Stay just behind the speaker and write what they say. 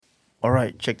All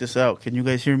right, check this out. Can you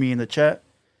guys hear me in the chat?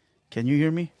 Can you hear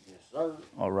me? Yes, sir.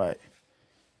 All right.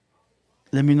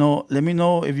 Let me know. Let me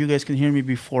know if you guys can hear me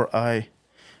before I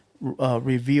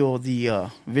reveal the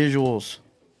visuals.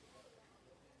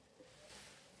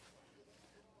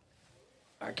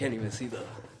 I can't even see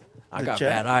I got chat?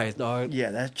 bad eyes, dog. Yeah,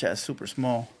 that chat's super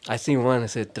small. I seen one that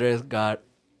said Tres got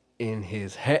in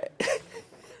his head.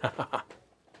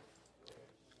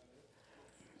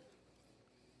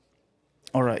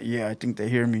 All right, yeah, I think they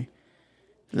hear me.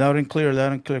 Loud and clear,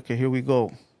 loud and clear. Okay, here we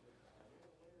go.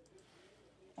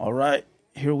 All right,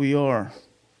 here we are.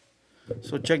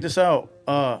 So check this out.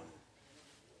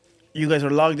 You guys are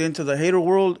logged into the hater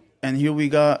world, and here we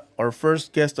got our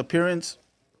first guest appearance.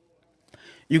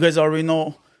 You guys already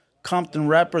know Compton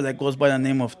rapper that goes by the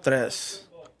name of Tres.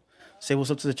 Say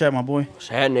what's up to the chat, my boy. What's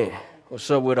happening?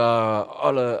 What's up with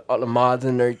all the mods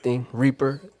and everything?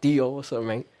 Reaper, Dio, what's up,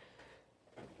 man?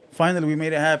 Finally, we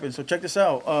made it happen. So check this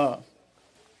out.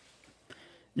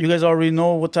 You guys already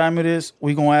know what time it is.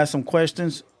 We're going to ask some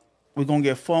questions. We're going to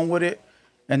get fun with it.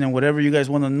 And then whatever you guys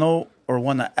want to know or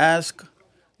want to ask,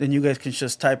 then you guys can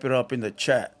just type it up in the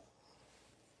chat.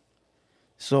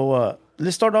 So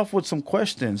let's start off with some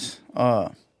questions.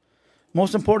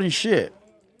 Most important shit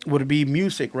would be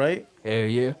music, right? Hell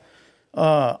yeah.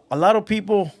 A lot of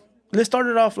people, let's start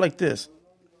it off like this.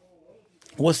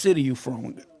 What city you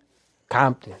from?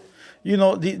 Compton. You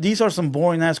know, these are some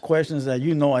boring ass questions that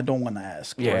you know I don't want to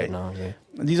ask. Yeah, right? no, yeah.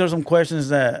 These are some questions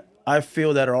that I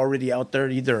feel that are already out there,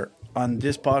 either on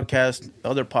this podcast,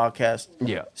 other podcasts.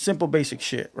 Yeah. Simple, basic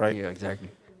shit, right? Yeah, exactly.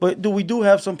 But we do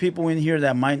have some people in here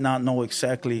that might not know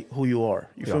exactly who you are.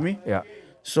 You feel me? Yeah.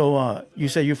 So you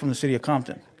say you're from the city of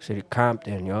Compton. City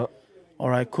Compton, yup. All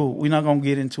right, cool. We're not going to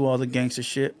get into all the gangster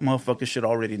shit. Motherfuckers should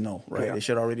already know, right? Yeah. They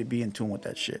should already be in tune with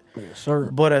that shit. Yes, sir.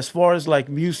 But as far as like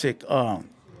music,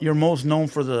 you're most known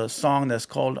for the song that's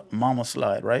called Mama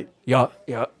Slide, right? Yup.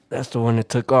 That's the one that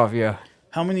took off, yeah.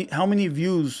 How many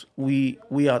views we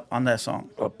out on that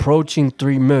song? Approaching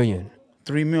 3 million.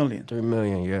 3 million. 3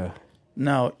 million, yeah.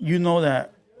 Now, you know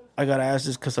that I got to ask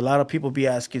this because a lot of people be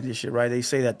asking this shit, right? They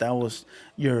say that was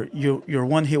your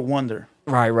one-hit wonder.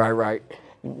 Right.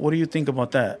 What do you think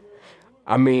about that?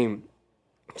 I mean,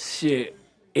 shit,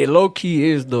 it low-key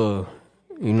is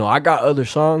I got other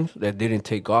songs that didn't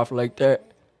take off like that.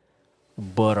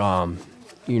 But, I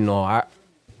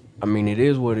mean, it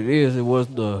is what it is.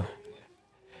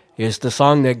 It's the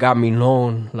song that got me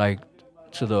known, like,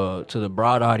 to the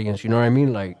broad audience, you know what I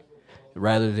mean? Like,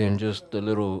 rather than just the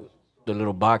little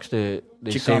box that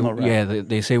they Chicano say, rap. yeah,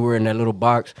 they say we're in that little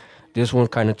box. This one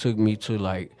kind of took me to,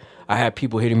 like, I had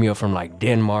people hitting me up from, like,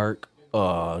 Denmark,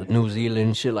 New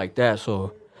Zealand, shit like that.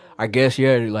 So I guess,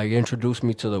 yeah, like, introduced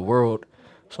me to the world.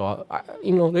 So,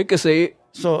 they could say it.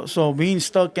 So being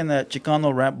stuck in that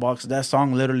Chicano rap box, that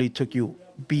song literally took you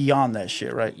beyond that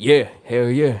shit, right? Yeah, hell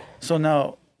yeah. So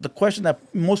now, the question that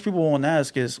most people won't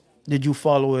ask is, did you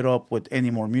follow it up with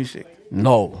any more music?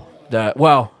 No.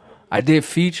 I did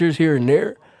features here and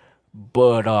there,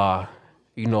 but,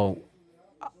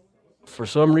 for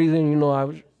some reason,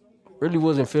 I really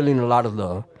wasn't feeling a lot of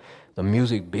the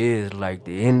music biz, like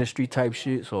the industry type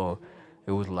shit. So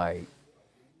it was like,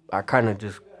 I kind of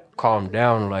just calmed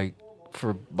down, like,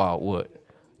 for about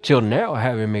till now, I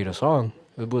haven't made a song.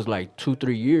 It was like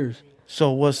 2-3 years.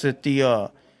 So was it the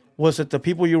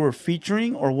people you were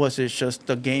featuring, or was it just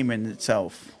the game in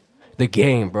itself? The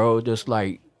game, bro. Just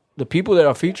like the people that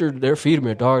are featured, they're feeding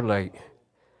me, dog. Like,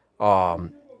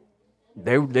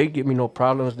 they give me no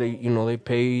problems. They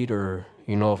paid, or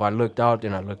if I looked out,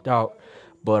 then I looked out.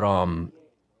 But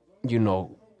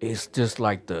it's just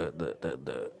like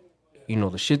the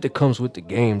shit that comes with the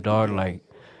game, dog. Like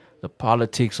the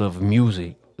politics of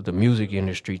music, the music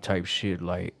industry type shit.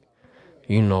 Like,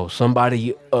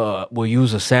 somebody will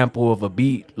use a sample of a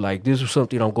beat. Like, this is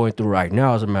something I'm going through right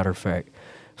now, as a matter of fact.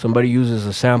 Somebody uses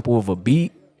a sample of a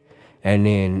beat, and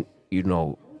then,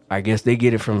 I guess they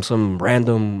get it from some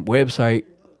random website,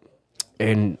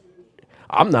 and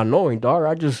I'm not knowing, dog.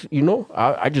 I just,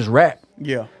 I just rap.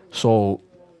 Yeah. So,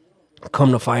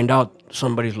 come to find out,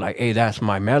 somebody's like, hey, that's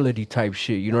my melody type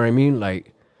shit, you know what I mean? Like,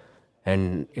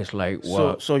 and it's like,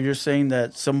 well. So you're saying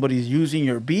that somebody's using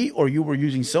your beat, or you were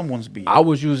using someone's beat? I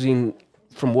was using,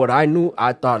 from what I knew,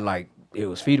 I thought, like, it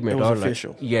was feeding me. It was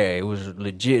official. Like, yeah, it was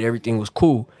legit. Everything was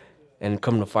cool. And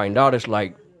come to find out, it's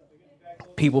like,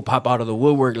 people pop out of the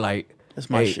woodwork like,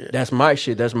 that's my hey, shit. That's my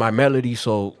shit. That's my melody.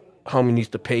 So homie needs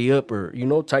to pay up, or,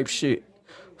 type shit.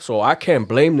 So I can't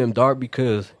blame them, dog,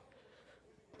 because,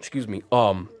 excuse me,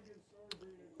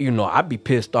 I'd be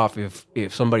pissed off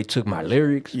if somebody took my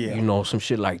lyrics, some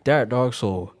shit like that, dog.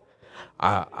 So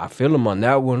I feel him on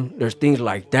that one. There's things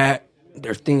like that.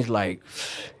 There's things like,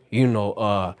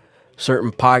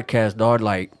 certain podcasts, dog.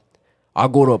 Like, I'll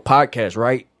go to a podcast,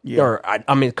 right? Yeah. Or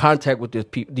I'm in contact with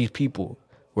these people.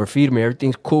 We're feeding me.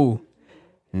 Everything's cool.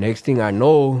 Next thing I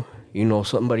know,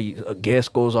 a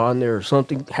guest goes on there or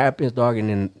something happens, dog, and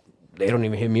then they don't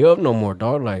even hit me up no more,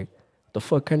 dog. Like, the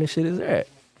fuck kind of shit is that?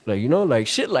 Like, like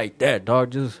shit like that,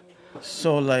 dog. Just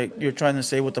So, like, you're trying to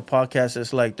say with the podcast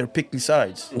is like they're picking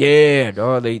sides. yeah,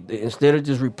 dog. They instead of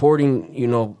just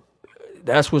reporting,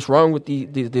 that's what's wrong with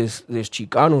this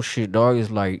Chicano shit, dog.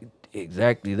 Is like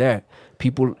exactly that.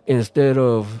 People instead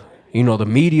of the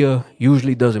media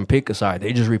usually doesn't pick a side.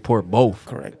 They just report both.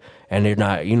 Correct. And they're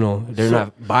not,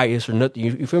 not biased or nothing.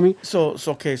 You feel me? So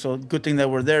okay. So good thing that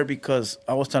we're there because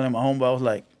I was telling my homeboy, I was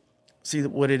like, see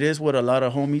what it is with a lot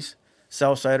of homies,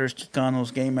 Southsiders,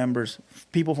 Chicanos, gang members,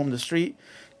 people from the street.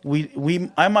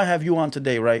 I might have you on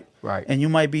today, right? Right. And you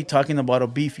might be talking about a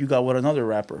beef you got with another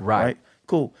rapper. Right.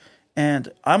 Cool. And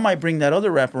I might bring that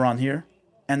other rapper on here,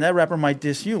 and that rapper might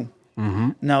diss you.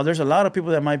 Mm-hmm. Now, there's a lot of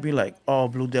people that might be like, oh,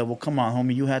 Blue Devil, come on,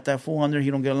 homie. You had that fool on there. He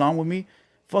don't get along with me.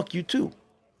 Fuck you, too.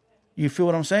 You feel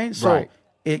what I'm saying? So right.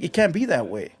 it can't be that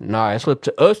way. Nah, it's up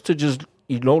to us to just,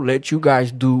 let you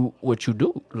guys do what you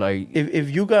do. Like, if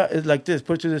you got it like this,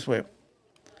 put it this way.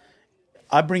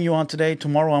 I bring you on today.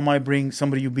 Tomorrow I might bring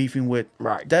somebody you beefing with.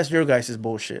 Right. That's your guys'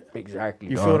 bullshit. Exactly.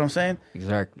 You dog. feel what I'm saying?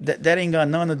 Exactly. That ain't got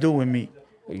nothing to do with me.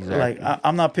 Exactly. Like,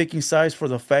 I'm not picking sides for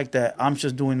the fact that I'm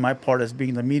just doing my part as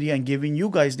being the media and giving you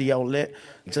guys the outlet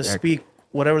to speak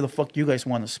whatever the fuck you guys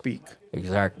want to speak.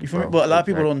 Exactly. You feel me? But a lot of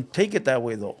people don't take it that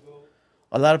way, though.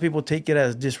 A lot of people take it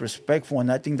as disrespectful,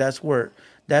 and I think that's where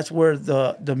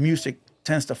the music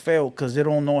tends to fail because they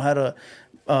don't know how to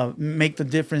make the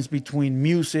difference between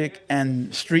music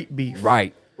and street beef.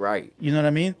 Right. Right. You know what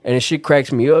I mean? And it shit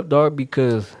cracks me up, dog,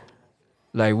 because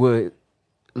like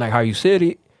how you said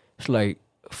it, it's like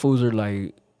fools are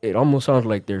like, it almost sounds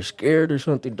like they're scared or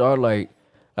something, dog. Like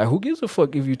who gives a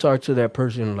fuck if you talk to that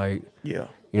person? Like, yeah,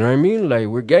 you know what I mean? Like,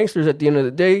 we're gangsters at the end of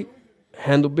the day.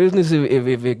 Handle business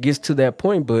if it gets to that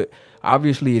point, but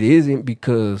obviously it isn't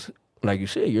because, like you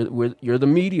said, you're the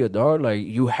media, dog. Like,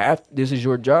 this is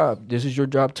your job. This is your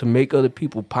job to make other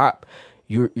people pop.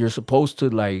 You're supposed to,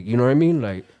 like, you know what I mean?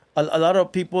 Like, a lot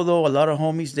of people though, a lot of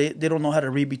homies, they don't know how to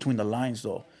read between the lines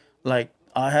though. Like,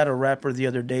 I had a rapper the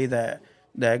other day that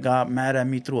got mad at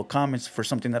me through a comments for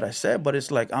something that I said, but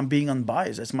it's like I'm being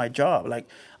unbiased. That's my job. Like,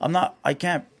 I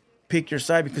can't pick your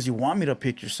side because you want me to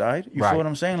pick your side. You feel what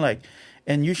I'm saying? Like,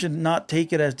 and you should not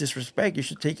take it as disrespect. You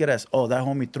should take it as, oh, that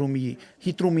homie threw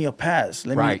me a pass.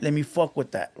 Let me fuck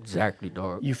with that. Exactly,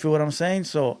 dog. You feel what I'm saying?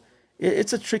 So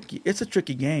it's a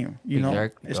tricky game, you know,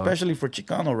 especially for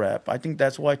Chicano rap. I think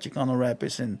that's why Chicano rap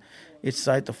is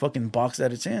inside the fucking box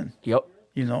that it's in. Yep.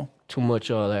 You know, too much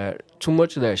of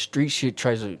that street shit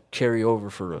tries to carry over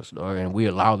for us, dog, and we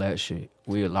allow that shit.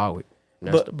 We allow it.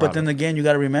 But then again, you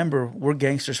got to remember, we're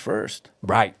gangsters first.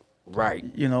 Right.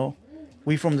 You know,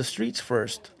 we from the streets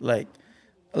first. Like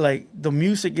the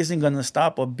music isn't gonna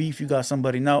stop a beef you got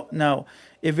somebody. Now,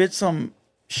 if it's some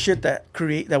shit that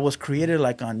was created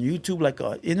like on YouTube, like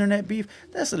a internet beef,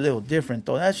 that's a little different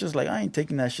though. That's just like, I ain't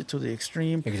taking that shit to the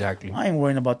extreme. Exactly. I ain't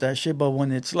worrying about that shit. But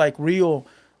when it's like real,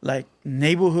 like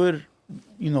neighborhood,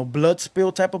 blood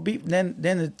spill type of beef, then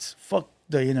it's fuck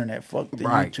the internet, fuck the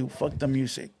YouTube, fuck the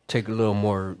music. Take a little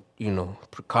more,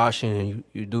 precaution, and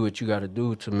you do what you got to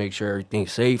do to make sure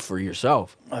everything's safe for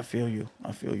yourself. I feel you.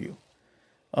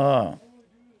 Let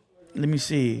me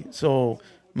see. So,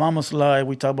 Mama Slide,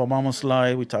 we talked about Mama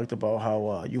Slide. We talked about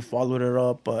how you followed her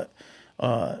up. But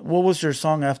what was your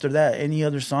song after that? Any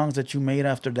other songs that you made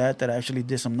after that actually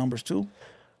did some numbers too?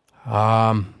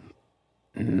 Nah,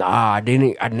 I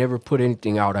didn't. I never put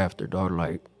anything out after, dog.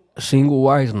 Like, single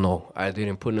wise, no, I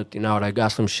didn't put nothing out. I got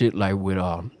some shit like with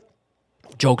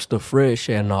Jokes the Fresh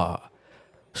and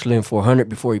Slim 400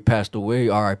 before he passed away.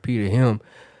 R.I.P. to him.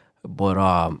 But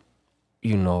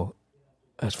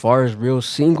as far as real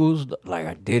singles, like,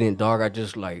 I didn't, dog. I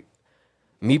just, like,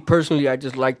 me personally, I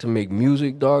just like to make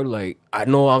music, dog. Like, I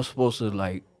know I'm supposed to,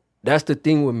 like, that's the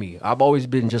thing with me. I've always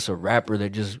been just a rapper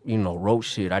that just, wrote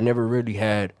shit. I never really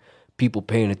had people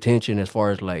paying attention as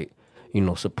far as, like,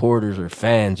 supporters or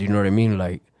fans, you know what I mean?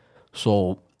 Like,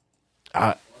 so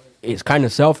it's kind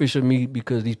of selfish of me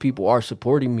because these people are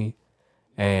supporting me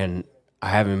and I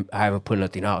haven't put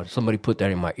nothing out. Somebody put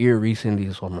that in my ear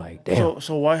recently, so I'm like, damn.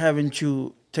 So why haven't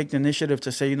you take the initiative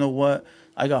to say, you know what?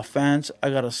 I got fans. I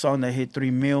got a song that hit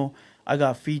 3 mil. I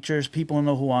got features. People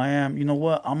know who I am. You know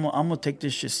what? I'm gonna take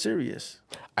this shit serious.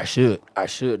 I should,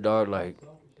 dog. Like,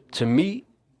 to me,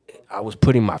 I was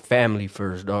putting my family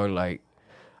first, dog. Like,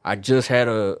 I just had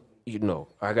I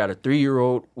got a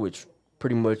 3-year-old, which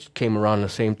pretty much came around the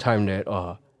same time that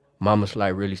Mama Sly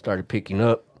really started picking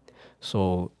up.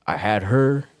 So I had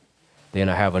her. Then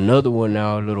I have another one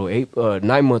now, a little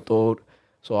 9-month-old.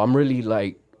 So I'm really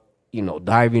like,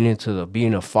 diving into the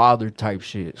being a father type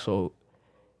shit. So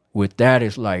with that,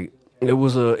 it's like it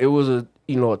was a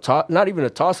not even a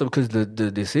toss up because the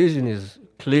decision is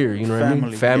clear. You know what I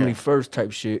mean? Family first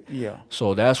type shit. Yeah.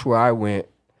 So that's where I went.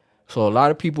 So a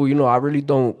lot of people, I really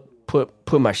don't put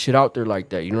my shit out there like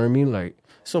that. You know what I mean? Like.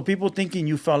 So people thinking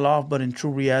you fell off, but in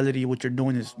true reality, what you're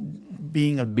doing is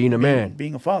being a man,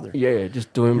 being a father. Yeah,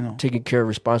 just doing taking care of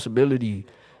responsibility,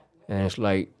 and it's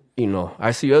like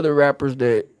I see other rappers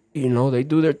that they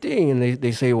do their thing and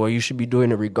they say, well, you should be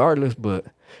doing it regardless. But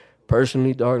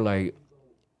personally, dog, like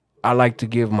I like to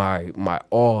give my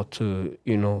all to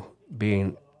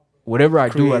being whatever I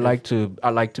do. I like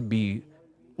to be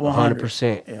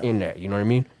 100% in that. You know what I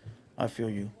mean? I feel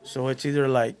you. So it's either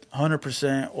like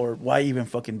 100% or why even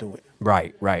fucking do it?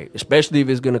 Right. Especially if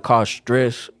it's gonna cause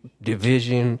stress,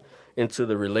 division into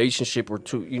the relationship or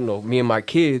to me and my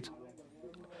kids.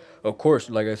 Of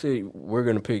course, like I said, I'm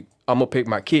gonna pick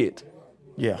my kids.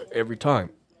 Yeah. Every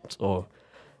time. So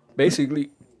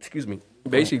basically,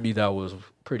 that was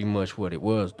pretty much what it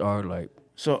was, dog. Like.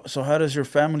 So how does your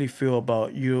family feel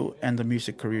about you and the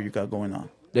music career you got going on?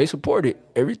 They supported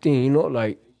everything,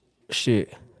 like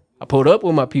shit. I pulled up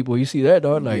with my people. You see that,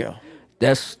 dog? Like,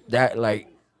 that's that. Like,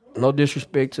 no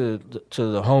disrespect to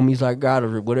the homies I got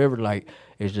or whatever. Like,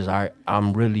 it's just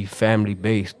I'm really family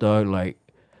based, dog. Like,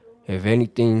 if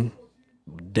anything,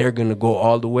 they're gonna go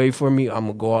all the way for me. I'm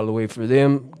gonna go all the way for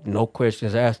them. No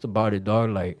questions asked about it,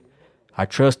 dog. Like, I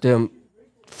trust them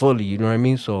fully. You know what I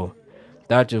mean? So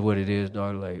that's just what it is,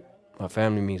 dog. Like, my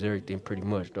family means everything, pretty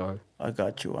much, dog. I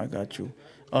got you.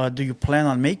 Do you plan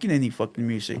on making any fucking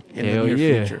music in the near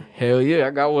future? Hell yeah,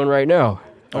 I got one right now.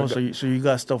 Oh, so you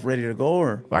got stuff ready to go,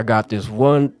 or? I got this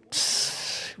one.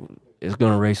 It's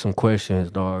gonna raise some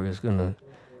questions, dog. It's gonna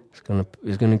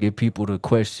get people to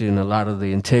question a lot of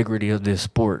the integrity of this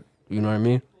sport. You know what I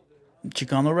mean?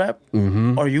 Chicano rap?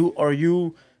 Mm-hmm.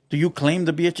 Do you claim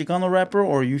to be a Chicano rapper,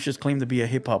 or you just claim to be a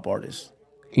hip hop artist?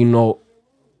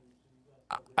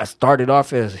 I started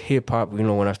off as hip hop.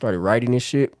 When I started writing this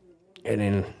shit. And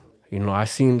then, I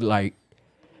seemed like,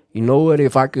 what?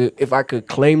 If I could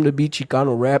claim to be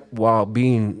Chicano rap while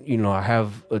being, I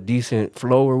have a decent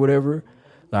flow or whatever,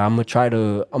 like I'm gonna try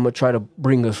to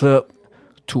bring us up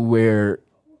to where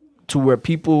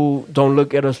people don't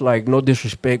look at us like, no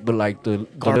disrespect, but like the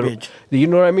garbage. You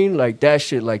know what I mean? Like that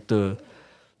shit, like the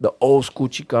old school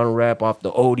Chicano rap off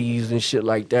the oldies and shit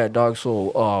like that, dog.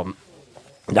 So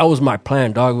that was my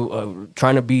plan, dog.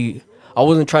 I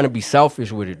wasn't trying to be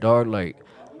selfish with it, dog. Like,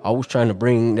 I was trying to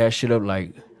bring that shit up,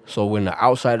 like, so when the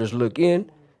outsiders look in,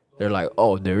 they're like,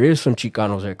 oh, there is some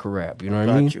Chicanos that can rap. You know what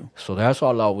I mean? So that's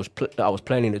all I was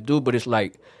planning to do. But it's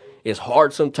like, it's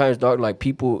hard sometimes, dog. Like,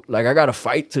 people, like, I got to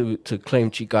fight to claim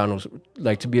Chicanos,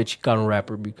 like, to be a Chicano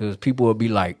rapper, because people will be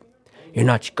like, you're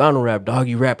not Chicano rap, dog.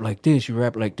 You rap like this, you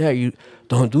rap like that. You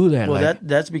don't do that. Well, like,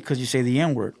 that's because you say the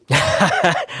N-word.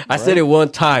 I said it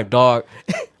one time, dog.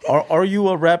 Are you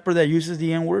a rapper that uses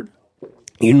the N-word?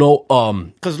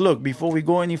 Because look, before we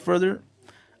go any further,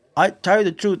 I tell you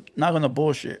the truth, not gonna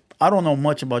bullshit. I don't know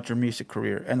much about your music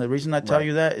career, and the reason I tell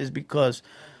you that is because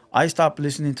I stopped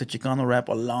listening to Chicano rap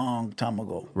a long time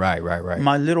ago. Right.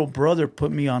 My little brother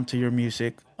put me onto your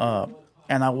music, and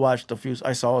I watched a few.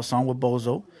 I saw a song with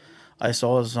Bozo. I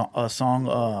saw a song,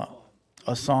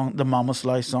 the Mama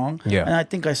Sly song. Yeah. And I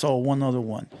think I saw one other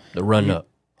one. The Run Up.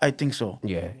 I think so.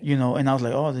 Yeah. And I was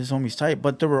like, oh, this homie's tight.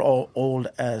 But they were all old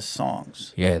ass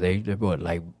songs. Yeah, they're what,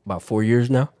 like about 4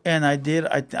 years now? And I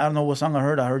don't know what song I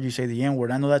heard. I heard you say the N-word.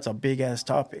 I know that's a big ass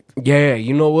topic. Yeah,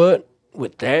 you know what?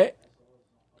 With that,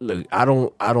 look, I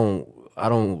don't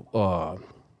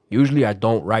usually I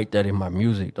don't write that in my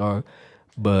music, dog.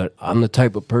 But I'm the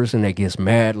type of person that gets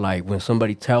mad, like, when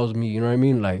somebody tells me, you know what I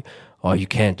mean? Like, oh, you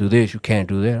can't do this, you can't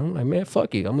do that. I'm like, man,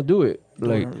 fuck it, I'm gonna do it. Do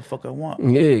like, whatever the fuck I want.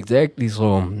 Yeah, exactly.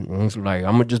 So it's like,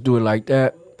 I'm gonna just do it like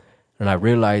that. And I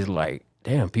realized, like,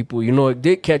 damn, people, it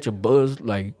did catch a buzz,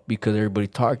 like, because everybody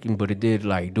talking, but it did,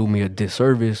 like, do me a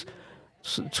disservice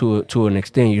to an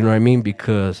extent, you know what I mean?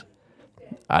 Because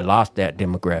I lost that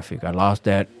demographic. I lost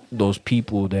those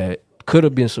people that could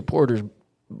have been supporters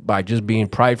by just being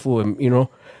prideful and,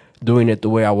 doing it the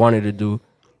way I wanted to do.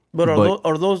 But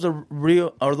are those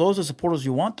the supporters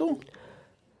you want though?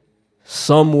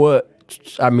 Somewhat.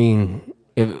 I mean,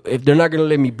 if they're not gonna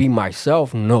let me be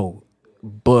myself, no.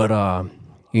 But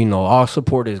all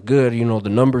support is good. The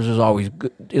numbers is always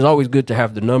good. It's always good to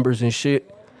have the numbers and shit.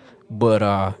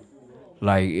 But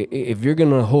like if you're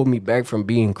gonna hold me back from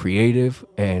being creative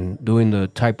and doing the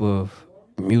type of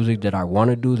music that I want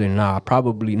to do, then nah,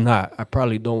 probably not. I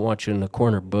probably don't want you in the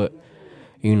corner. But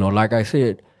like I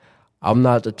said, I'm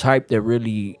not the type that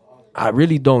I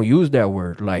really don't use that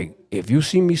word. Like if you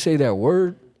see me say that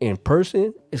word in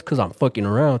person, it's because I'm fucking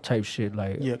around type shit.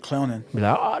 Like Yeah, clowning. be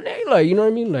like, oh, they like, you know what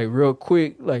I mean? Like real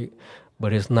quick, like,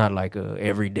 but it's not like a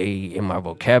everyday in my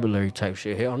vocabulary type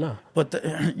shit. Hell no. But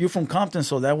you're from Compton,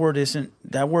 so that word is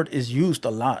used a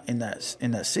lot in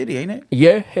that city, ain't it?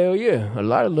 Yeah, hell yeah. A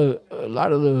lot of the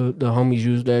homies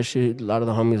use that shit. A lot of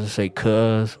the homies will say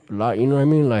cuz. A lot, you know what I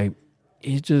mean? Like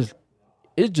it's just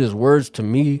words to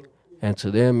me and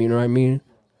to them, you know what I mean?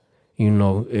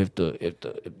 If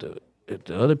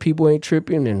the other people ain't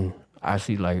tripping, then I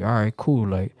see like, all right, cool.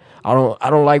 Like I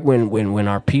don't like when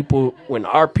our people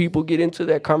get into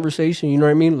that conversation, you know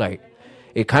what I mean? Like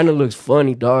it kind of looks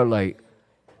funny, dog. Like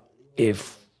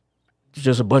if it's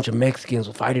just a bunch of Mexicans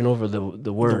fighting over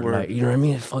the word, like you know what I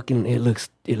mean?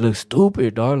 It looks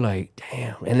stupid, dog. Like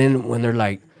damn. And then when they're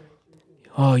like,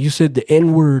 oh, you said the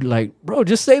N word, like bro,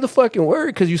 just say the fucking word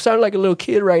because you sound like a little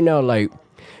kid right now, like.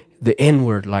 The N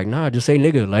word, like nah, just say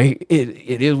nigga. Like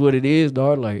it is what it is,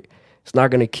 dog. Like it's not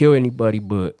gonna kill anybody,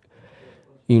 but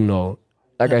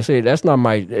like I said, it's not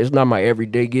my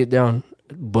everyday get down.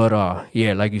 But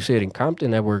yeah, like you said in Compton,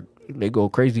 they go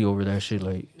crazy over that shit.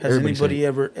 Like has anybody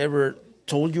ever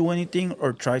told you anything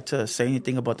or tried to say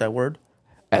anything about that word?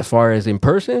 As far as in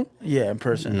person, yeah, in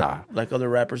person, nah, like other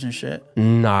rappers and shit.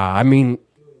 Nah, I mean,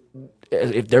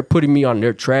 if they're putting me on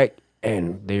their track.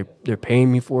 And they're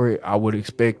paying me for it, I would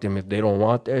expect them if they don't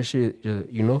want that shit, just,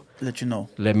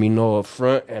 let me know up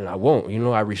front, and I won't.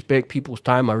 I respect people's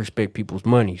time, I respect people's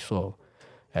money. So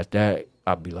at that,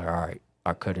 I'll be like, all right,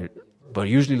 I cut it. But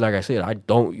usually, like I said, I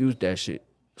don't use that shit.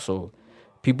 So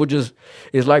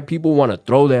it's like people want to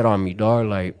throw that on me, dog.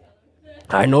 Like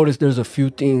I noticed there's a few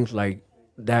things like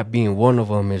that being one of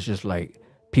them is just like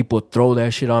people throw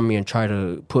that shit on me and try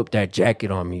to put that jacket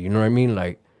on me. You know what I mean?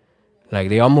 Like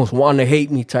they almost want to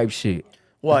hate me type shit.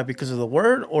 Why? Because of the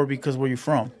word or because where you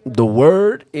from? The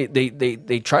word,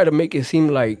 they try to make it seem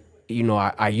like,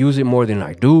 I use it more than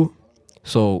I do.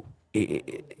 So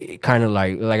it kind of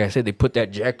like I said, they put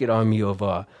that jacket on me of,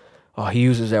 he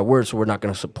uses that word, so we're not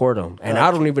going to support him. And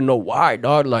I don't even know why,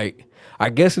 dog. Like, I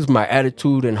guess it's my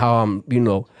attitude and how I'm,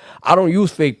 I don't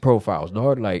use fake profiles,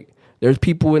 dog. Like, there's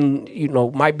people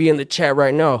might be in the chat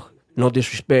right now, no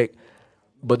disrespect.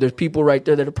 But there's people right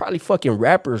there that are probably fucking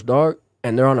rappers, dog,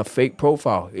 and they're on a fake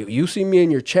profile. If you see me in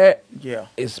your chat, yeah,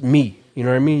 it's me. You know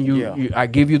what I mean? I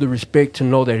give you the respect to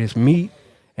know that it's me.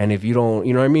 And if you don't,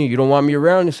 you know what I mean? You don't want me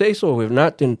around to say so. If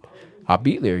not, then I'll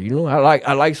be there.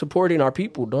 I like supporting our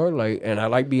people, dog. Like, and I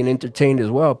like being entertained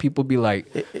as well. People be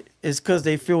like, it's because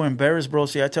they feel embarrassed, bro.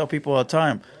 See, I tell people all the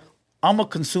time, I'm a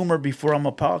consumer before I'm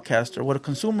a podcaster. What a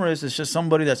consumer is just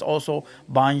somebody that's also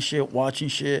buying shit, watching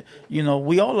shit.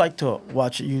 We all like to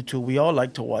watch YouTube. We all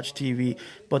like to watch TV.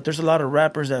 But there's a lot of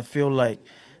rappers that feel like,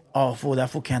 oh, fool,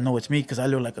 that fool can't know it's me because I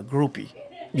look like a groupie.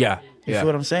 Yeah. You feel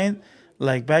what I'm saying?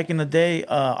 Like back in the day,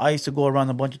 I used to go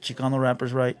around a bunch of Chicano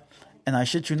rappers, right? And I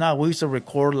shit you not, we used to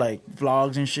record like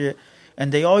vlogs and shit.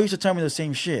 And they all used to tell me the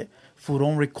same shit. Fool,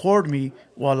 don't record me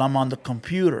while I'm on the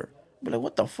computer. Be like,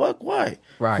 what the fuck? Why?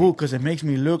 Right. Fool, because it makes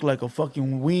me look like a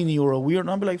fucking weenie or a weird.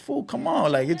 And I'll be like, fool, come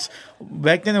on. Like, it's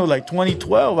back then it was like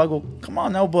 2012. I go, come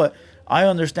on now. But I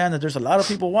understand that there's a lot of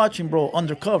people watching, bro,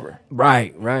 undercover.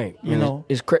 Right.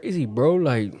 It's crazy, bro.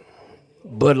 Like,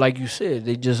 but like you said,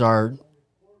 they just are.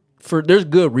 There's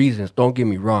good reasons. Don't get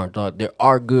me wrong, dog. There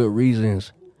are good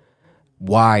reasons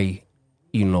why,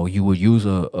 you would use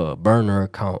a burner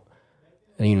account.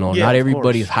 Not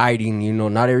everybody's hiding,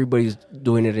 not everybody's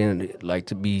doing it in like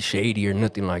to be shady or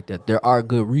nothing like that. There are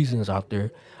good reasons out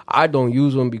there. I don't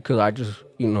use them because I just,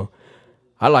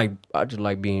 I just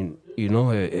like being,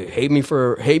 hate me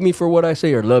for what I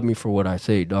say or love me for what I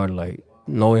say, dog. Like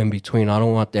no in between. I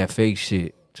don't want that fake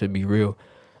shit, to be real.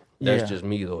 That's just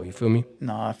me though. You feel me?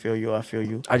 No, I feel you.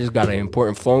 I just got an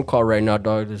important phone call right now,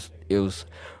 dog. It was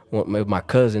with my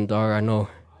cousin, dog. I know.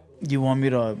 You want me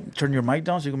to turn your mic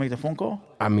down so you can make the phone call?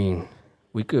 I mean,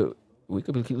 we could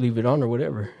leave it on or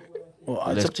whatever. Well,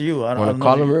 it's up to you. I don't want to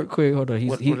call him real quick. Hold on.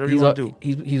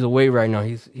 He's away right now.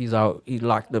 He's out. He's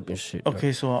locked up and shit. Okay,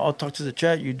 right? So I'll talk to the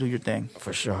chat. You do your thing.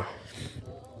 For sure.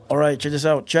 All right, check this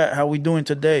out. Chat, how we doing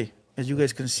today? As you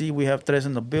guys can see, we have Tres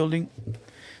in the building.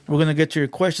 We're going to get to your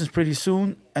questions pretty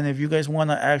soon. And if you guys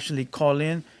want to actually call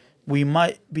in, we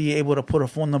might be able to put a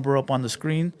phone number up on the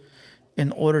screen in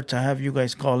order to have you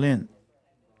guys call in.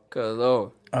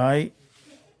 All right.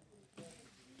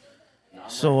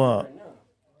 So,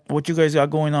 What you guys got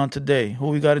going on today? Who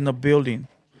we got in the building?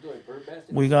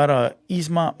 We got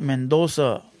Isma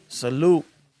Mendoza. Salute.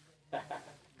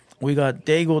 We got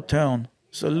Dago Town.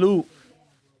 Salute.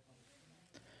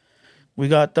 We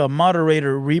got the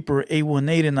moderator Reaper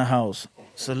 818 in the house.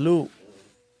 Salute.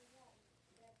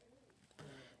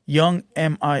 Young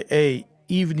MIA,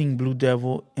 evening Blue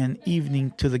Devil, and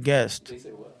evening to the guest.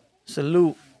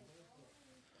 Salute.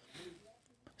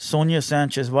 Sonia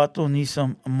Sanchez, Vato needs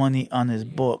some money on his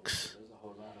books.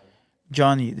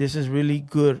 Johnny, this is really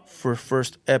good for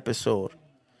first episode.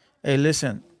 Hey,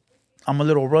 listen, I'm a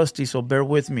little rusty, so bear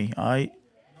with me, all right?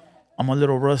 I'm a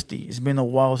little rusty. It's been a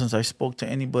while since I spoke to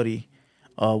anybody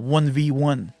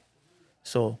 1v1,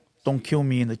 so don't kill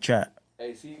me in the chat.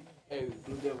 Hey,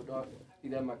 Blue Devil dog. See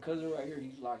that my cousin right here?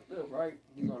 He's locked up, right?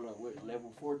 He's on a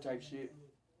level 4 type shit.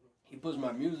 He puts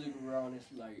my music around. It's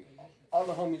like all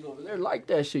the homies over there like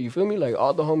that shit. You feel me? Like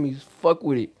all the homies fuck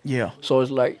with it. Yeah. So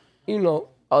it's like, you know,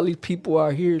 all these people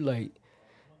out here, like,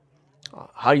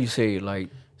 how do you say it? Like,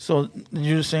 so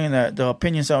you're saying that the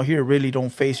opinions out here really don't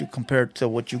face you compared to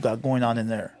what you got going on in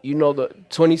there? You know, the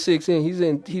 26 he's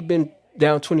been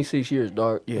down 26 years,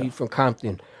 dog. Yeah. He's from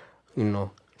Compton. You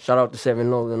know, shout out to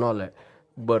 7-0 and all that.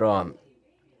 But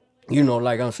you know,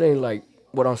 like I'm saying, like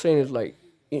what I'm saying is like,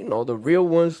 you know, the real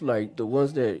ones, like the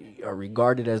ones that are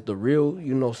regarded as the real,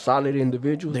 you know, solid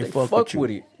individuals, they fuck with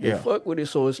it. They fuck with it.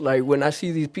 So it's like when I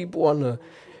see these people on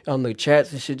the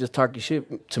chats and shit just talking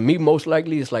shit, to me most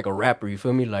likely it's like a rapper, you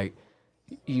feel me? Like,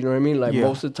 you know what I mean? Like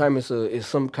most of the time it's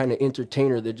some kind of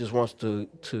entertainer that just wants to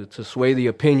sway the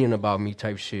opinion about me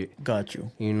type shit. Got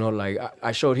you. You know, like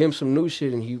I showed him some new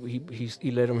shit and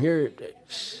he let him hear it.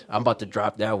 I'm about to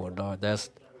drop that one, dog. That's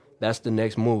the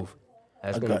next move.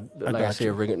 That's like I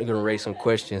said, we're gonna raise some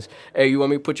questions. Hey, you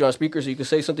want me to put you on speaker so you can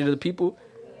say something to the people?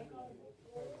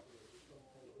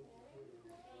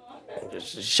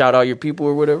 Just shout out your people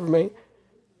or whatever, man.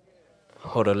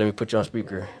 Hold on, let me put you on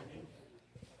speaker.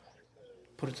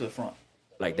 Put it to the front.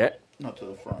 Like that? Not to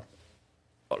the front.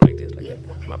 Oh, like this, like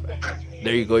that. My bad.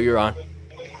 There you go, you're on.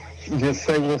 Just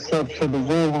say what's up to the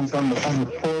real ones on the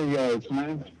 4 yards,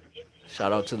 man.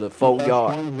 Shout out to the 4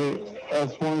 yard.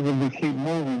 Us ones that we keep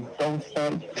moving, don't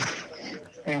stop,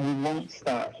 and we won't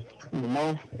stop, you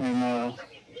know. And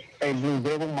hey, Blue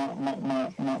Devil,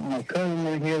 my cousin,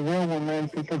 man, he a real one, man.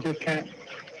 People just can't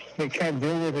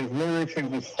deal with his lyrics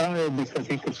and his style because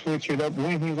he could switch it up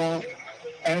when he wants,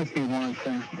 as he wants,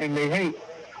 and they hate.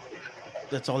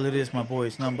 That's all it is, my boy.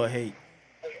 It's nothing but hate.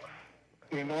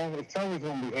 You know, it's always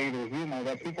gonna be haters. You know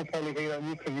that people probably hate on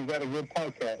you because you got a good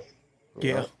podcast.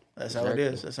 Yeah, that's how it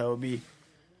is. That's how it be.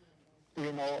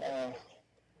 You know,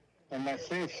 and that's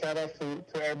it. Shout out to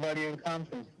everybody in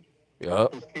Compton.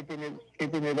 Yup. Just keeping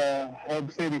it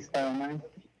Hub City style, man.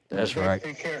 That's right.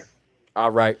 Take care. All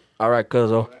right,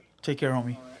 cuzzo. Take care,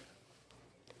 homie.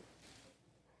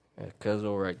 Yeah,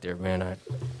 cuzzo right there, man. I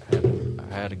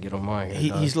had to get on mine.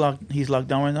 He's locked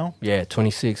down right now? Yeah,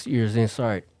 26 years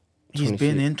inside. He's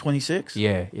been in 26?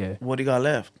 Yeah. What he got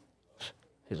left?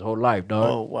 His whole life, dog.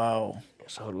 Oh, wow.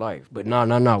 His whole life. But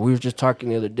no. We were just talking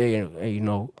the other day, and you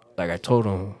know, like I told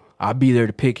him, I'll be there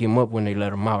to pick him up when they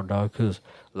let him out, dog, because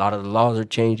a lot of the laws are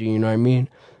changing, you know what I mean?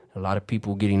 A lot of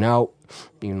people getting out.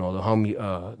 You know, the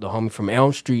homie from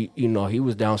Elm Street, you know, he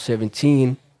was down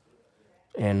 17,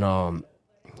 and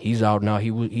he's out now.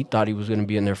 He thought he was gonna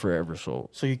be in there forever. So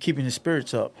you're keeping his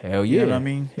spirits up. Hell yeah. You know what I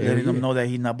mean? Letting him know that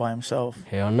he's not by himself.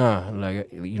 Hell nah.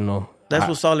 Like, you know. That's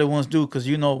what solid ones do, because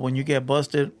you know when you get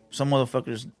busted, some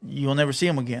motherfuckers, you'll never see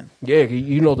them again. Yeah,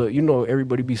 you know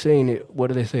everybody be saying it. What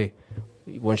do they say?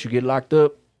 Once you get locked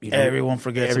up, everyone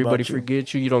forgets. Everybody about you.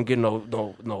 forgets you. You don't get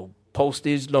no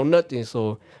postage, no nothing.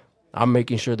 So I'm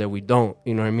making sure that we don't.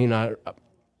 You know what I mean?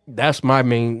 That's my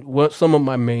main. Some of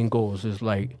my main goals is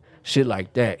like shit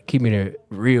like that, keeping it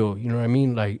real. You know what I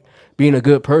mean? Like being a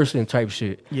good person type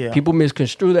shit. Yeah. People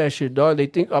misconstrue that shit, dog. They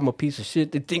think I'm a piece of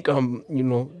shit. They think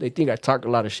they think I talk a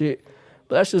lot of shit.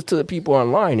 But that's just to the people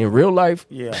online. In real life,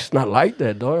 it's not like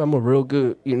that, dog. I'm a real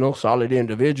good, solid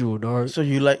individual, dog. So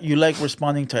you like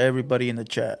responding to everybody in the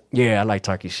chat? Yeah, I like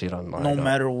talking shit online. No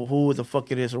matter who the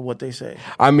fuck it is or what they say.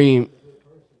 I mean,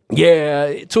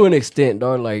 yeah, to an extent,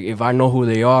 dog. Like if I know who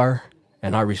they are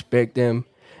and I respect them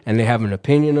and they have an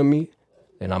opinion of me,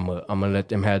 then I'm gonna let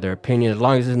them have their opinion as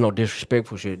long as there's no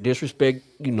disrespectful shit. Disrespect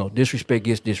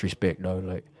gets disrespect, dog.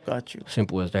 Like, got you.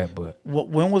 Simple as that. But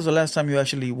when was the last time you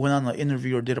actually went on an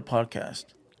interview or did a podcast?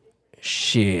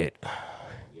 Shit,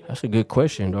 that's a good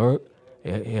question, dog.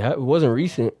 It wasn't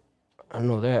recent. I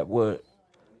know that. What?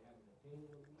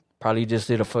 Probably just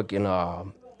did a fucking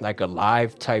like a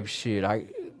live type shit.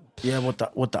 With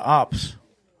the ops.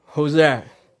 Who's that?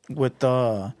 With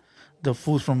the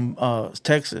food from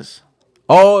Texas.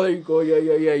 Oh, there you go.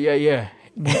 Yeah.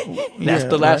 That's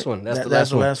the last one. That's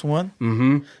the last one.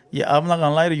 Mm-hmm. Yeah, I'm not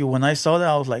gonna lie to you. When I saw that,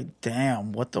 I was like,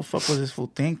 "Damn, what the fuck was this fool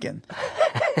thinking?"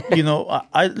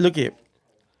 I look at,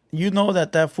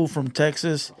 that fool from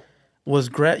Texas was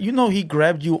he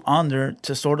grabbed you on there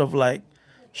to sort of like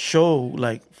show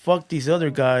like fuck these other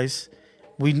guys.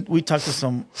 We talked to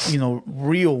some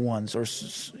real ones or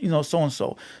so and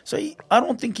so. So I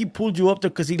don't think he pulled you up there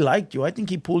because he liked you. I think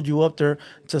he pulled you up there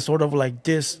to sort of like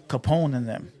diss Capone and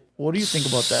them. What do you think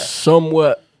about that?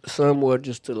 Somewhat,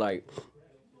 just to like.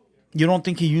 You don't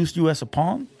think he used you as a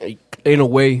pawn? In a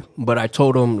way, but I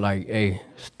told him like, hey,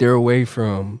 steer away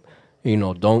from, I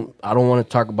don't want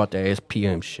to talk about the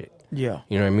SPM shit. Yeah.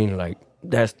 You know what I mean? Like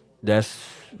that's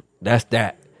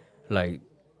that. Like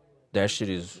that shit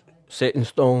is set in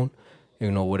stone.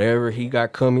 Whatever he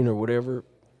got coming or whatever,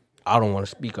 I don't want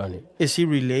to speak on it. Is he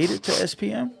related to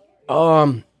SPM?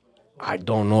 I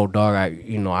don't know, dog.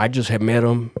 I just had met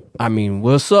him. I mean,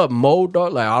 what's up, Mo,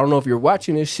 dog? Like, I don't know if you're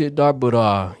watching this shit, dog,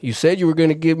 but you said you were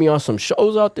gonna give me on some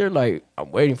shows out there. Like,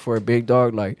 I'm waiting for a big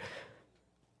dog. Like,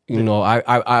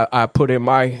 I put in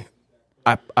my,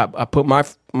 I put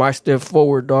my step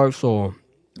forward, dog. So,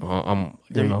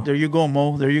 There you go,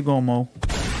 Mo. There you go, Mo.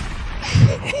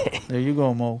 There you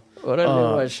go, Mo. What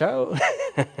a shout.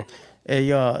 Hey,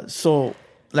 so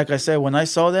like I said, when I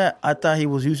saw that, I thought he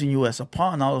was using you as a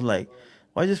pawn. I was like,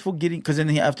 why is this fool getting? Because then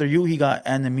after you, he got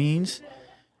Anamines.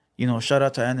 Shout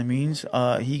out to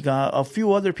Anamines. He got a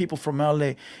few other people from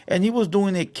LA, and he was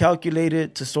doing it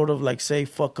calculated to sort of like say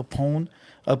fuck Capone,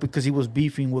 because he was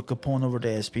beefing with Capone over the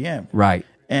SPM. Right.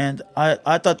 And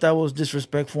I thought that was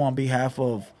disrespectful on behalf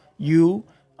of you,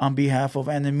 on behalf of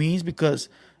Anamines, because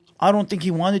I don't think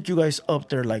he wanted you guys up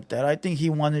there like that. I think he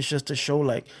wanted just to show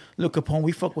like, look, Capone,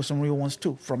 we fuck with some real ones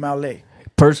too from LA.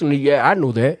 Personally, yeah, I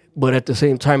know that, but at the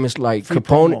same time, it's like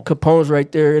Capone's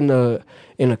right there in the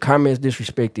comments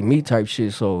disrespecting me type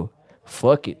shit. So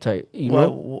fuck it type.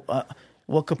 Know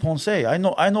what Capone say? I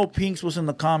know Pinks was in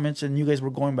the comments and you guys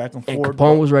were going back and forth. And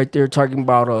Capone was right there talking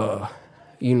about I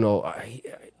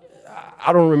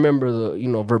don't remember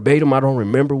the verbatim. I don't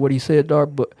remember what he said,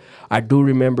 dog, but I do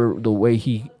remember the way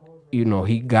he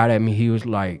got at me. He was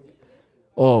like,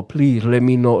 oh, please let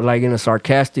me know, like in a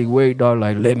sarcastic way, dog,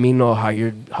 like let me know how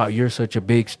you're such a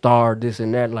big star, this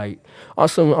and that, like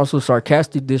also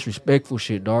sarcastic, disrespectful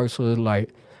shit, dog. So it's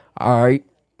like, all right,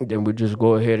 then we just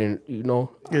go ahead and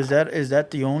Is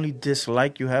that the only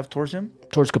dislike you have towards him?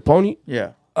 Towards Capone?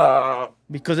 Yeah.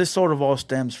 Because it sort of all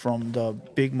stems from the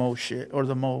Big Mo shit or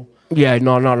the Mo. Yeah,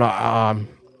 no.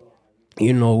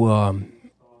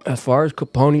 As far as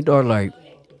Capone, dog, like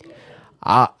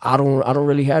I don't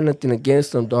really have nothing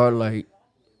against him, dog. Like,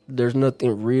 there's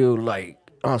nothing real like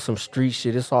on some street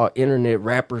shit. It's all internet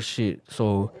rapper shit.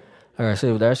 So, like I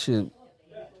said, that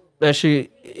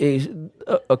shit is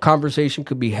a conversation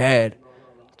could be had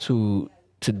to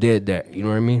dead that. You know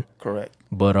what I mean? Correct.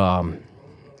 But as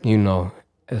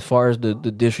far as the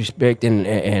disrespect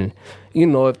and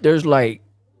if there's like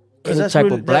any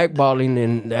type of blackballing,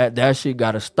 then that shit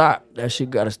gotta stop. That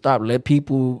shit gotta stop. Let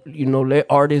people, let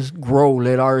artists grow.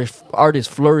 Let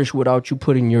artists flourish without you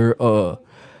putting your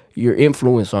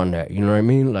influence on that. You know what I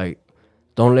mean? Like,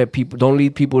 don't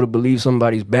lead people to believe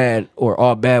somebody's bad or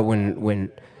all bad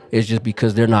when it's just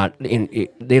because they're not in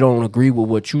it. They don't agree with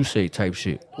what you say, type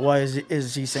shit. Why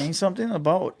is he saying something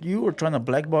about you or trying to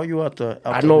blackball you out the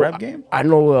rap game? I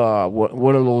know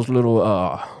one of those little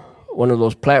one of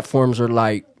those platforms are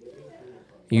like,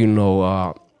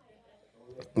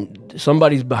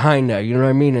 somebody's behind that, you know what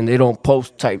I mean? And they don't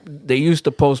post type. They used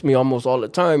to post me almost all the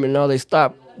time, and now they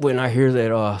stop when I hear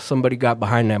that somebody got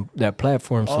behind that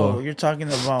platform. So you're talking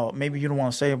about, maybe you don't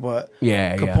want to say it, but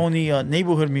Capone,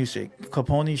 neighborhood music.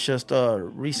 Capone's just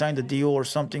re-signed a deal or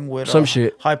something with some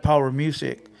shit. High Power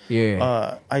Music.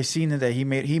 Yeah. I seen that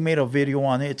he made a video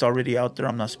on it. It's already out there.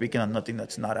 I'm not speaking on nothing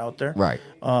that's not out there. Right.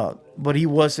 But he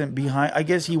wasn't behind. I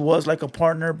guess he was like a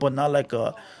partner, but not like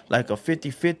a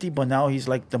 50-50, but now he's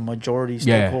like the majority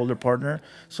stakeholder partner.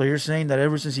 So you're saying that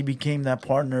ever since he became that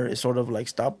partner, it's sort of like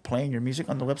stopped playing your music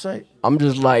on the website? I'm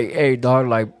just like, hey, dog,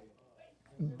 like,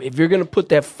 if you're gonna put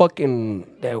that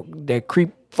fucking that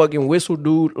creep fucking whistle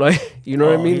dude, like, you know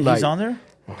what I mean? He's like, on there?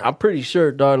 I'm pretty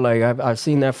sure, dog. Like, I've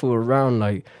seen that fool around.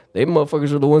 Like, they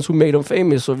motherfuckers are the ones who made him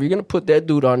famous. So if you're gonna put that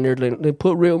dude on there, then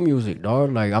put real music,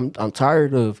 dog. Like, I'm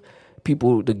tired of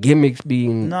people, the gimmicks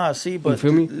being. Nah, see, but you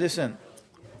feel me? Listen,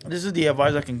 this is the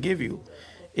advice I can give you.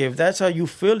 If that's how you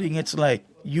feeling, it's like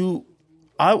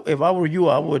if I were you,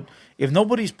 I would. If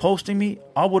nobody's posting me,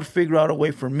 I would figure out a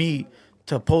way for me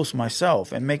to post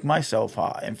myself and make myself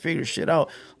hot and figure shit out.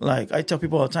 Like I tell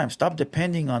people all the time, stop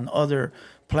depending on other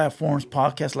platforms,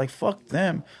 podcasts. Like fuck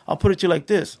them. I'll put it to you like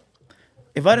this: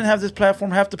 if I didn't have this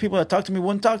platform, half the people that talk to me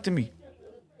wouldn't talk to me.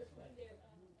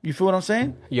 You feel what I'm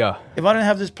saying? Yeah. If I didn't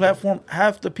have this platform,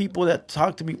 half the people that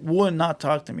talk to me would not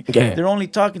talk to me. Yeah. They're only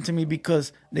talking to me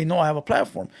because they know I have a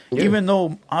platform. Yeah. Even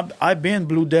though I've been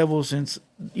Blue Devil since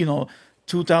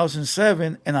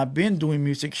 2007, and I've been doing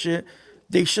music shit.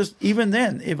 They just, even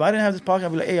then, if I didn't have this podcast,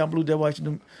 I'd be like, hey, I'm Blue Devil. I should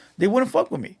do. They wouldn't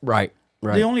fuck with me. Right.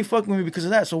 They only fuck with me because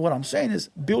of that. So what I'm saying is,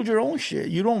 build your own shit.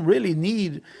 You don't really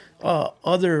need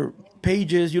other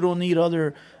pages. You don't need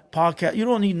other podcast. You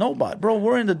don't need nobody, bro.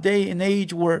 We're in the day and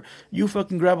age where you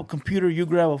fucking grab a computer, you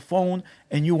grab a phone,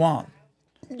 and you on.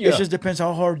 Yeah. It just depends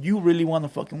how hard you really want to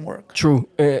fucking work. True.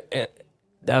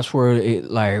 That's where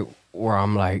where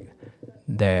I'm like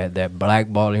that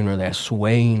blackballing or that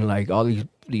swaying, like all these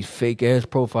fake ass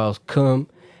profiles come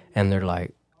and they're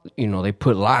like, they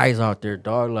put lies out there,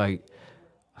 dog. Like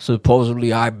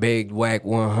supposedly I begged Whack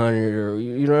 100 or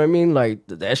you know what I mean? Like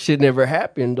that shit never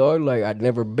happened, dog. Like I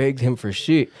never begged him for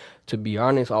shit. To be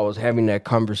honest, I was having that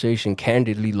conversation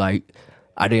candidly. Like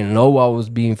I didn't know I was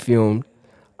being filmed.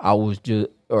 I was just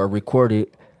or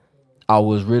recorded. I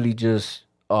was really just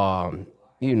I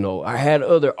had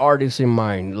other artists in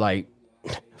mind. Like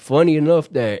funny enough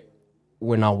that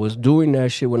when I was doing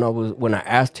that shit, when I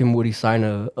asked him would he sign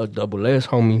a double S,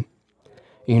 homie,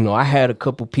 I had a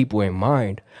couple people in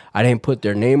mind. I didn't put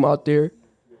their name out there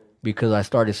because I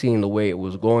started seeing the way it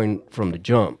was going from the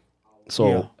jump. So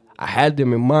yeah. I had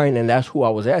them in mind, and that's who I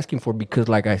was asking for because,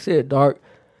 like I said, dog,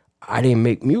 I didn't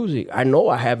make music. I know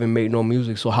I haven't made no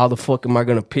music, so how the fuck am I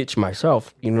going to pitch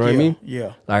myself? You know what I mean?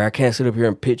 Yeah. Like, I can't sit up here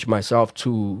and pitch myself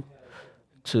to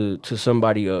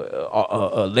somebody,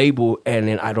 a label, and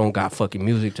then I don't got fucking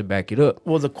music to back it up.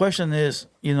 Well, the question is,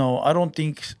 I don't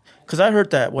think... Because I heard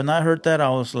that. When I heard that, I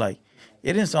was like...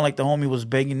 It didn't sound like the homie was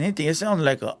begging anything. It sounded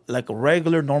like a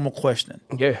regular, normal question.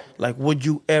 Yeah. Like, would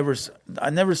you ever... I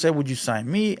never said, would you sign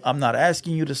me? I'm not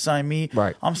asking you to sign me.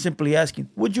 Right. I'm simply asking,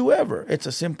 would you ever? It's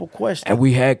a simple question. And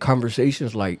we had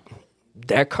conversations like...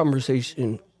 That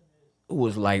conversation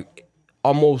was like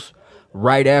almost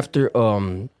right after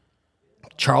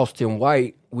Charleston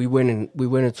White. We went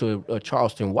into a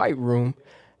Charleston White room,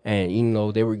 and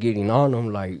they were getting on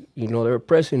him, like they were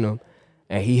pressing him,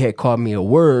 and he had called me a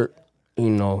word.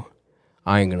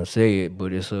 I ain't gonna say it,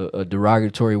 but it's a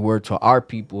derogatory word to our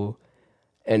people.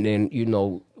 And then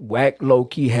Whack low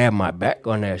key had my back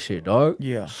on that shit, dog.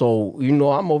 Yeah. So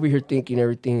I'm over here thinking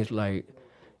everything's like,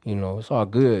 it's all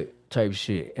good type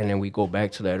shit. And then we go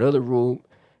back to that other room.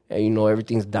 And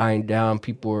everything's dying down.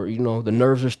 People are, the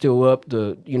nerves are still up.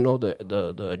 The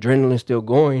the adrenaline's still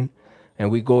going.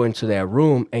 And we go into that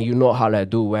room, and you know how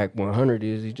that dude Whack 100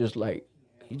 is. He's just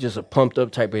a pumped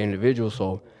up type of individual.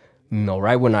 So,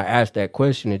 right when I asked that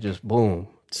question, it just boom.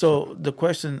 So the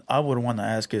question I would want to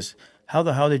ask is, how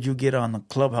the hell did you get on the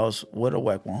Clubhouse with a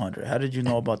Whack 100? How did you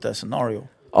know about that scenario?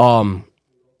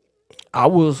 I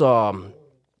was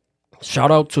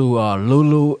shout out to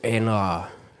Lulu and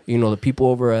the people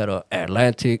over at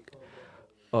Atlantic.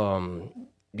 I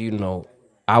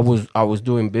was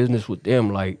doing business with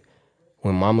them. Like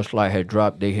when Mama Sly had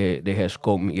dropped, they had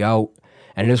scoped me out,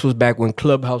 and this was back when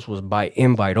Clubhouse was by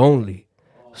invite only.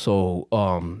 So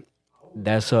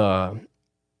that's how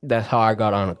I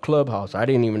got on a Clubhouse. I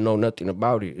didn't even know nothing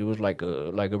about it. It was like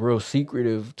a real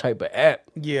secretive type of app.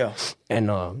 Yeah.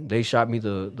 And they shot me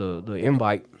the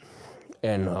invite,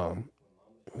 and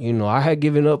I had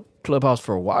given up Clubhouse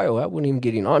for a while. I wasn't even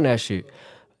getting on that shit.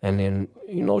 And then,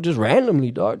 just randomly,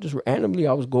 dog,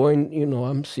 I was going,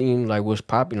 I'm seeing like what's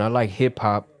popping. I like hip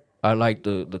hop. I like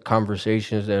the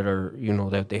conversations that are,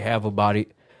 that they have about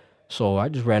it. So I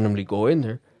just randomly go in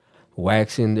there,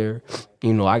 wax in there.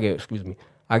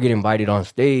 I get invited on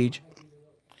stage.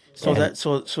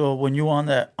 So so when you on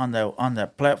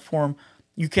that platform,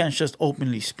 you can't just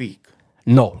openly speak.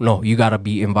 No, you gotta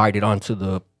be invited onto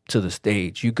the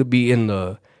stage. You could be in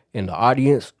the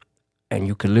audience, and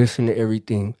you could listen to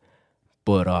everything,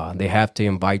 but they have to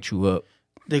invite you up.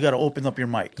 They got to open up your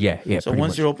mic. Yeah. So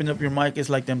once you open up your mic, it's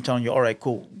like them telling you, all right,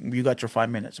 cool, you got your 5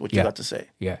 minutes. What you got to say?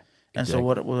 Yeah. And exactly.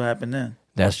 So what happened then?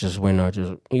 That's just when I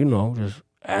just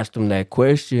asked them that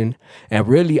question. And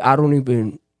really, I don't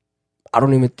even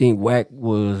think Whack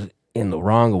was in the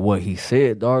wrong of what he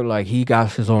said, dog. Like, he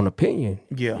got his own opinion.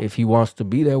 Yeah. If he wants to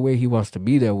be that way, he wants to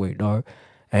be that way, dog.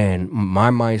 And my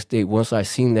mind state, once I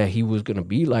seen that he was going to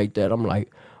be like that, I'm like,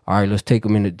 all right, let's take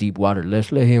him into deep water.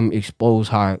 Let's let him expose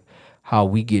how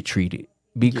we get treated.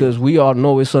 Because we all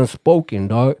know it's unspoken,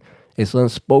 dog. It's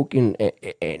unspoken, and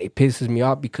it pisses me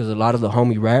off because a lot of the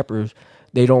homie rappers,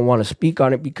 they don't want to speak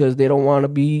on it because they don't want to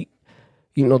be,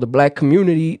 the black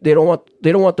community. They don't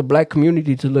want the black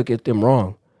community to look at them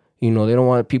wrong. They don't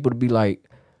want people to be like,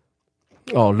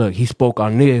 oh, look, he spoke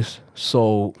on this,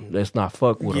 so let's not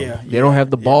fuck with him. They don't have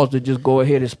the balls to just go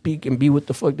ahead and speak and be what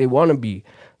the fuck they want to be.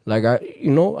 Like, they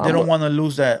don't want to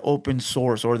lose that open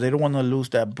source, or they don't want to lose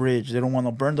that bridge. They don't want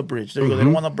to burn the bridge. There you go. They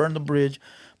don't want to burn the bridge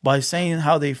by saying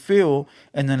how they feel,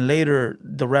 and then later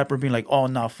the rapper being like, oh,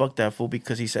 nah, fuck that fool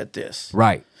because he said this.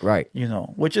 Right.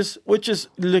 Which is,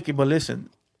 look, but listen,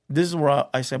 this is what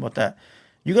I say about that.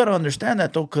 You got to understand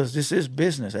that, though, because this is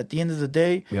business. At the end of the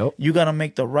day, you got to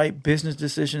make the right business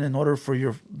decision in order for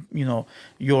your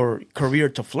career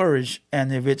to flourish.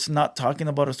 And if it's not talking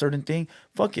about a certain thing,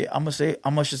 fuck it. I'm going to say,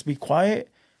 I'm going to just be quiet.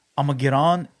 I'm going to get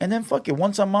on. And then fuck it.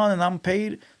 Once I'm on and I'm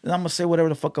paid, then I'm going to say whatever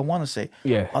the fuck I want to say.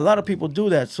 Yeah. A lot of people do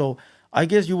that. So I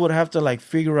guess you would have to, like,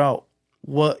 figure out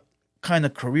what kind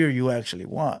of career you actually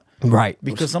want. Right.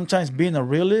 Because sometimes being a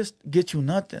realist gets you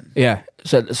nothing. Yeah.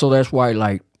 So that's why,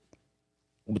 like,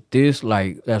 with this,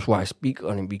 like, that's why I speak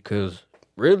on it, because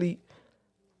really,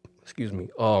 excuse me,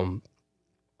 I'm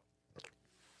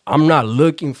not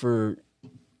looking for,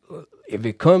 if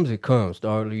it comes,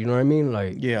 dog. You know what I mean?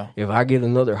 Like, if I get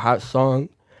another hot song,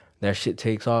 that shit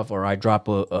takes off, or I drop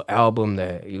a album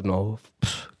that,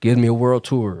 gives me a world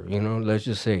tour, let's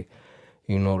just say,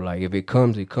 like, if it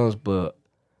comes, but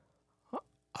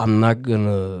I'm not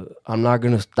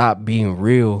gonna stop being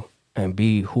real and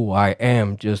be who I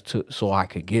am so I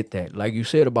could get that. Like you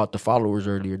said about the followers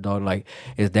earlier, dog. Like,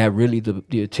 is that really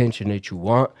the attention that you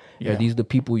want? Yeah. Are these the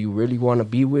people you really want to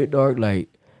be with, dog? Like,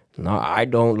 no, I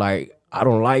don't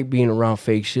like being around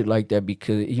fake shit like that,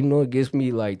 because it gets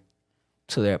me like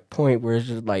to that point where it's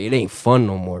just like it ain't fun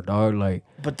no more, dog. Like,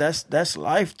 but that's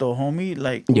life though, homie.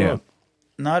 Like, look,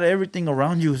 not everything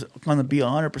around you is gonna be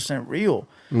 100% real.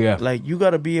 Yeah, like you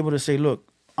gotta be able to say, look,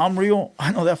 I'm real.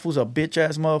 I know that fool's a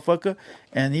bitch-ass motherfucker.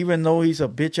 And even though he's a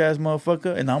bitch-ass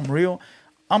motherfucker and I'm real,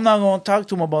 I'm not going to talk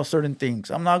to him about certain things.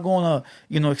 I'm not going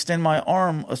to, extend my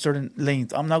arm a certain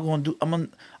length. I'm not going to do...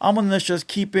 I'm going to just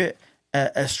keep it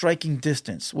at striking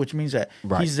distance, which means that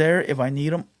he's there. If I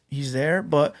need him, he's there.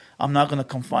 But I'm not going to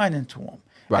confine into him.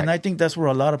 Right. And I think that's where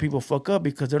a lot of people fuck up,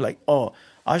 because they're like, oh,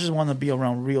 I just want to be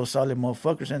around real solid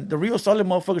motherfuckers. And the real solid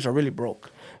motherfuckers are really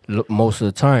broke. Most of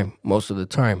the time,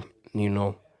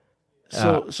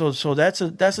 So that's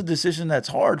a decision that's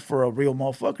hard for a real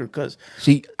motherfucker, because...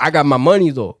 See, I got my money,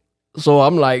 though. So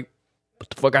I'm like, what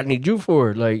the fuck I need you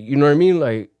for? Like, you know what I mean?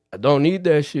 Like, I don't need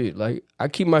that shit. Like, I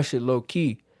keep my shit low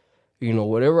key.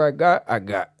 Whatever I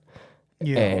got.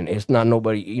 Yeah. And it's not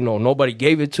nobody, nobody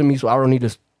gave it to me, so I don't need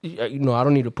to, I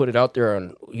don't need to put it out there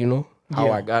on,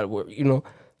 how I got it,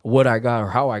 what I got or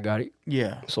how I got it.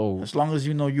 Yeah. So as long as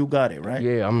you know you got it, right?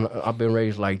 Yeah, I've been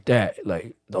raised like that.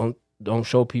 Like, don't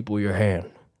show people your hand.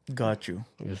 Got you.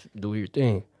 Just do your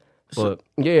thing. But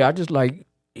yeah, I just like,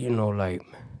 like.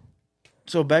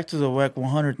 So back to the WAC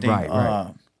 100 thing.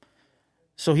 Right.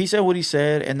 So he said what he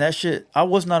said, and that shit, I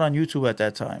was not on YouTube at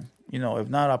that time. If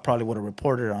not, I probably would have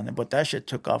reported on it. But that shit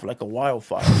took off like a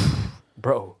wildfire.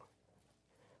 Bro.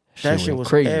 That shit was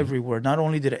crazy. Everywhere. Not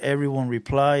only did everyone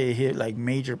reply, it hit like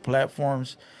major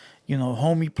platforms.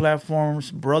 Homie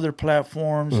platforms, brother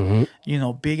platforms,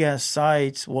 big ass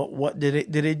sites. What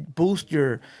did it boost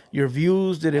your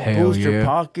views? Did it boost your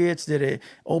pockets? Did it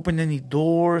open any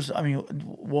doors? I mean,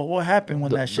 what happened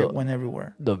when that shit went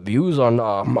everywhere? The views on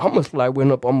almost like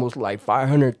went up almost like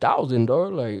 500,000,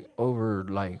 dog. Like over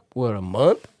like what, a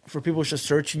month? For people just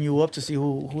searching you up to see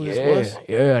who this was.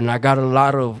 Yeah, and I got a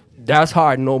lot of. That's how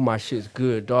I know my shit's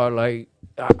good, dog. Like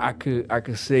I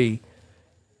could say.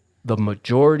 The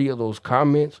majority of those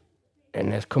comments,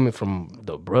 and that's coming from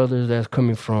the brothers, that's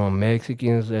coming from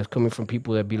Mexicans, that's coming from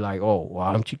people that be like, oh, well,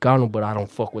 I'm Chicano, but I don't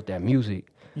fuck with that music.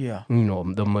 Yeah.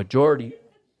 The majority,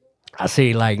 I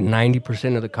say like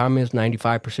 90% of the comments,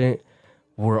 95%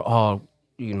 were all,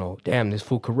 damn, this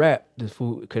fool could rap. This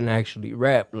fool can actually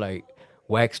rap. Like,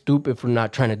 whack stupid for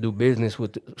not trying to do business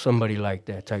with somebody like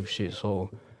that type shit. So...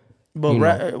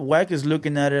 But Wack is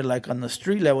looking at it like on the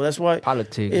street level. That's why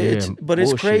politics. But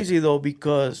it's crazy though,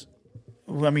 because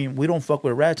I mean, we don't fuck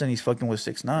with rats, and he's fucking with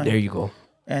 6ix9ine. There you go.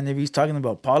 And if he's talking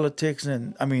about politics,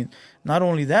 and I mean, not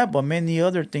only that, but many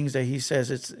other things that he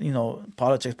says, it's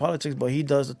politics, but he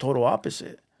does the total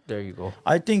opposite. There you go.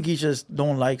 I think he just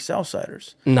don't like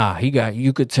Southsiders. Nah,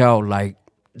 you could tell like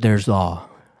there's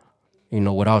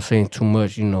without saying too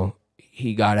much,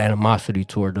 he got animosity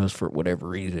toward us for whatever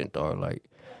reason, dog. Like.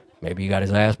 Maybe he got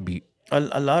his ass beat.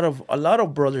 A lot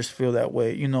of brothers feel that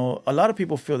way. A lot of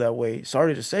people feel that way.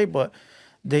 Sorry to say, but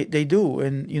They do,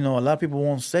 and you know, a lot of people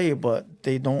won't say it, but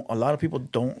they don't. A lot of people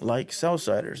don't like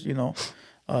Southsiders. You know,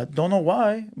 don't know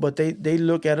why, but they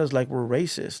look at us like we're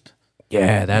racist.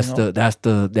 Yeah, that's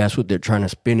that's what they're trying to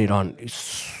spin it on.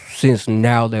 Since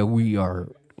now that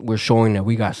we're showing that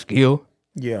we got skill.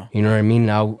 Yeah, you know what I mean.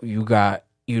 Now you got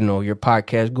your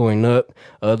podcast going up.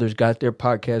 Others got their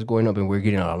podcast going up, and we're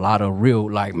getting a lot of real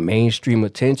like mainstream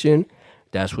attention.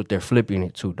 That's what they're flipping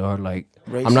it to, dog. Like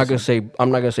racism. I'm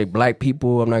not gonna say black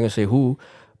people. I'm not gonna say who,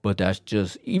 but that's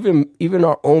just even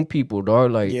our own people,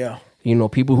 dog. Like Yeah.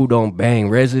 People who don't bang,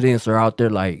 residents are out there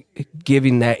like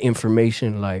giving that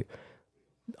information, like,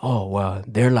 oh well,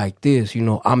 they're like this.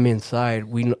 I'm inside.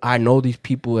 I know these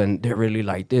people, and they're really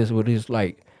like this. But it's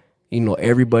like,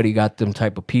 everybody got them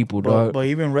type of people, dog. But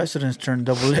even residents turn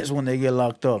double S when they get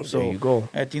locked up. So there you go.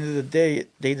 At the end of the day,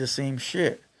 they the same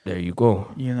shit. There you go.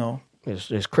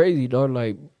 It's crazy, dog.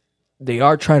 Like they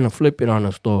are trying to flip it on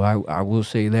us, though. I will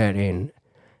say that, and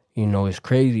it's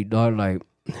crazy, dog. Like,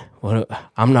 well,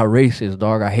 I'm not racist,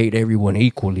 dog. I hate everyone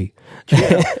equally.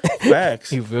 Yeah,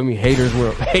 facts. You feel me? Haters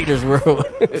world.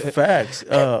 Facts.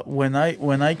 When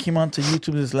I came onto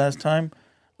YouTube this last time,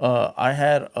 I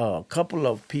had a couple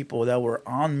of people that were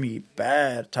on me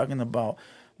bad, talking about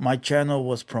my channel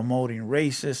was promoting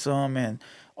racism, and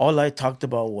all I talked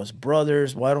about was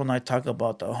brothers. Why don't I talk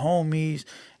about the homies?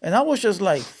 And I was just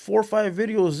like 4 or 5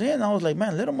 videos in. I was like,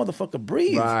 man, let a motherfucker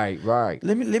breathe. Right.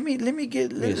 Let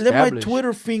my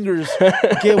Twitter fingers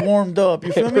get warmed up.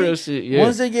 You feel me? Shit, yeah.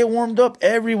 Once they get warmed up,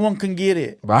 everyone can get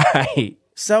it. Right.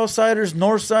 Southsiders,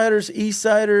 Northsiders,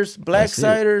 Eastsiders,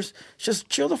 Blacksiders, just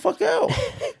chill the fuck out.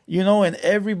 And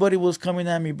everybody was coming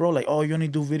at me, bro, like, oh, you only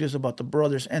do videos about the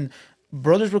brothers. And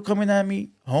brothers were coming at me,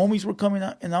 homies were coming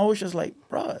at, and I was just like,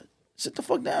 bro, sit the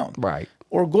fuck down. Right.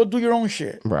 Or go do your own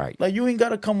shit. Right. Like, you ain't got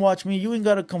to come watch me. You ain't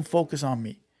got to come focus on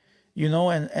me.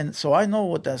 And so I know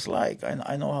what that's like.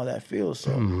 I know how that feels.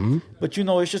 So, But,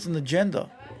 it's just an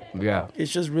agenda. Yeah.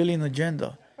 It's just really an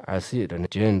agenda. I see it, an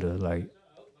agenda, like,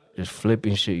 just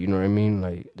flipping shit, you know what I mean?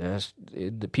 Like,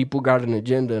 the people got an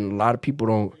agenda, and a lot of people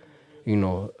don't,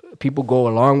 people go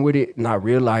along with it, not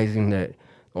realizing that,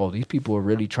 oh, these people are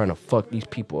really trying to fuck these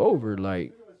people over,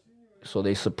 like, so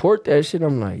they support that shit.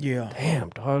 I'm like, yeah, damn,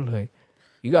 dog, like,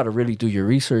 you got to really do your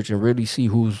research and really see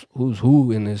who's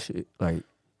who in this shit, like,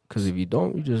 because if you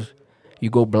don't, you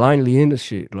go blindly into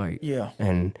shit, like, yeah,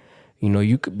 and,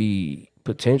 you could be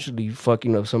potentially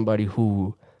fucking up somebody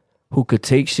who could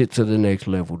take shit to the next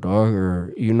level, dog,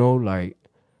 or, like.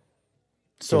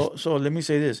 So let me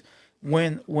say this.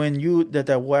 When you,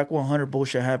 that Whack 100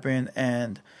 bullshit happened,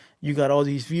 and you got all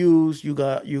these views, you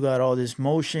got all this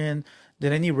motion,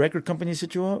 did any record companies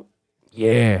hit you up?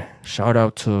 Yeah. Shout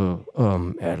out to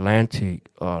Atlantic,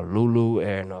 Lulu,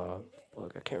 and, I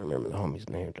can't remember the homie's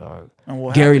name, dog.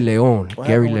 And Gary happened? Leon. What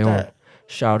Gary happened with Leon. that?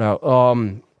 Shout out.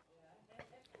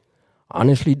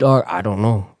 Honestly, dog, I don't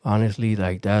know. Honestly,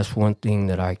 like, that's one thing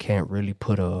that I can't really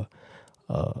put a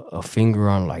finger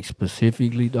on, like,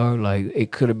 specifically, dog. Like,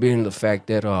 it could have been the fact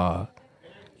that,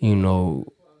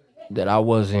 that I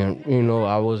wasn't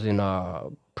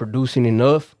producing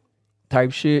enough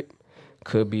type shit.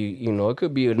 Could be, it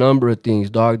could be a number of things,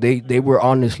 dog. They were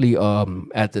honestly,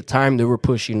 at the time, they were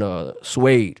pushing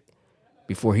Suede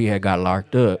before he had got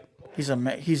locked up. He's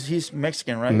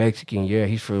Mexican, right? Mexican, yeah.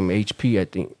 He's from HP, I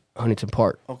think. Huntington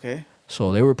Park. Okay.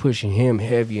 So they were pushing him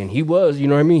heavy, and he was, you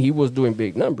know what I mean? He was doing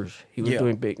big numbers.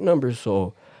 Doing big numbers,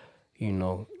 so,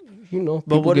 but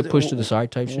people get pushed to the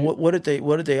side type shit. What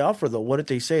did they offer, though? What did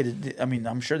they say?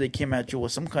 I'm sure they came at you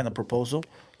with some kind of proposal.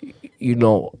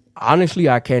 Honestly,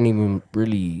 I can't even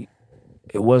really,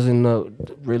 it wasn't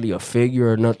really a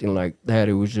figure or nothing like that.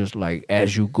 It was just like,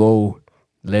 as you go,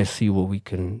 let's see what we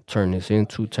can turn this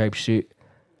into type shit.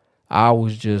 I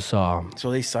was just... So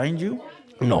they signed you?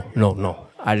 No.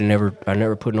 I never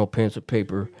put no pen to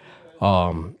paper.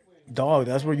 Dog,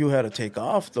 that's where you had to take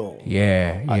off, though.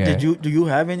 Yeah. Do you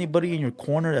have anybody in your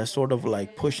corner that's sort of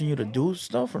like pushing you to do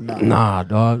stuff or not? Nah,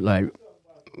 dog. Like,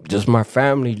 just my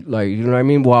family. Like, you know what I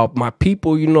mean? Well, my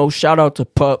people, shout out to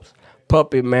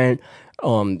Puppet, man.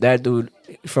 That dude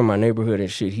from my neighborhood and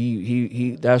shit.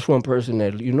 He that's one person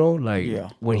that,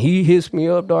 when he hits me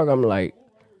up, dog, I'm like,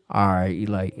 all right,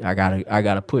 like, I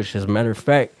gotta push. As a matter of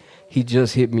fact, he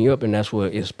just hit me up, and that's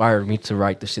what inspired me to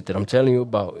write the shit that I'm telling you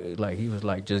about. Like, he was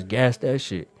like, just gas that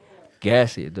shit.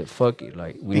 Gas it. Fuck it.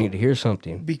 Like, we need to hear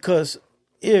something. Because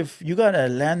if you got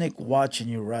Atlantic watching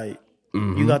you, right?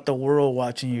 Mm-hmm. You got the world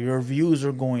watching you. Your views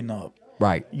are going up.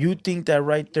 Right. You think that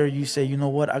right there, you say, you know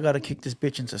what? I got to kick this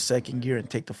bitch into second gear and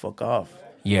take the fuck off.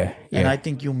 Yeah. And I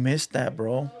think you missed that,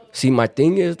 bro. See, my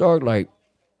thing is, dog, like,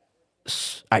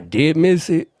 I did miss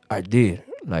it. I did.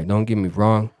 Like, don't get me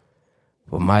wrong.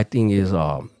 But my thing is,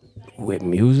 with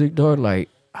music, dog, like,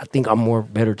 I think I'm more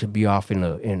better to be off in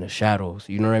the shadows.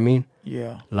 You know what I mean?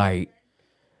 Yeah. Like,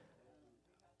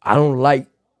 I don't like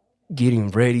getting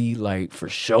ready, like, for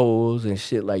shows and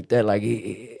shit like that. Like,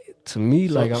 to me,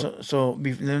 like,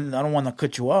 Then I don't want to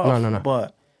cut you off. No.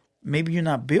 But maybe you're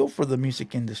not built for the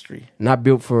music industry. Not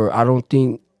built for, I don't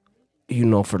think,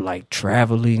 for like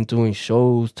traveling, doing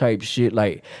shows type shit.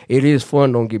 Like, it is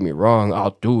fun, don't get me wrong.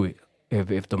 I'll do it.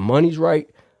 If the money's right,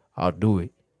 I'll do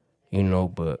it.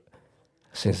 But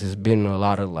since it's been a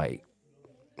lot of like,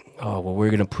 oh, well,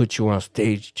 we're gonna put you on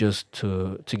stage just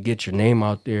to get your name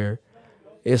out there.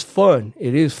 It's fun.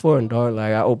 It is fun, dog.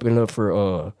 Like, I opened up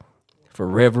for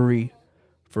Reverie,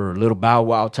 for Little Bow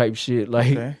Wow type shit,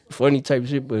 like funny type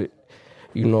shit. But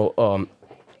it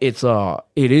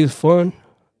is fun.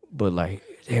 But like,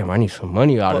 damn, I need some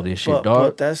money out of this shit,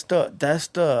 dog. But that's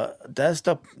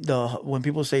the when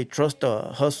people say trust the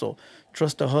hustle,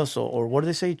 or what do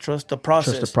they say? Trust the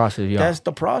process. Trust the process, yeah. That's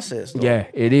the process, though. Yeah,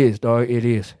 it is, dog. It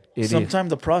is. Sometimes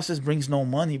the process brings no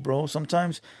money, bro.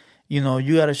 Sometimes, you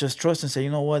gotta just trust and say, you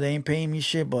know what, they ain't paying me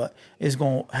shit, but it's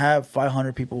gonna have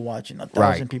 500 people watching,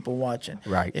 1,000 people watching.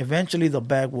 Right. Eventually, the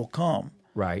bag will come.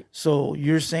 Right. So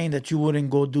you're saying that you wouldn't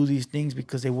go do these things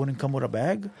because they wouldn't come with a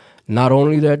bag? Not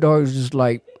only that, dog, it's just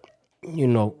like,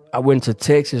 I went to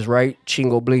Texas, right?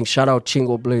 Chingo Bling. Shout out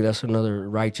Chingo Bling. That's another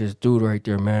righteous dude right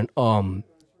there, man.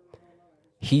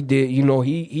 He did,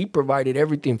 he provided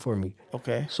everything for me.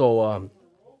 Okay. So,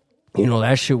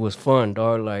 that shit was fun,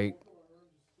 dog. Like,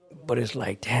 but it's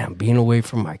like, damn, being away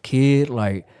from my kid.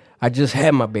 Like, I just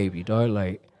had my baby, dog.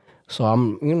 Like, so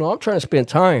I'm trying to spend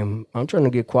time. I'm trying to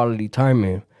get quality time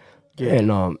in. Yeah.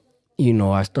 And,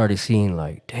 I started seeing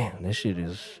like, damn, this shit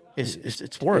is...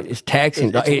 It's work. It's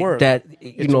taxing. It's work.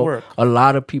 Work. A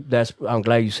lot of people, I'm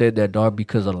glad you said that, dog,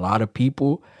 because a lot of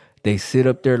people, they sit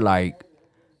up there like,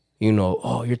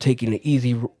 oh, you're taking the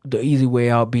easy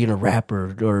way out being a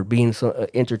rapper or being some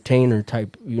entertainer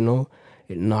type,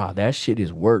 Nah, that shit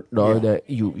is work, dog. Yeah. That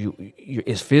you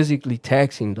it's physically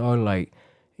taxing, dog. Like,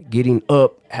 getting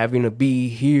up, having to be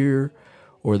here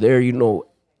or there,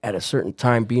 at a certain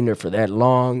time, being there for that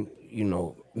long,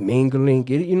 mingling,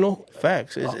 get it,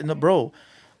 Facts. Bro,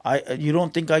 you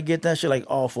don't think I get that shit? Like,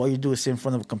 oh, all you do is sit in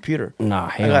front of a computer. Nah,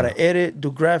 hell I gotta edit,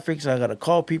 do graphics, I gotta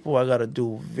call people, I gotta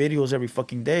do videos every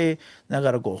fucking day. Then I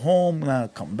gotta go home, then I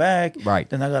gotta come back. Right.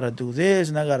 Then I gotta do this,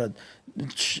 and I gotta,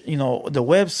 the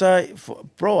website.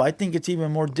 Bro, I think it's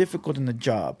even more difficult than the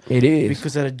job. It is.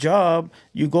 Because at a job,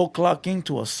 you go clock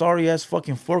into a sorry-ass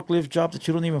fucking forklift job that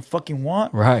you don't even fucking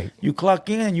want. Right. You clock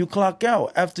in and you clock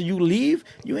out. After you leave,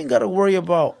 you ain't gotta worry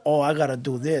about, oh, I gotta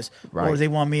do this. Right. Or they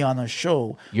want me on a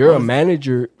show. You're a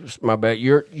manager, my bad.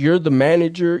 You're the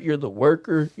manager, you're the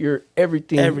worker, you're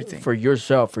everything for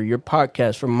yourself, for your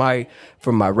podcast, for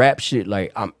my rap shit.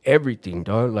 Like, I'm everything,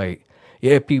 dog. Like,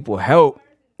 yeah, people help,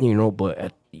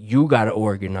 but you gotta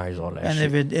organize all that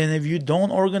shit. If you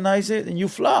don't organize it, then you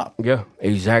flop. Yeah,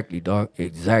 exactly, dog.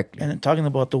 Exactly. And talking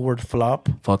about the word flop,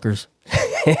 fuckers.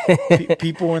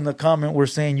 People in the comment were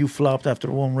saying you flopped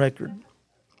after one record.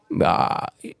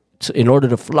 In order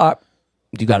to flop,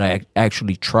 you gotta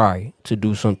actually try to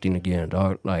do something again,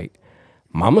 dog. Like,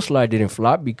 Mama Slide didn't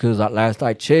flop because last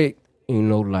I checked,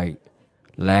 like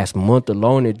last month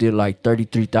alone, it did like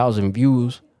 33,000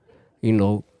 views,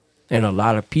 and a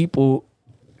lot of people,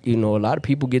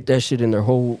 get that shit in the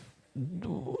whole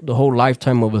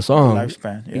lifetime of a song.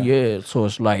 Lifespan, yeah. Yeah, so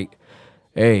it's like,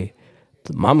 hey,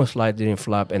 the Mama Slide didn't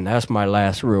flop, and that's my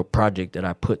last real project that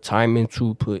I put time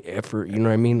into, put effort, you know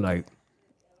what I mean? Like,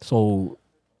 so...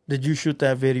 Did you shoot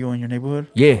that video in your neighborhood?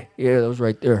 Yeah, that was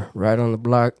right there, right on the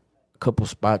block, a couple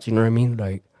spots, you know what I mean?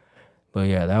 Like, but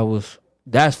yeah,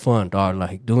 that's fun, dog.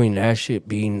 Like, doing that shit,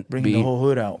 bringing the whole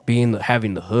hood out,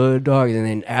 having the hood, dog, and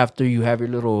then after you have your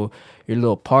little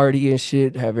party and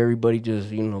shit, have everybody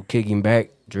just kicking back,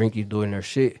 drinking, doing their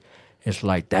shit. It's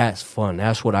like, that's fun.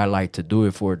 That's what I like to do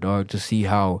it for, dog. To see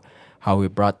how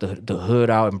it brought the hood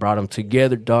out and brought them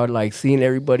together, dog. Like, seeing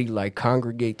everybody like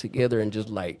congregate together and just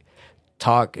like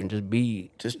talk and just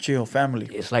chill, family.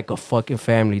 It's like a fucking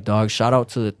family, dog. Shout out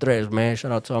to the Tres, man.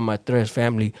 Shout out to all my Tres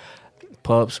family,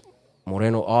 Pups,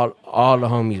 Moreno, all the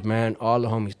homies, man. All the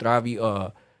homies.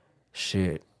 Travi,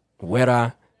 shit,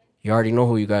 Huera. You already know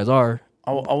who you guys are.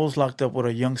 I was locked up with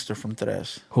a youngster from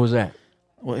Tres. Who's that?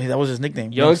 Well, that was his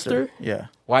nickname. Youngster? Yeah.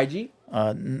 YG?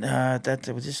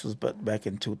 This was back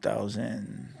in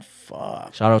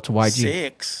 2005. Shout out to YG.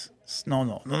 6.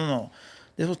 No.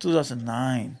 This was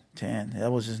 2009, 10.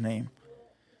 That was his name.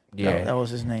 Yeah. That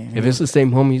was his name. If it's the same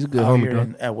homie, he's a good homie,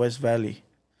 dog. At West Valley.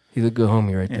 He's a good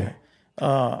homie right there.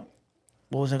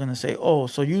 what was I gonna say? Oh,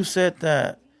 so you said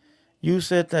that you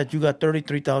got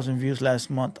 33,000 views last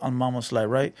month on Mama Slide,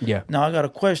 right? Yeah. Now I got a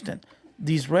question.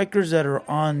 These records that are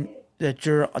on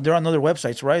they're on other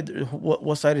websites, right?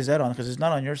 What site is that on? Because it's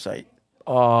not on your site.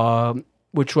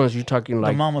 Which ones you talking The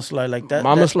like? Mama Slide, like that.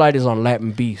 Mama Slide is on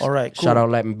Latin Beast. All right, cool. Shout out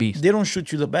Latin Beast. They don't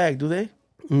shoot you the bag, do they?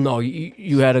 No,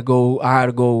 you had to go. I had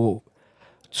to go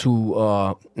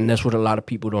to, and that's what a lot of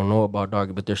people don't know about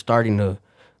dog. But they're starting to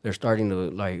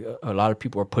like a lot of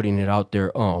people are putting it out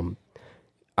there.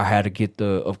 I had to get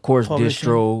of course, Publishing.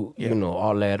 distro. Yeah. You know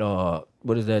all that.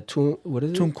 What is that? What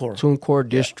is it? TuneCore.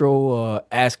 Distro.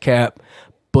 ASCAP.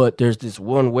 But there's this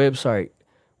one website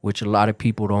which a lot of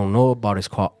people don't know about. It's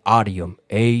called Audium.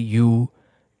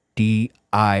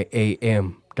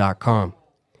 AUDIAM.com,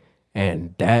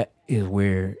 and that is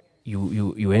where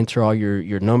you enter all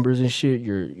your numbers and shit,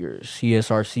 your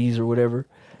CSRCs or whatever,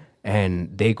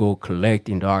 and they go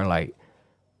collecting, dog. Like,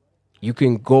 you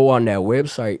can go on that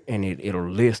website and it'll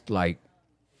list, like,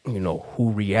 you know,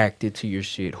 who reacted to your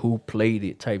shit, who played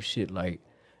it, type shit. Like,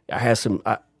 I had some.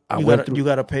 You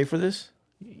gotta pay for this.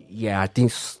 Yeah, I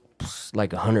think it's like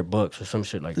 $100 or some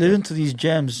shit like that. Listen to these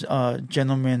gems,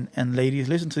 gentlemen and ladies.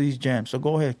 Listen to these gems. So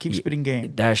go ahead, keep spitting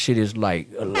game. That shit is like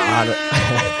a lot of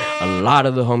a lot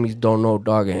of the homies don't know,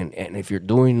 dog. And if you're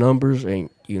doing numbers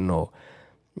and you know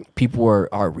people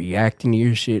are reacting to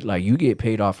your shit, like, you get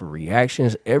paid off of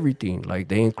reactions, everything. Like,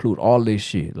 they include all this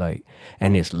shit, like,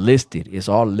 and it's listed. It's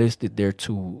all listed there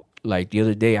too. Like, the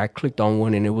other day I clicked on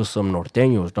one and it was some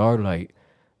norteños, dog. Like,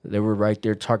 they were right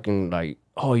there talking like,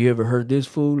 oh, you ever heard this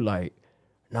fool? Like,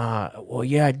 nah, well,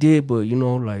 yeah, I did, but, you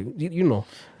know, like, you know.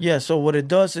 Yeah, so what it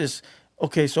does is,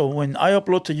 okay, so when I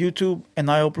upload to YouTube and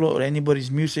I upload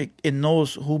anybody's music, it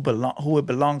knows who it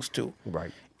belongs to.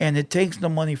 Right. And it takes the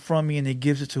money from me and it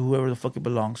gives it to whoever the fuck it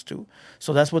belongs to.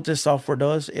 So that's what this software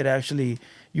does. It actually,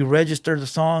 you register the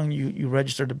song, you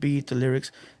register the beat, the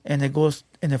lyrics, and it goes,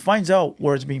 and it finds out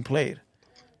where it's being played.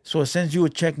 So it sends you a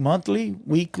check monthly,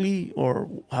 weekly, or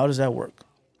how does that work?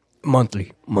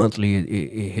 Monthly,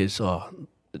 it hits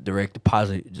direct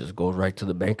deposit. It just goes right to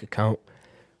the bank account,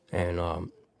 and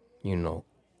you know,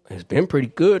 it's been pretty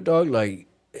good, dog. Like,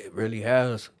 it really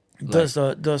has. Does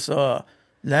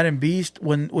Latin Beast,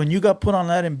 when you got put on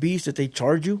Latin Beast, did they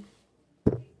charge you?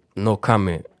 No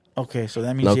comment. Okay, so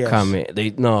that means No yes. comment. Those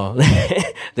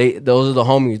are the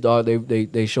homies, dog.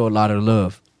 They show a lot of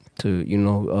love to, you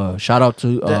know. Shout out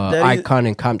to Icon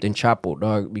and Compton Chapel,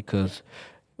 dog, because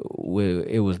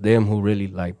it was them who really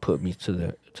like put me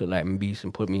to Latin Beast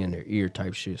and put me in their ear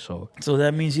type shit. So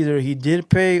that means either he did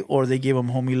pay or they gave him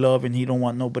homie love and he don't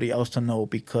want nobody else to know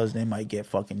because they might get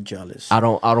fucking jealous. I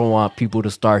don't want people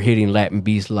to start hitting Latin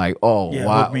Beast like, oh, yeah,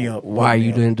 hook me up, why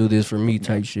you didn't do this for me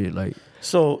type shit. Like,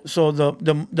 so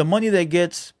the money that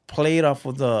gets played off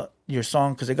of your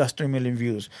song, because it got 3 million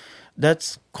views,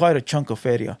 that's quite a chunk of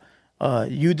feria.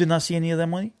 You did not see any of that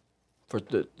money for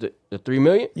the 3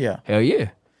 million? Yeah. Hell yeah.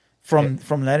 From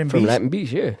Latin Beast? From Latin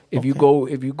Beast, yeah. If you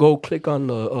go click on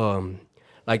the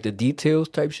like the details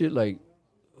type shit, like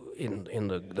in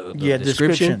the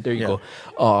description, there you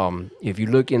go. If you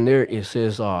look in there, it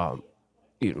says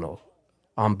you know,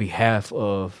 on behalf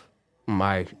of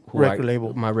my record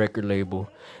label,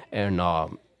 and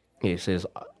it says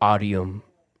Audium.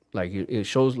 Like, it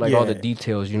shows like all the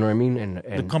details, you know what I mean? And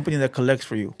the company that collects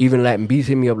for you. Even Latin Beast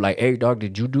hit me up like, hey, dog,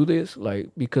 did you do this?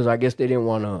 Like, because I guess they didn't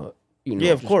want to, you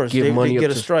know, of course, they get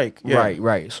a strike. Yeah.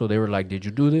 Right. So they were like, did you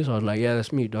do this? I was like, yeah,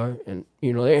 that's me, dog. And,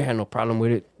 you know, they ain't had no problem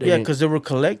with it. Because they were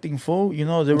collecting, fool. You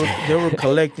know, they were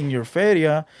collecting your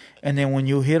feria. And then when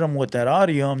you hit them with that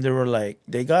Audium, they were like,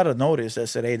 they got a notice that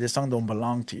said, hey, this song don't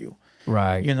belong to you.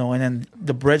 Right. You know, and then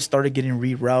the bread started getting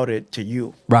rerouted to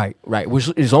you. Right. Which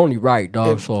is only right,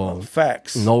 dog. So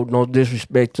facts. No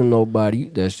disrespect to nobody.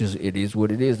 That's just, it is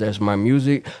what it is. That's my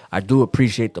music. I do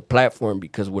appreciate the platform,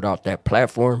 because without that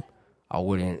platform, I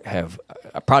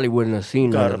probably wouldn't have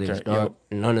seen none of this, dog.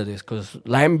 Yep. None of this. Because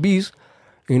Latin Beast,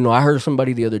 you know, I heard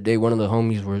somebody the other day, one of the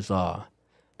homies was,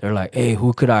 they're like, hey,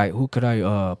 who could I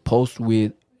post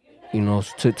with, you know,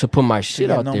 to put my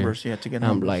shit out numbers, there? Yeah, to get and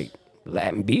numbers. I'm like,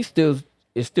 Latin Beast is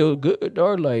still good,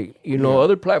 dog. Like, you know,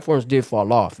 other platforms did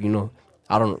fall off, you know.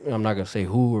 I'm not gonna say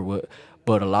who or what,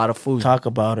 but a lot of fools talk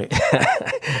about it.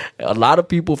 A lot of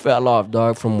people fell off,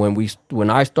 dog, from when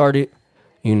I started,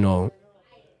 you know.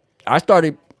 I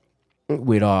started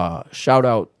with shout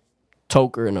out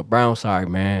Toker and the Brown Side,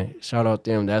 man. Shout out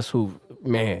them. That's who,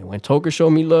 man, when Toker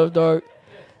showed me love, dog,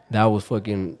 that was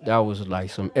like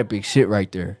some epic shit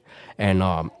right there. And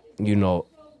you know,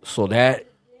 so that,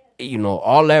 you know,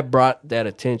 all that brought that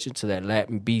attention to that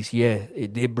Latin Beast. Yeah,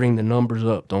 it did bring the numbers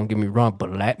up. Don't get me wrong,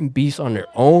 but Latin Beast on their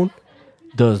own,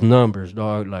 does numbers,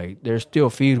 dog. Like they're still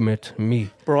feeding it to me.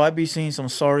 Bro, I be seeing some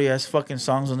sorry ass fucking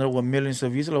songs on there with millions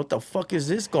of views. Like, what the fuck is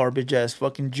this garbage ass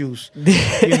fucking juice?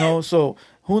 So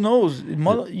who knows?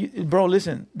 Bro,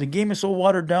 listen, the game is so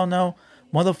watered down now.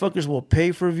 Motherfuckers will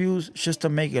pay for views just to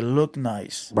make it look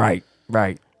nice. Right.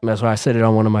 That's why I said it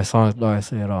on one of my songs, dog. I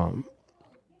said,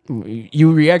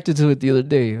 you reacted to it the other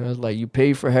day. I was like, you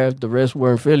paid for half, the rest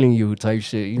weren't feeling you type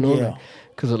shit. Yeah.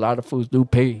 Because a lot of fools do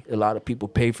pay. A lot of people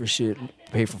pay for shit,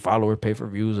 pay for followers, pay for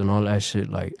views, and all that shit.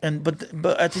 Like, but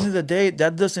at the end of the day,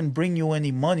 that doesn't bring you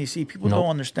any money. See, people Nope. don't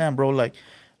understand, bro. Like,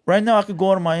 right now, I could go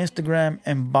on my Instagram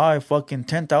and buy fucking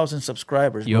 10,000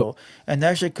 subscribers, Yep. bro, and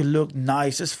that shit could look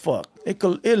nice as fuck. It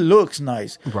looks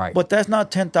nice, Right. But that's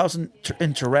not 10,000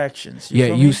 interactions. yeah,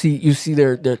 feel you me? see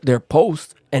their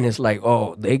post, and it's like,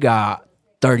 oh, they got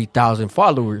 30,000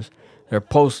 followers. Their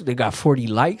post, they got 40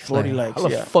 likes. 40 like, likes, How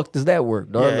the yeah. fuck does that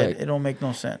work, dog? Yeah, Like, it don't make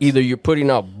no sense. either you're putting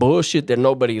out bullshit that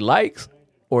nobody likes,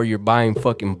 or you're buying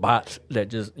fucking bots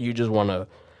that you just wanna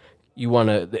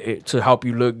to help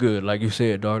you look good, like you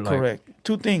said, dog. Like, Correct.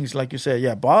 Two things, like you said.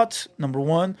 Yeah, bots, number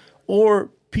one, or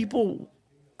people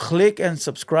click and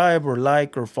subscribe or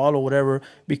like or follow whatever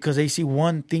because they see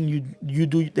one thing you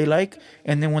do they like,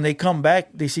 and then when they come back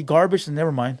they see garbage and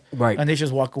never mind, Right. and they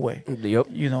just walk away. Yep.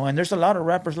 And there's a lot of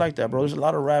rappers like that, bro. There's a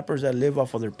lot of rappers that live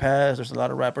off of their past. There's a lot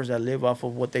of rappers that live off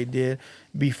of what they did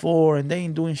before, and they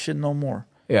ain't doing shit no more.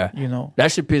 Yeah,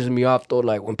 That shit pisses me off though.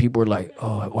 Like when people are like,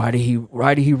 "Oh, why did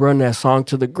he run that song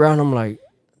to the ground?" I'm like,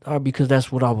 because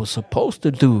that's what I was supposed to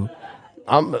do.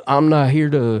 I'm not here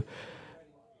to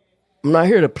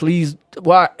please.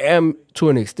 Well, I am to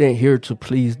an extent here to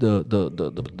please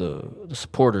the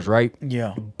supporters, right?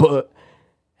 Yeah. But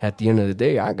at the end of the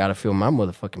day, I gotta fill my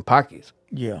motherfucking pockets.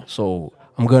 Yeah. So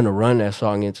I'm gonna run that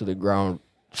song into the ground.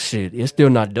 Shit, it's still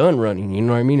not done running. You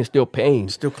know what I mean? It's still paying.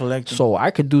 Still collecting. So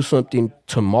I could do something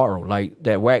tomorrow, like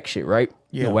that whack shit, right?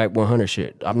 Yeah. The whack 100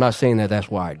 shit. I'm not saying that that's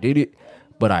why I did it,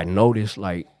 but I noticed,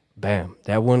 like, bam,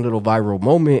 that one little viral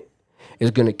moment is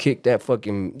gonna kick that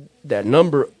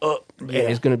number up, and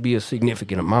it's gonna be a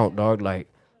significant amount, dog. Like,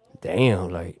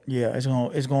 damn, like. Yeah, it's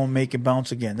gonna make it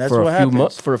bounce again. That's for what a few happens.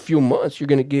 months. For a few months, you're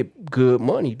gonna get good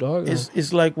money, dog.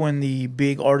 It's like when the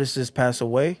big artists pass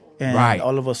away, and Right.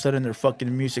 all of a sudden their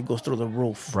fucking music goes through the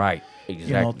roof. Right,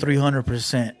 exactly.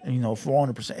 300%,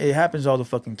 400%. It happens all the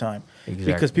fucking time.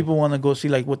 Exactly. Because people want to go see,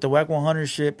 like, with the Whack 100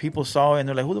 shit, people saw it and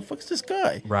they're like, who the fuck is this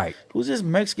guy? Right. Who's this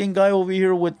Mexican guy over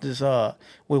here with this,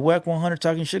 with Whack 100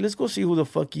 talking shit? Let's go see who the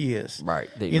fuck he is. Right.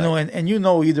 And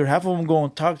either half of them go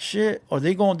and talk shit or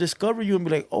they go and discover you and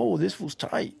be like, oh, this fool's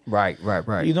tight. Right.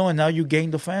 And now you gain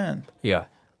the fan. Yeah.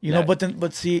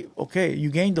 But see, okay, you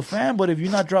gained the fan, but if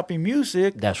you're not dropping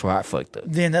music, That's where I fucked up.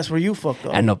 then that's where you fucked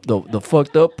up. And the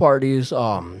fucked up part is, a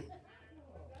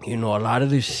lot of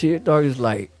this shit, dog, is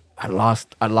like I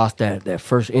lost that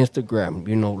first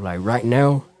Instagram. Like right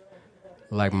now,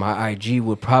 like my IG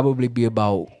would probably be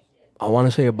about, I want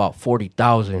to say about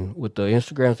 40,000 with the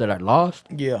Instagrams that I lost.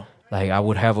 Yeah, Like I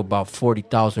would have about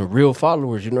 40,000 real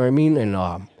followers. You know what I mean? And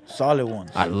solid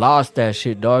ones. I lost that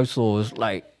shit, dog. So it's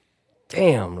like,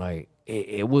 damn, like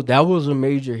that was a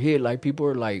major hit. Like people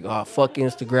are like, oh, fuck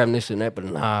Instagram, this and that, but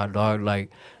nah, dog. Like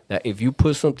that, if you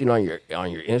put something on your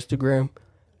Instagram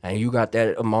and you got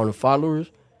that amount of followers,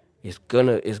 it's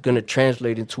gonna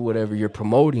translate into whatever you're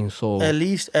promoting. So At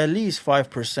least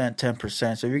 5%,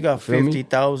 10%. So if you got Feel me?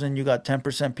 50,000, you got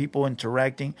 10% people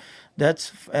interacting.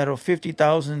 That's out of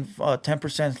 50,000,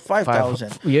 10%,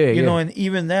 5,000. Yeah, yeah. And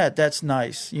even that's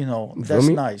nice. feel That's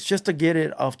me? nice just to get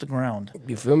it off the ground.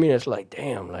 you feel me? It's like,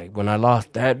 damn, like when I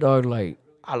lost that, dog, like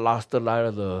I lost a lot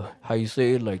of the, how you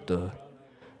say it, like the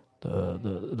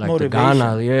like Motivation. the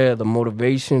Ghana, yeah, the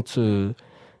motivation to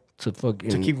fucking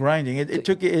To keep grinding. It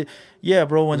took it. Yeah,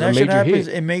 bro. When It's a that shit major happens,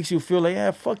 hit. it makes you feel like, yeah,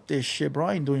 fuck this shit, bro.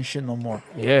 I ain't doing shit no more.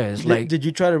 Yeah, it's like Did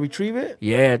you try to retrieve it?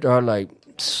 yeah, dog. Like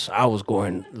I was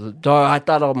going, dog. I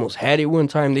thought I almost had it one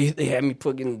time. They had me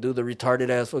fucking do the retarded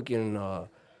ass fucking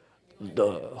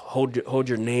the hold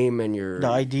your name and your The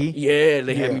ID? Yeah,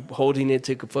 they had Yeah. me holding it,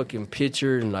 take a fucking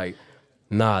picture, and like,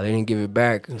 nah, they didn't give it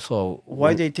back. And so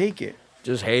Why'd they take it?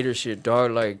 just hater shit,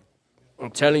 dog. Like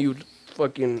I'm telling you,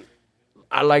 fucking.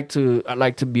 I like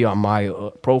to be on my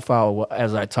profile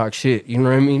as I talk shit. You know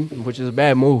what I mean? Which is a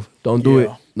bad move. Don't do it.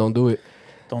 Yeah. Don't do it.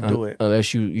 Don't do it.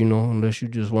 Unless you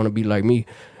just want to be like me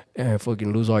and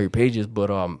fucking lose all your pages. But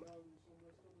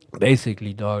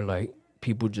basically, dog, like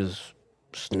people just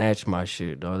snatch my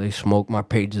shit, dog. They smoke my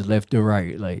pages left and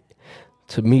right. Like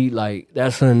to me, like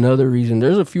that's another reason.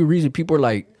 There's a few reasons people are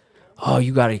like, oh,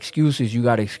 you got excuses,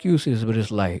 but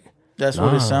it's like That's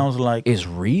what nah, it sounds like. it's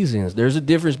reasons. There's a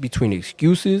difference between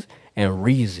excuses and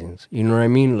reasons. You know what I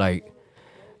mean? Like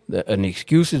an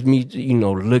excuse is me,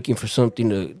 looking for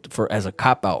something for as a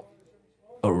cop out.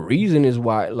 A reason is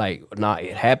why, like, nah,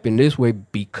 it happened this way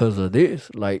because of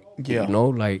this. Like, Yeah.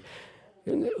 like,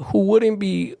 who wouldn't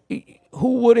be,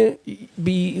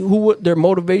 their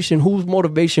motivation, whose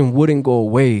motivation wouldn't go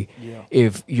away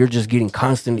if you're just getting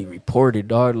constantly reported,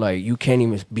 dog? Like, you can't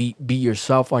even be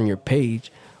yourself on your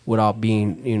page without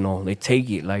being, they take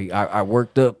it. Like, I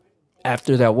worked up,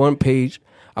 after that one page,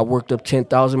 I worked up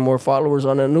 10,000 more followers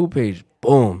on a new page.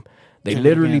 Boom. They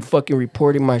literally fucking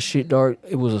reported my shit, dog.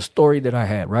 It was a story that I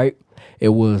had, right? It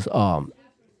was,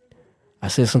 I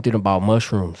said something about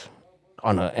mushrooms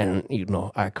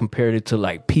I compared it to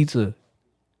like pizza.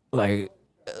 Like,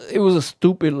 it was a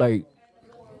stupid, like,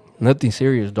 nothing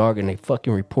serious, dog. And they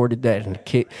fucking reported that, and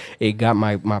it got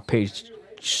my page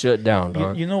shut down,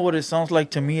 dog. You know what it sounds like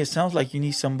to me? It sounds like you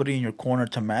need somebody in your corner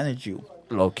to manage you.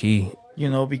 Low key.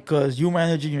 Because you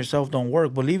managing yourself don't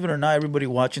work. Believe it or not, everybody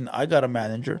watching, I got a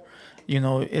manager.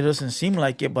 It doesn't seem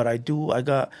like it, but I do. I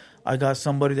got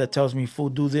somebody that tells me, fool,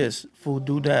 do this, fool,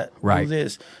 do that, right. Do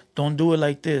this. Don't do it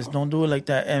like this. Don't do it like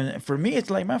that. And for me, it's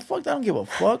like, man, fuck that. I don't give a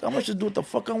fuck. I'm going to just do what the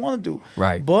fuck I want to do.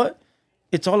 Right. But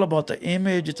it's all about the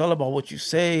image. It's all about what you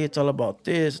say. It's all about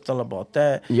this. It's all about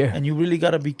that. Yeah. And you really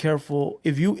got to be careful.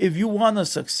 If you want to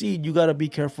succeed, you got to be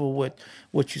careful with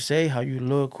what you say, how you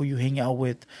look, who you hang out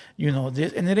with,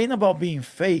 this. And it ain't about being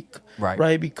fake.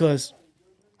 Right. Because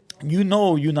you're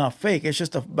not fake. It's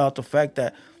just about the fact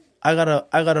that I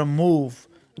gotta move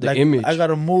the image. I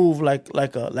gotta move like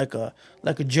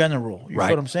a general. You know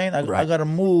what I'm saying? I gotta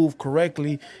move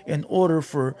correctly in order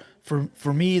for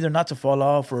me either not to fall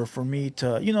off or for me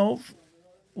to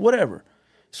whatever.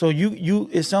 So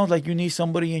it sounds like you need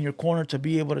somebody in your corner to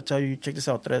be able to tell you, check this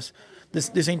out, Tres.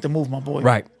 This ain't the move, my boy.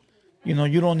 Right. You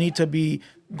don't need to be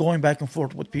going back and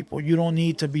forth with people. You don't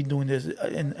need to be doing this.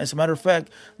 And as a matter of fact,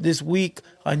 this week,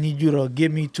 I need you to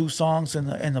give me 2 songs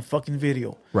and a fucking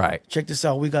video. Right. Check this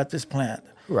out. We got this planned.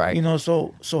 Right.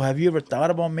 So have you ever thought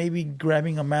about maybe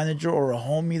grabbing a manager or a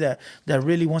homie that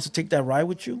really wants to take that ride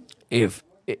with you? If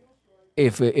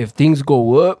things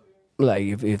go up,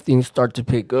 like if things start to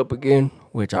pick up again,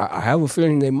 which I have a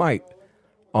feeling they might,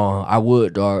 I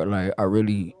would, dog. Like, I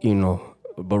really,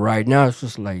 But right now, it's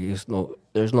just like,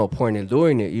 there's no point in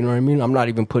doing it. You know what I mean? I'm not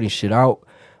even putting shit out.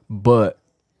 But,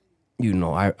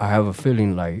 I have a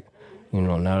feeling like,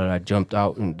 now that I jumped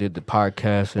out and did the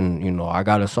podcast and, I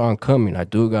got a song coming. I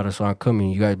do got a song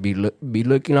coming. You guys be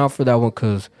looking out for that one,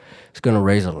 because it's going to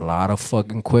raise a lot of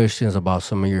fucking questions about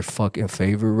some of your fucking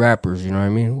favorite rappers. You know what I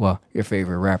mean? Well, your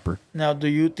favorite rapper. Now, do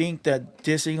you think that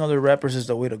dissing other rappers is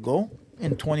the way to go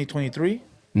in 2023?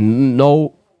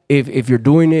 No. If you're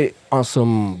doing it on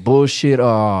some bullshit,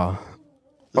 on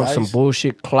some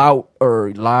bullshit clout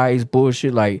or lies,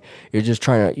 bullshit, like you're just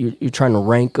trying to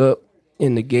rank up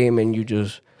in the game, and you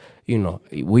just, we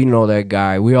know that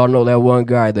guy. We all know that one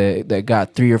guy that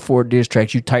got 3 or 4 diss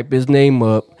tracks. You type his name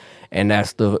up, and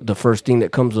that's the first thing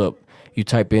that comes up. You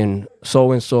type in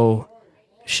so and so,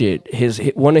 shit.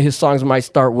 One of his songs might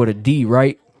start with a D,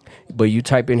 right? But you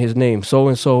type in his name, so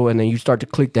and so, and then you start to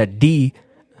click that D.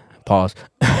 Pause.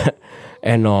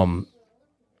 And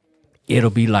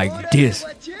it'll be like this.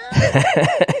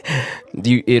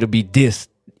 It'll be this,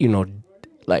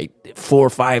 like 4 or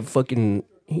 5 fucking,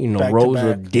 back rows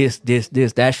of this.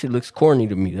 That shit looks corny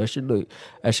to me. That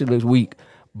shit looks weak.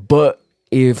 But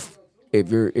if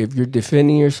you're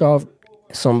defending yourself,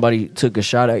 somebody took a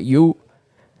shot at you,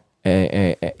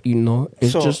 and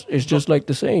it's just like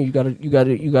the saying.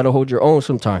 You gotta hold your own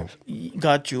sometimes.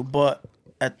 Got you, but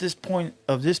at this point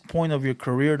of your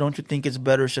career, don't you think it's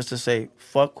better just to say,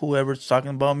 fuck whoever's talking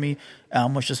about me, and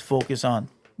I'm gonna just focus on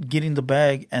getting the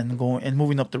bag and going and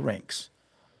moving up the ranks?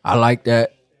 I like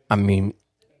that. I mean,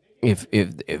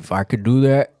 if I could do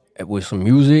that with some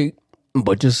music,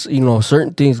 but just,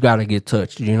 certain things gotta get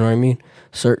touched. You know what I mean?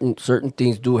 Certain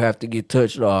things do have to get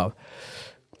touched.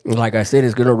 Like I said,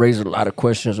 it's gonna raise a lot of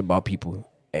questions about people,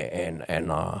 and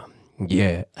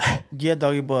yeah. Yeah,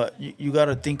 doggy, but you got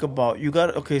to think about,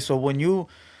 okay, so when you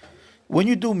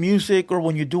do music or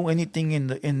when you do anything in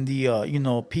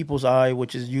the people's eye,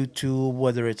 which is YouTube,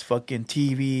 whether it's fucking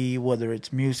TV, whether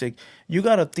it's music, you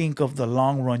got to think of the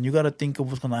long run. You got to think of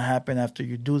what's going to happen after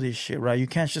you do this shit, right? You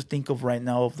can't just think of right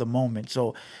now of the moment.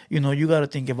 So, you got to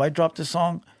think, if I drop this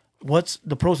song, what's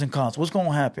the pros and cons? What's going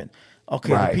to happen?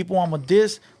 Okay, right. The people I'm with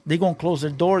this, they going to close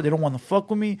their door. They don't want to fuck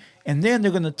with me. And then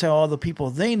they're going to tell all the people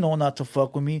they know not to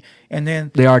fuck with me. And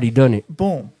then they already done it.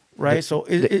 Boom. Right? So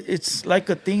it's like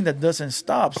a thing that doesn't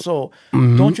stop. So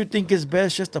don't you think it's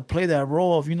best just to play that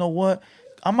role of, you know what?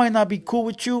 I might not be cool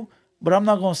with you, But I'm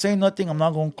not gonna say nothing. I'm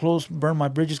not gonna burn my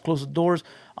bridges, close the doors.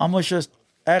 I'm gonna just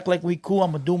act like we cool.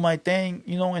 I'm gonna do my thing,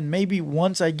 and maybe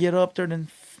once I get up there, then,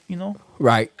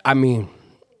 Right. I mean,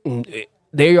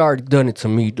 they already done it to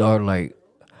me, dog. Like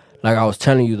I was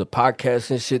telling you, the podcast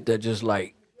and shit that just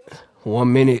like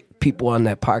 1 minute people on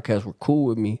that podcast were cool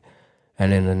with me,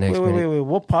 and then the next minute, wait.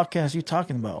 What podcast you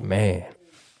talking about? man,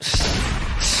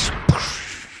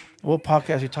 What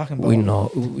podcast you talking about? we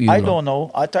know. I don't know.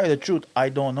 I tell you the truth. I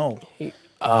don't know.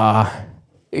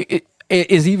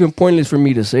 It's even pointless for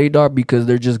me to say, dog, because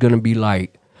they're just gonna be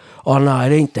like, "Oh no,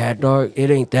 it ain't that, dog.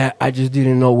 It ain't that. I just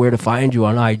didn't know where to find you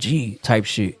on IG type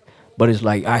shit." But it's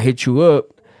like I hit you up.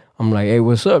 I'm like, "Hey,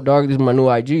 what's up, dog? This is my new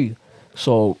IG."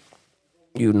 So,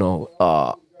 those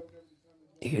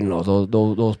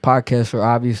podcasts are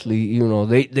obviously,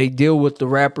 they deal with the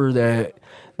rapper that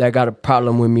got a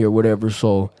problem with me or whatever.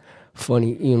 So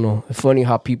funny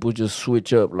how people just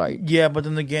switch up. Like, yeah, but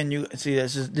then again, you see,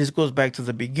 this goes back to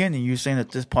the beginning. You're saying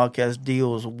that this podcast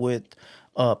deals with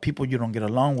people you don't get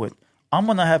along with. I'm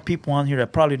gonna have people on here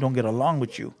that probably don't get along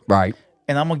with you, right?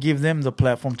 And I'm gonna give them the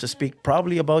platform to speak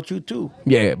probably about you too.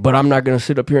 Yeah, but I'm not gonna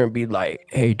sit up here and be like,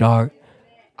 "Hey, dog,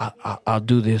 I'll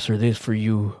do this or this for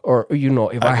you," or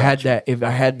if I had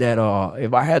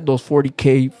those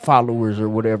 40K followers or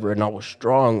whatever, and I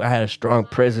had a strong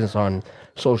presence on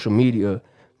social media,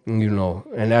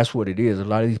 and that's what it is. A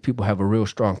lot of these people have a real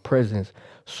strong presence,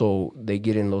 so they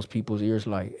get in those people's ears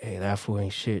like, "Hey, that fool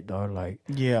ain't shit, dog. Like,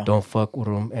 yeah, don't fuck with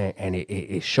him," and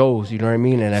it shows. You know what I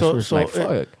mean? And that's what it's like,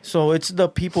 fuck. So it's the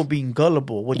people being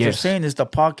gullible. What you're saying is the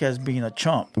podcast being a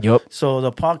chump. Yep. So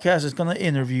the podcast is gonna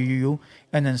interview you,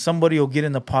 and then somebody will get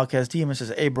in the podcast DM and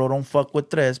says, "Hey, bro, don't fuck with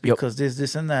Tres because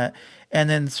this, and that." And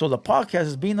then so the podcast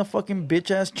is being a fucking bitch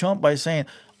ass chump by saying,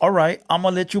 "All right, I'm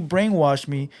gonna let you brainwash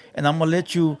me, and I'm gonna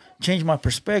let you change my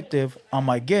perspective on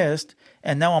my guest,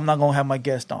 and now I'm not gonna have my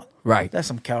guest on." Right. That's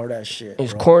some coward ass shit.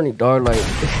 It's bro. corny, dog. Like,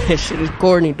 shit is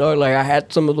corny, dog. Like, I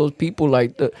had some of those people,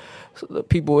 like the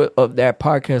people of that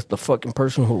podcast, the fucking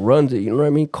person who runs it, you know what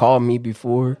I mean, call me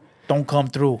before. Don't come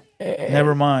through.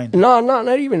 Never mind. No,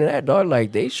 not even that, dog.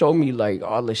 Like, they showed me, like,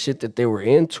 all the shit that they were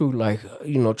into, like,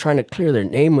 trying to clear their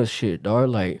name of shit, dog.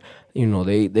 Like,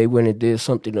 they went and did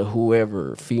something to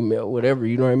whoever, female, whatever,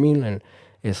 you know what I mean? And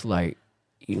it's like,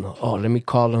 oh, let me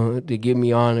call them to get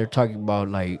me on. They're talking about,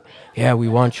 like, yeah, we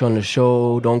want you on the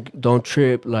show. Don't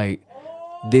trip. Like,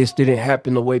 this didn't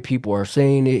happen the way people are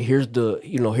saying it. Here's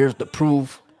the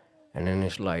proof. And then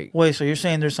it's like, wait, so you're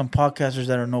saying there's some podcasters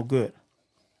that are no good?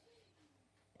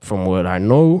 From what I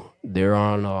know, they're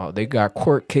on. They got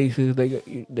court cases. They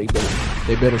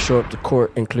better show up to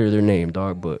court and clear their name,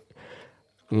 dog. But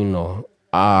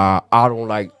I don't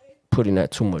like putting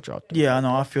that too much out there. Yeah,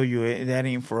 no, I feel you. That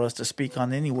ain't for us to speak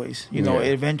on, anyways.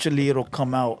 Eventually it'll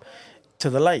come out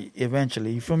to the light.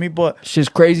 Eventually, you feel me? But shit's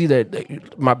crazy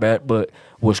that my bad. But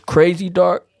what's crazy,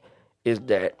 dog, is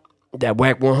that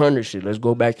Whack 100 shit. Let's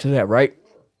go back to that, right?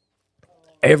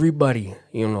 Everybody,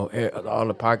 all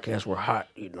the podcasts were hot.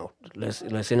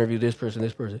 Let's interview this person.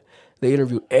 They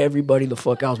interviewed everybody the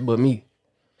fuck else but me.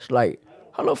 It's like,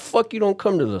 how the fuck you don't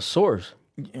come to the source?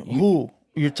 Who?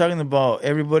 You're talking about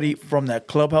everybody from that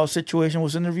Clubhouse situation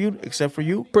was interviewed except for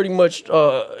you? Pretty much,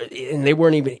 and they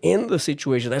weren't even in the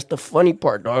situation. That's the funny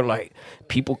part, dog. Like,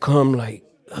 people come like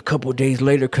a couple of days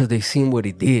later because they seen what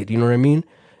he did. You know what I mean?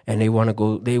 And they want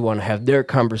to have their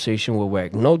conversation with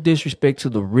Wack. No disrespect to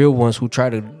the real ones who try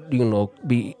to,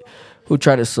 who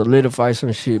try to solidify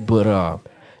some shit. But,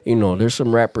 there's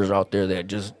some rappers out there that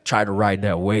just try to ride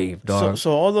that wave, dog.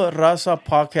 So all the Raza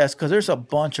podcasts, because there's a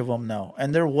bunch of them now,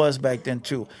 and there was back then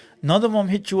too. None of them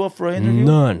hit you up for an interview?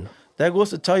 None. That goes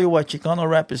to tell you why Chicano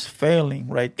rap is failing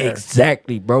right there.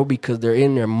 Exactly, bro, because they're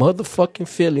in their motherfucking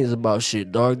feelings about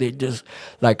shit, dog. They just,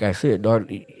 like I said,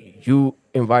 dog, you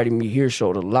inviting me here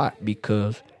showed a lot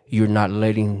because you're not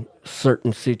letting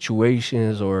certain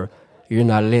situations, or you're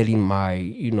not letting my,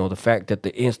 the fact that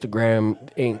the Instagram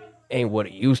ain't what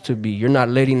it used to be. You're not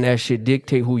letting that shit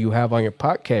dictate who you have on your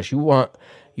podcast. You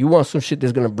want some shit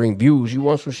that's gonna bring views. You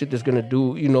want some shit that's gonna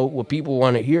do, what people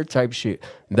want to hear type shit.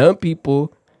 Them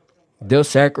people, they'll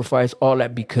sacrifice all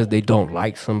that because they don't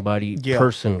like somebody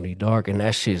personally, dog, and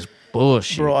that shit's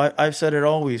bullshit. Bro, I've said it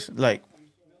always. Like,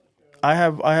 I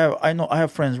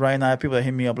have friends, right? And I have people that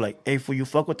hit me up like, "Hey, fool, you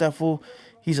fuck with that fool?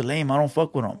 He's a lame. I don't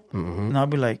fuck with him." Mm-hmm. And I'll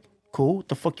be like, "Cool. What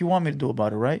the fuck you want me to do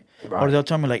about it, right?" Or they'll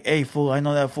tell me like, "Hey, fool, I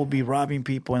know that fool be robbing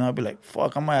people," and I'll be like,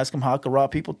 "Fuck, I might ask him how I could rob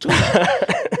people too."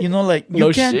 You know, like, you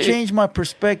No can't shit. change my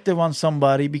perspective on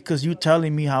somebody because you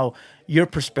telling me how your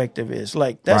perspective is.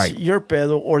 Like, that's Right. your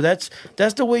pedo, or that's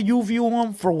the way you view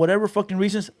them for whatever fucking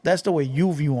reasons. That's the way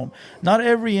you view them. Not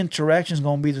every interaction is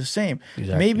gonna be the same.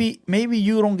 Exactly. Maybe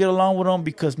you don't get along with them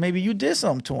because maybe you did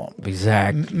something to them.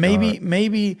 Exactly.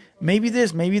 Maybe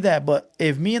this, maybe that. But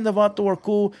if me and the Vato are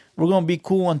cool, we're gonna be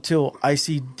cool until I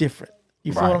see different.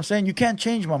 You feel what Right. I'm saying? You can't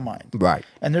change my mind. Right.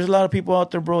 And there's a lot of people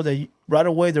out there, bro, that right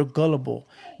away they're gullible.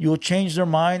 You'll change their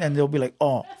mind and they'll be like,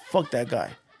 oh, fuck that guy.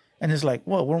 And it's like,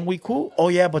 well, weren't we cool? Oh,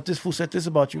 yeah, but this fool said this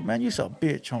about you. Man, you're a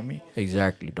bitch, homie.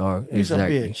 Exactly, dog. You're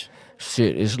Exactly. a bitch.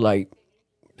 Shit, it's like,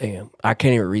 damn, I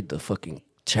can't even read the fucking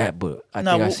chat, but I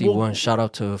think I see one. Shout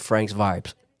out to Frank's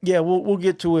Vibes. Yeah, we'll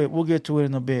get to it. We'll get to it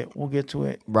in a bit. We'll get to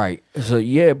it. Right. So,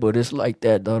 yeah, but it's like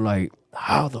that, though. Like,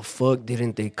 how the fuck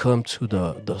didn't they come to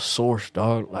the source,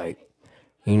 dog? Like,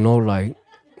 you know, like,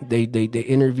 they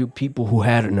interview people who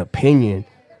had an opinion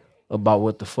about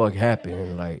what the fuck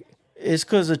happened. Like, It's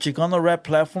because the Chicano rap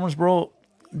platforms, bro,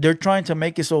 they're trying to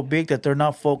make it so big that they're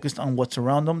not focused on what's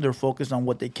around them. They're focused on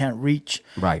what they can't reach.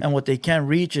 Right. And what they can't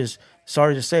reach is,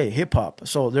 sorry to say, hip-hop.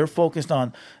 So they're focused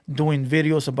on doing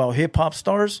videos about hip-hop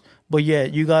stars, but yeah,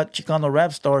 you got Chicano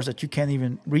rap stars that you can't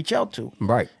even reach out to.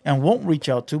 right. And won't reach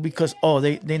out to because,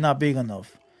 they're not big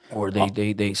enough. Or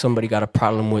they somebody got a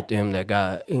problem with them that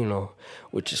got, you know,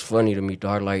 which is funny to me,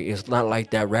 dog. Like, it's not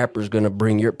like that rapper's gonna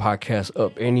bring your podcast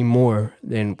up any more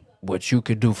than what you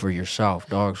could do for yourself,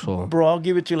 dog. So, Bro, I'll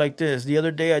give it to you like this. The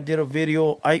other day I did a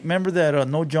video. I remember that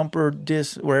No Jumper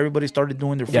diss where everybody started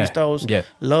doing their Yeah, freestyles. yeah.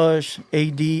 Lush,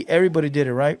 AD, everybody did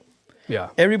it, right? yeah.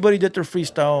 Everybody did their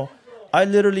freestyle. I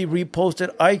literally reposted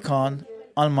Icon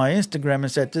on my Instagram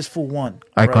and said, this fool won.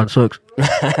 Icon sucks.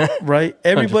 Right?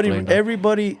 playing, dog.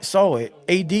 Everybody saw it.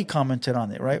 AD commented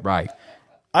on it, right? Right.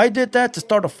 I did that to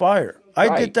start a fire. I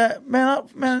Right. did that.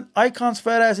 Man, Icon's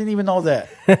fat ass didn't even know that.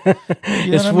 You know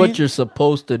It's I what mean? you're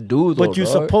supposed to do, though. But you're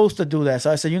dog. supposed to do that.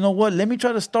 So I said, you know what? Let me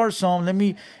try to start some.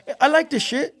 I like this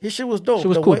shit. His shit was dope. Shit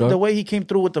was cool, dog. The way he came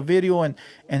through with the video and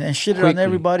shit it on Quickly,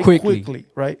 everybody quickly.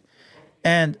 right?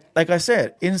 And like I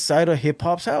said, inside of hip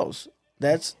hop's house.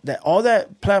 That's that. All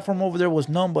that platform over there was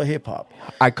none but hip hop.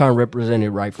 Icon represented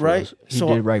right for Right? us. He So-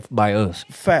 did right by us.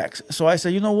 Facts. So I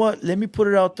said, you know what? Let me put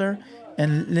it out there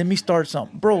and let me start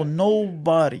something. Bro,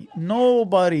 nobody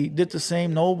did the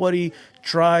same. Nobody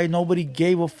tried. Nobody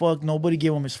gave a fuck. Nobody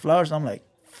gave him his flowers. I'm like,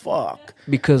 fuck.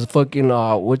 Because fucking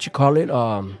what you call it,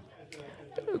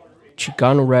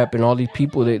 Chicano rap and all these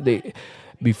people they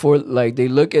before, like, they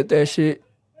look at that shit.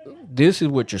 This is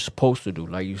what you're supposed to do,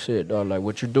 like you said, dog. Like,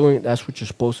 what you're doing, that's what you're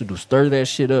supposed to do. Stir that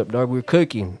shit up, dog. We're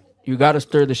cooking. You gotta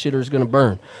stir the shit or it's gonna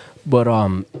burn. But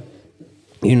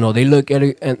you know, they look at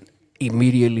it and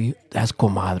immediately, that's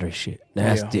comadre shit.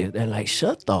 That's it. They're like,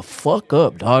 shut the fuck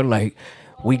up, dog. Like,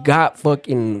 we got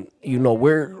fucking, you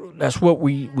know, that's what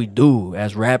we do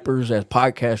as rappers, as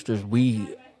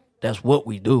podcasters. That's what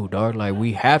we do, dog. Like,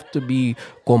 we have to be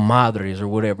comadres or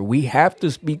whatever. We have to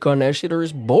speak on that shit or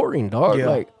it's boring, dog. Yeah.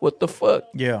 Like, what the fuck?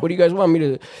 Yeah. What do you guys want me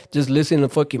to just listen to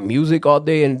fucking music all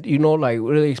day? And, you know, like,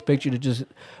 what do they expect you to just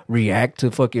react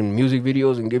to fucking music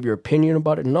videos and give your opinion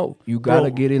about it? No. You gotta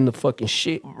Bro. get in the fucking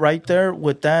shit. Right there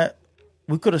with that,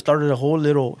 we could have started a whole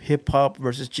little hip hop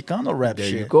versus Chicano rap There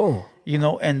shit. you go. You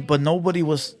know, but nobody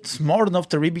was smart enough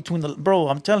to read between the. Bro,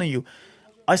 I'm telling you,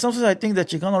 I think that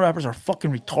Chicano rappers are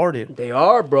fucking retarded. They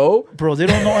are, bro. Bro, they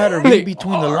don't know how to They read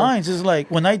between the are. lines. It's like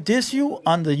when I diss you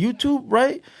on the YouTube,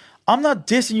 right? I'm not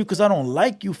dissing you because I don't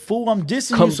like you, fool. I'm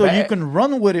dissing Come you so you back. can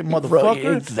run with it, Bro,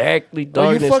 motherfucker. exactly, Are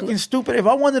dog. you It's fucking stupid? If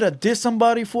I wanted to diss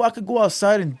somebody, fool, I could go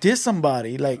outside and diss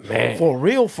somebody. Like, Man. for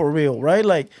real, right?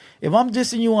 Like, if I'm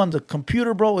dissing you on the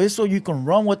computer, bro, it's so you can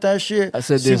run with that shit. I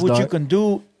said see this, what dog. you can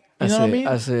do. You know what I mean?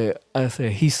 I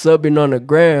said, he's subbing on the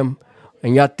gram,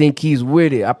 and y'all think he's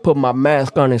with it. I put my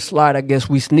mask on and slide. I guess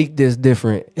we sneak this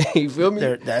different. You feel me?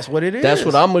 That's what it is. That's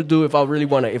what I'm gonna do if I really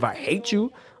wanna. If I hate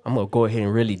you, I'm gonna go ahead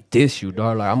and really diss you,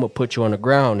 dog. Like, I'm gonna put you on the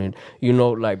ground, and you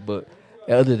know, like. But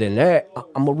other than that,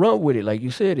 I'm gonna run with it. Like you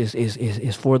said,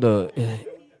 it's for the.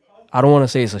 I don't want to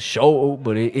say it's a show,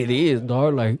 but it is,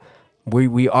 dog. Like,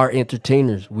 we are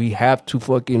entertainers. We have to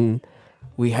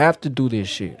do this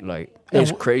shit. Like,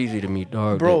 it's crazy to me,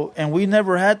 dog. Bro, and we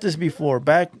never had this before.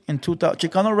 Back in 2000,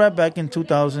 Chicano rap back in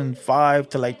 2005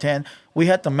 to like 10, we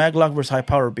had the Maglock versus High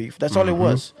Power beef. That's all it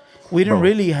was. We didn't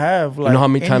really have, like, You know how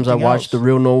many times I anything watched the else.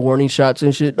 real no warning shots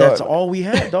and shit, dog? That's all we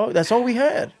had, dog. That's all we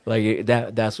had. Like,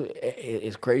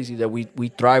 it's crazy that we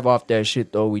thrive off that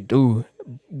shit, though. We do.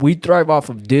 We thrive off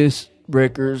of diss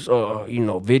records, you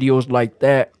know, videos like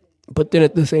that. But then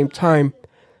at the same time,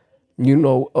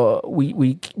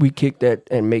 we kick that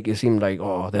and make it seem like,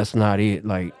 oh, that's not it.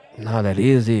 Like, nah, that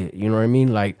is it. You know what I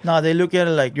mean? Like, No, they look at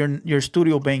it like you're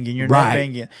studio banging, you're Right. not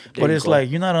banging. There But you it's go. like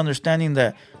you're not understanding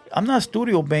that I'm not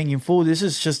studio banging, fool. This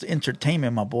is just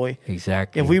entertainment, my boy.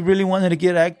 exactly. If we really wanted to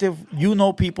get active, you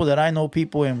know people that I know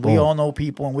people, and we Boom. all know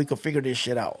people, and we could figure this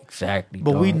shit out. Exactly.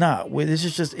 But we dog. not. This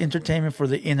is just entertainment for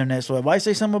the internet. So if I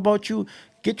say something about you,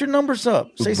 get your numbers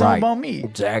up. Say something Right. about me.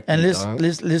 Exactly, And dog.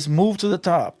 let's move to the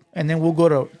top, and then we'll go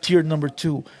to tier number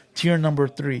 2, tier number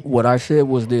 3. What I said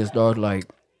was this, dog. Like,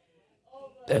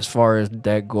 as far as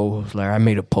that goes, like I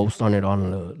made a post on it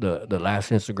on the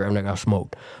last Instagram that got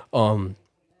smoked.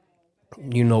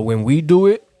 When we do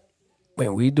it,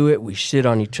 we shit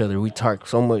on each other. We talk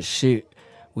so much shit.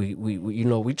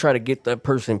 We try to get that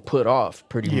person put off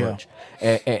pretty Yeah. much.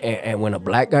 And when a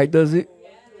black guy does it,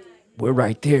 we're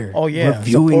right there. Oh, yeah. we're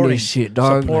viewing Supporting. this shit,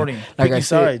 dog. Supporting. Like Picking I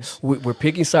said, sides. we're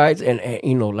picking sides, and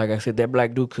like I said, that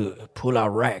black dude could pull out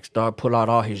racks, dog. Pull out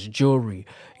all his jewelry.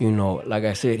 Like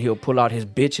I said, he'll pull out his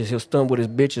bitches. He'll stun with his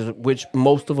bitches, which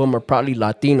most of them are probably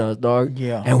Latinas, dog.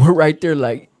 Yeah. And we're right there,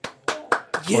 like,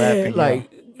 yeah, Rapping,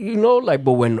 like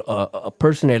but when a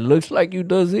person that looks like you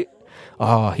does it,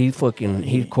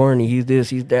 he's corny, he's this,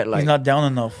 he's that, like, He's not down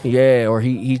enough. yeah, or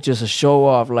he's just a show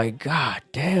off. Like, god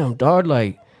damn, dog,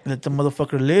 like, Let the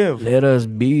motherfucker live. let us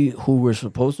be who we're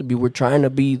supposed to be. We're trying to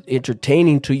be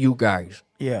entertaining to you guys.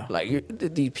 Yeah. Like,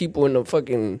 these people in the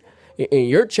fuckin' in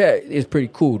your chat is pretty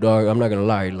cool, dog. I'm not gonna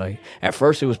lie. Like, at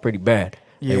first it was pretty bad.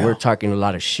 Yeah. Like, we're talking a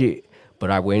lot of shit. But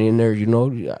I went in there, you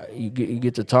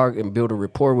get to talk and build a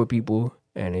rapport with people,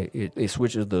 and it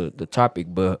switches the topic.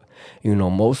 But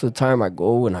most of the time I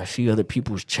go and I see other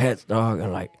people's chats, dog,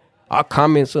 and like I'll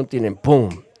comment something and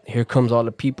boom, here comes all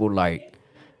the people like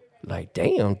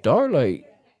damn, dog, like,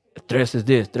 Tres is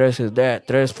this, Tres is that,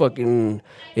 Tres fucking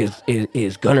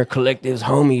is Gunner Collective's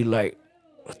homie. Like,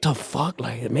 what the fuck?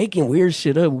 Like, making weird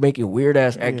shit up, making weird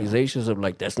ass accusations of,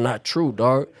 like, that's not true,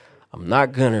 dog. I'm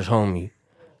not Gunner's homie.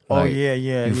 Oh, Like, yeah.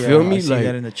 You feel me? I see Like,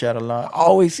 that in the chat a I lot.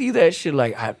 always see that shit.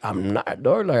 Like, I'm not,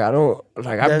 dog. Like, I don't, like,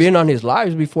 I've That's- been on his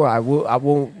lives before.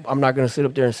 I'm not gonna sit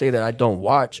up there and say that I don't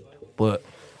watch, but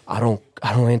I don't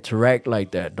interact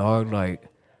like that, dog. Like,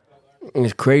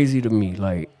 it's crazy to me.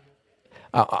 Like,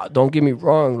 I don't get me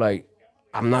wrong. Like,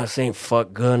 I'm not saying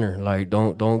fuck Gunner. Like,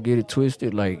 don't get it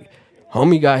twisted. Like,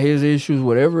 homie got his issues,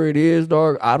 whatever it is,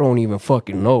 dog. I don't even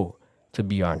fucking know, to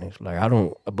be honest. Like,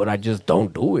 but I just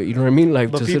don't do it. You know what I mean? Like,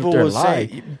 But to sit people up there will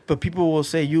and lie. people will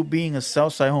say you being a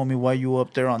Southside homie, why you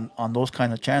up there on those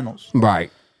kind of channels? Right.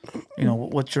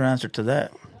 What's your answer to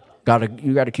that?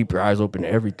 You gotta keep your eyes open to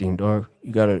everything, dog.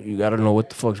 You gotta know what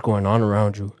the fuck's going on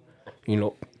around you.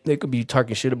 They could be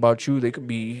talking shit about you. They could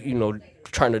be,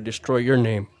 trying to destroy your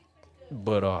name.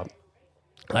 But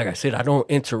like I said, I don't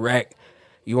interact.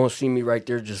 You won't see me right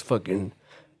there just fucking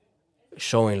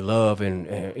showing love and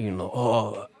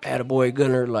attaboy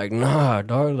Gunner. Like, nah,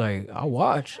 dog. Like, I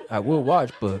will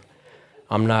watch, but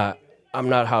I'm not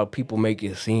how people make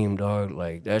it seem, dog.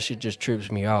 Like, that shit just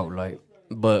trips me out. Like,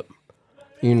 but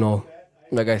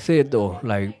like I said though,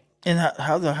 like, And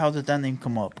how did that name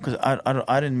come up? Because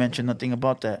I didn't mention nothing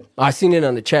about that. I seen it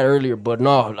on the chat earlier, but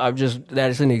no, that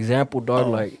is an example, dog.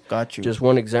 Like, got you. Just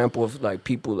one example of, like,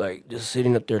 people, like, just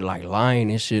sitting up there, like,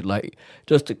 lying and shit, like,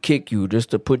 just to kick you,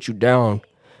 just to put you down.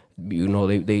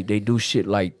 They do shit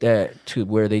like that to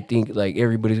where they think, like,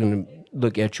 everybody's gonna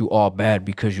look at you all bad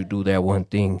because you do that one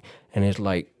thing. And it's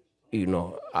like,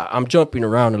 I'm jumping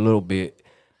around a little bit,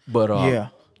 but Yeah.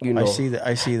 I see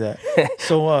that.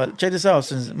 So check this out.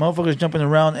 Since motherfuckers jumping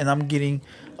around and I'm getting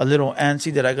a little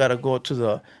antsy that I gotta go to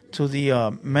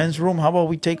the men's room. How about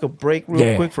we take a break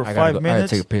real quick for 5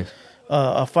 minutes? I gotta take a piss.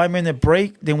 A 5-minute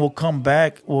break. Then we'll come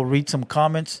back. We'll read some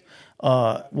comments.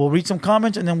 And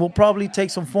then we'll probably take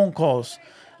some phone calls.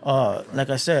 Like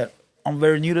I said, I'm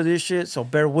very new to this shit, so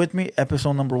bear with me.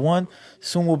 Episode number 1.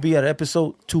 Soon we'll be at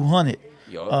episode 200.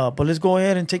 But let's go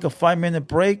ahead and take a 5-minute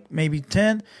break, maybe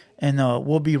 10. And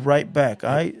we'll be right back,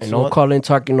 all right? And don't call in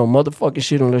talking no motherfucking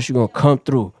shit unless you're going to come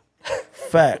through.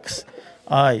 Facts.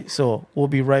 All right, so we'll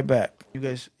be right back. You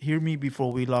guys hear me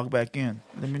before we log back in.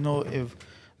 Let me know if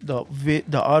the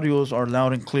audios are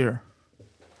loud and clear.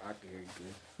 I can hear you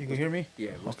good. You can hear me? Yeah.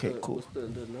 Okay, cool. What's the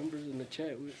numbers in the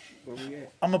chat? Where we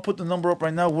at? I'm going to put the number up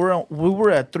right now. We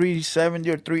were at 370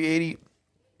 or 380.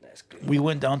 That's good. We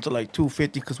went down to like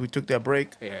 250 because we took that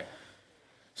break. Yeah.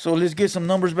 So let's get some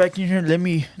numbers back in here. Let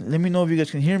me know if you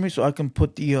guys can hear me so I can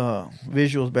put the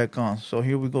visuals back on. So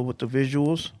here we go with the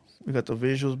visuals. We got the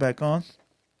visuals back on.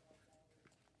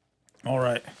 All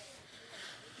right.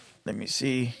 Let me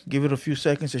see. Give it a few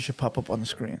seconds. It should pop up on the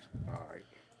screen. All right.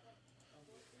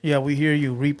 Yeah, we hear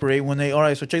you, Reaper 818. All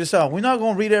right, so check this out. We're not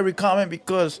going to read every comment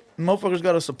because motherfuckers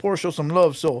got to support, show some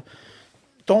love. So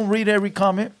don't read every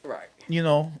comment. Right. You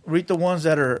know, read the ones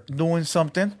that are doing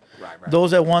something. Right.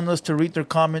 Those that want us to read their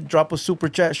comment, drop a super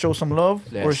chat, show some love,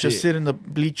 or That's just it. sit in the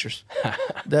bleachers.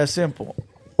 That's simple.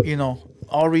 You know,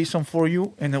 I'll read some for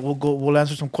you, and then we'll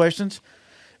answer some questions.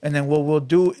 And then what we'll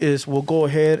do is we'll go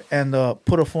ahead and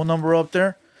put a phone number up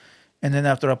there. And then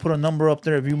after I put a number up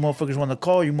there, if you motherfuckers want to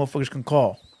call, you motherfuckers can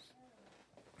call.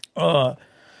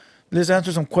 Let's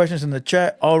answer some questions in the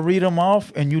chat. I'll read them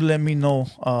off, and you let me know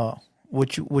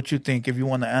what you think, if you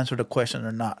want to answer the question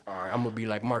or not. All right, I'm gonna be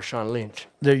like Marshawn Lynch.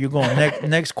 There you go.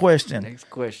 Next question. Next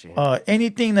question.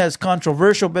 Anything that's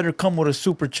controversial better come with a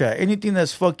super chat. Anything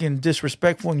that's fucking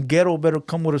disrespectful and ghetto better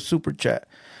come with a super chat.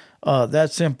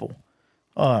 That's simple.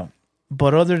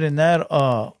 But other than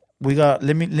that, we got.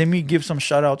 Let me give some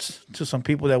shout outs to some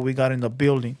people that we got in the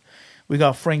building. We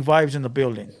got Frank Vibes in the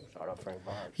building. Shout out Frank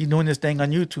Vibes. He's doing this thing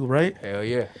on YouTube, right? Hell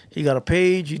yeah. He got a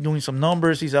page. He's doing some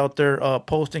numbers. He's out there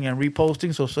posting and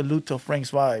reposting. So salute to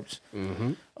Frank's Vibes.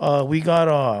 Mm-hmm. We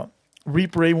got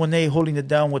Reaper 818 holding it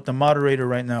down with the moderator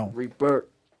right now. Reaper.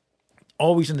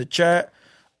 Always in the chat.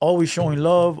 Always showing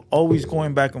love. Always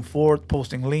going back and forth.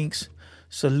 Posting links.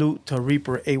 Salute to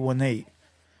Reaper 818.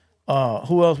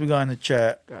 Who else we got in the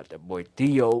chat? Got that boy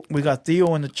Theo. We got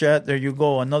Theo in the chat. There you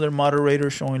go. Another moderator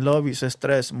showing love. He says,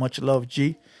 "Tres, much love,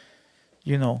 G."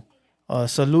 You know,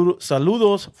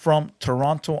 saludos from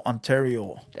Toronto,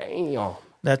 Ontario. Damn.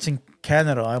 That's in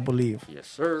Canada, I believe. Yes,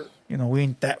 sir. You know, we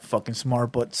ain't that fucking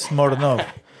smart, but smart enough.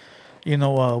 You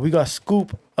know, we got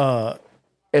Scoop,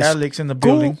 Alex in the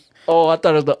building. Oh, I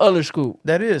thought it was the other Scoop.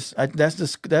 That is, that's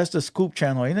the Scoop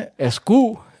channel, ain't it? A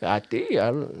Scoop. I think.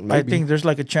 I think there's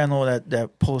like a channel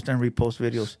that posts and reposts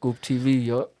videos. Scoop TV,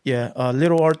 yup. Yeah,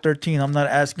 Little R13. I'm not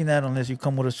asking that unless you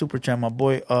come with a super chat, my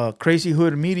boy. Crazy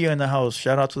Hood Media in the house.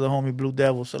 Shout out to the homie Blue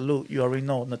Devil. Salute. You already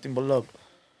know. Nothing but love.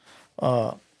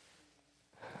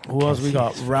 Who else we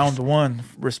got? Round one.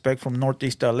 Respect from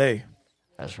Northeast LA.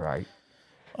 That's right.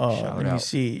 Let me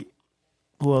see.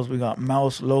 Who else we got?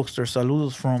 Mouse Lokester.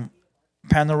 Saludos from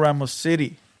Panorama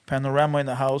City. Panorama in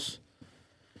the house.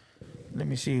 Let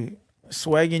me see.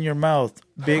 Swag in your mouth.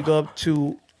 Big up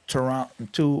to Toronto,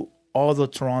 to all the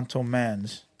Toronto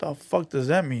mans. The fuck does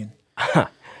that mean?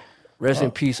 Rest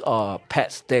in peace,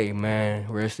 Pat Stay, man.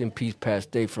 Rest in peace, Pat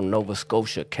Stay from Nova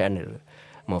Scotia, Canada.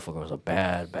 Motherfucker was a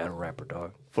bad rapper,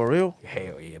 dog. For real?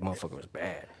 Hell yeah, motherfucker was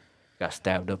bad. Got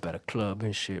stabbed up at a club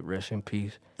and shit. Rest in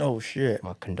peace. Oh, shit.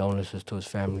 My condolences to his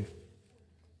family.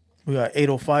 We got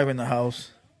 805 in the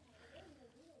house.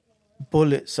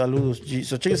 Bullet, saludos, G.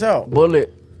 So check this out.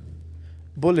 Bullet.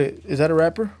 Bullet, is that a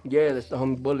rapper? Yeah, that's the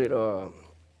homie Bullet.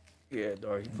 Yeah,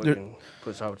 dog. He fucking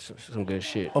puts out some good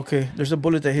shit. Okay, there's a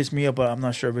Bullet that hits me up, but I'm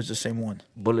not sure if it's the same one.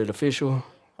 Bullet Official.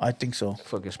 I think so.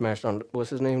 Fucking smashed on. What's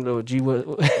his name? Little G. What?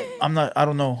 I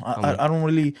don't know. I don't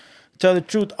really tell the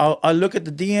truth. I look at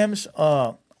the DMs,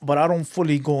 but I don't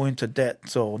fully go into that.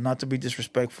 So not to be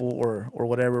disrespectful or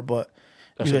whatever, but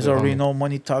That's you a guys good already homie. know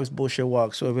money talks, bullshit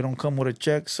walks. So if it don't come with a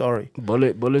check, sorry.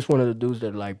 Bullet's one of the dudes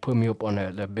that like put me up on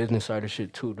that business side of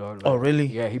shit too, dog. Like, Oh, really?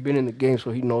 Yeah, he been in the game, so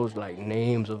he knows like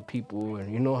names of people, and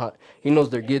he knows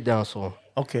their get down. So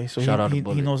Okay, so Shout out to he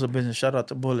Bullet. knows the business. Shout out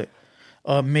to Bullet.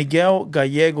 Miguel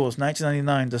Gallegos,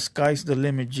 1999. The sky's the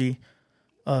limit, G.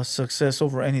 Success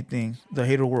over anything. The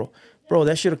hater world. Bro,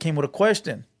 that should have came with a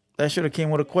question. yeah,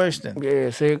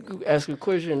 ask a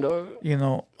question, dog. You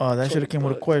know, that should have came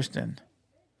with a question.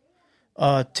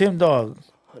 Tim Dog.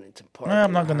 Huntington Park.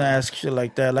 I'm not going to ask shit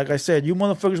like that. Like I said, you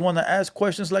motherfuckers want to ask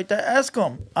questions like that, ask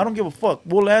them. I don't give a fuck.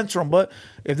 We'll answer them. But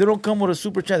if they don't come with a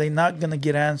super chat, they're not going to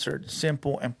get answered.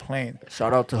 Simple and plain.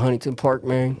 Shout out to Huntington Park,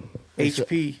 man.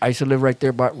 HP. I used to live right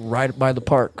there, right by the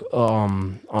park,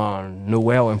 on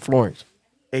Noel and Florence.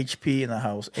 HP in the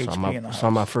house. HP in the house. Saw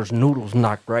my first noodles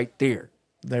knocked right there.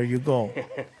 There you go.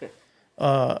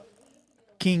 Kong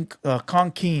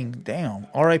King. Damn.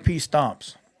 R.I.P.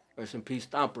 Stomps. Rest in peace,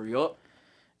 Stomper, yup.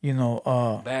 You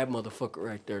know, Bad motherfucker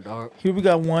right there, dog. here we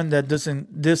got one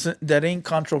that ain't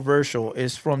controversial.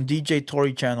 It's from DJ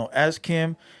Tory channel. Ask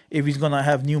him if he's gonna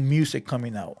have new music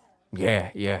coming out.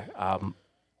 Yeah.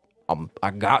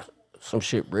 I got some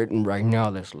shit written right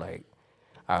now that's like,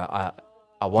 I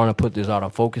want to put this out. I'm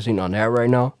focusing on that right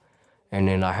now, and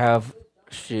then I have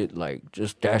shit like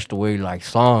just dashed away, like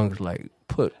songs like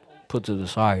put to the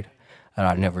side that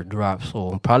I never dropped.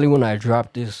 So probably when I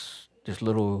drop this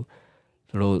little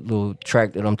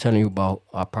track that I'm telling you about,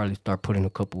 I'll probably start putting a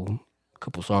couple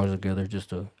songs together just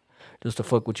to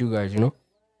fuck with you guys, you know?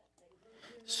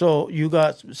 So you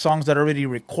got songs that are already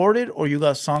recorded, or you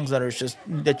got songs that are just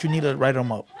that you need to write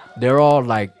them up. They're all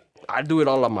like, I do it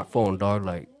all on my phone, dog.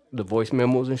 Like the voice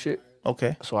memos and shit.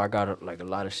 Okay. So I got like a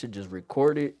lot of shit just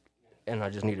recorded, and I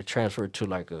just need to transfer it to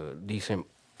like a decent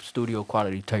studio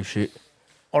quality type shit.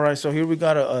 All right. So here we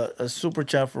got a super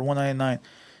chat for $1.99.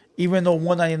 Even though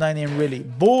 $1.99 ain't really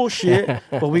bullshit,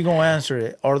 but we gonna answer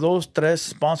it. Are those tres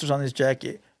sponsors on this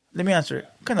jacket? Let me answer it.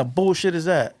 What kind of bullshit is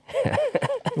that?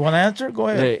 You want to answer? Go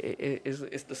ahead.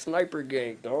 It's the sniper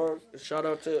gang, dog. Shout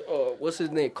out to what's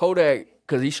his name, Kodak,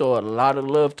 because he showed a lot of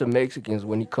love to Mexicans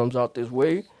when he comes out this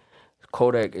way.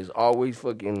 Kodak is always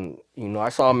fucking, I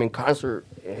saw him in concert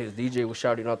and his DJ was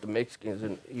shouting out the Mexicans,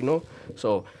 and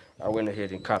so I went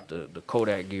ahead and copped the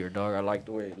Kodak gear, dog. I like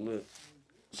the way it looked.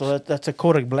 So that's a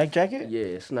Kodak black jacket?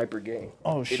 Yeah, sniper gang.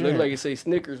 Oh shit! It looked like it say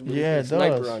Snickers, but yeah, it says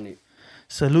sniper does. on it.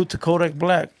 Salute to Kodak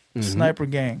Black, Sniper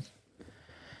Gang.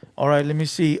 All right, let me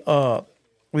see.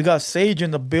 We got Sage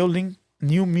in the building.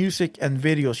 New music and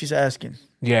video. She's asking.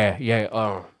 Yeah.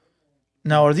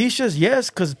 Now, are these just yes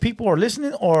because people are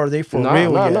listening, or are they for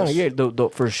real? No. Yeah,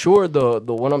 for sure. The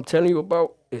one I'm telling you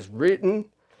about is written,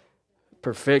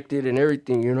 perfected, and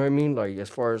everything. You know what I mean? Like as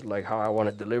far as like how I want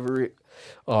to deliver it.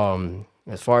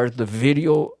 As far as the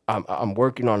video, I'm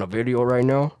working on a video right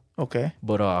now. Okay.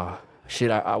 But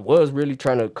shit, I was really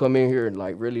trying to come in here and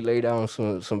like really lay down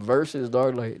some verses,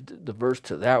 dog. Like the verse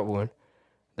to that one.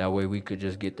 That way we could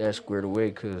just get that squared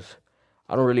away. Cause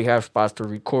I don't really have spots to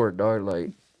record, dog.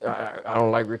 Like I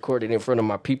don't like recording in front of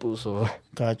my people. So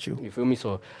got you. You feel me?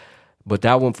 So, but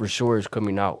that one for sure is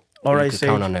coming out. All right, Sage.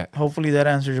 Count on that. Hopefully that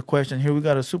answers your question. Here we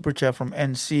got a super chat from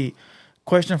NC.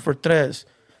 Question for Tres.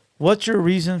 What's your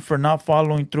reason for not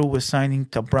following through with signing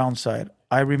to Brownside?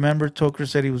 I remember Toker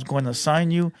said he was going to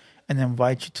sign you and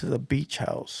invite you to the beach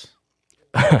house.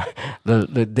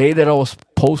 the day that I was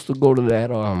supposed to go to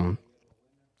that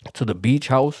to the beach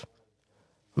house,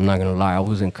 I'm not gonna lie, I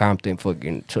was in Compton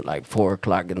fucking till like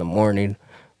 4:00 in the morning.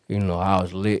 I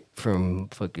was lit from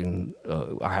fucking.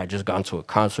 I had just gone to a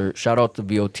concert. Shout out to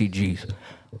VOTGs.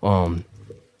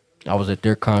 I was at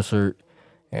their concert.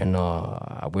 And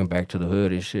I went back to the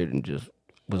hood and shit and just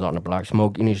was on the block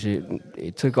smoking and shit.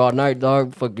 It took all night,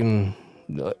 dog. Fucking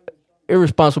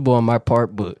irresponsible on my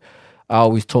part, but I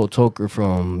always told Toker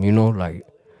from, like,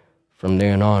 from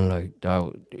then on, like,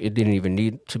 dog, it didn't even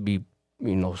need to be,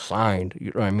 signed. You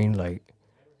know what I mean? Like,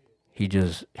 he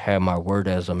just had my word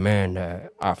as a man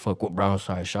that I fuck with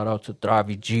Brownside. Shout out to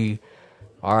Travi G.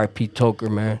 R.I.P.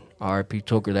 Toker, man. R.I.P.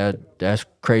 Toker. That's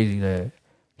crazy that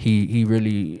he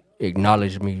really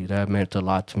acknowledged me. That meant a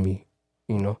lot to me,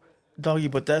 Doggy,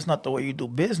 but that's not the way you do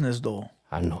business, though.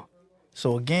 I know.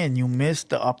 So again, you missed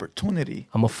the opportunity.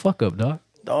 I'm a fuck up, dog.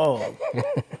 Dog.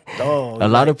 A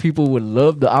lot of people would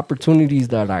love the opportunities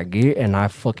that I get, and I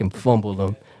fucking fumble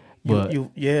them. But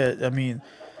I mean,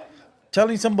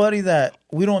 telling somebody that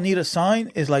we don't need a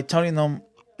sign is like telling them,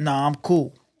 nah, I'm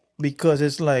cool. Because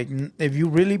it's like, if you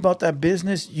really about that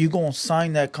business, you gonna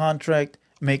sign that contract,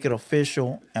 make it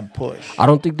official, and push. I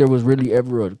don't think there was really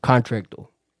ever a contract, though,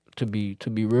 to be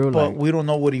real. But we don't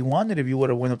know what he wanted if you would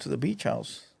have went up to the beach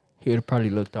house. He'd have probably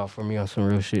looked out for me on some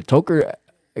real shit. Toker,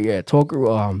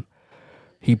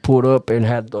 he pulled up and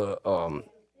had the,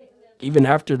 even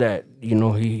after that,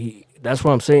 he that's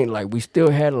what I'm saying. Like, we still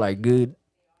had, like, good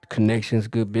connections,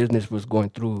 good business was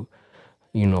going through,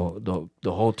 the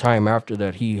whole time after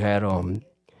that. He had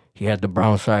the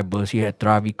Brownside bus. He had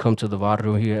Travi come to the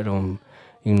barrio. He had,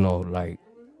 like,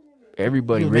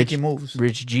 everybody. Rich moves.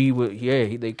 Rich G,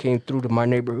 they came through to my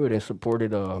neighborhood and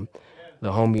supported the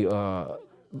homie,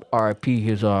 R.I.P.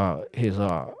 his what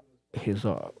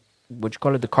you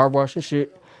call it, the car wash and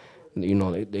shit.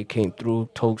 They came through.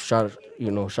 Toke shot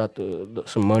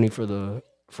some money for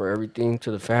everything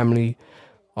to the family.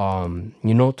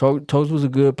 Toes was a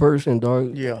good person,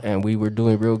 dog. Yeah. And we were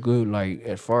doing real good. Like,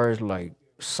 as far as like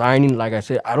signing, like I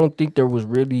said, I don't think there was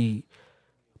really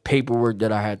paperwork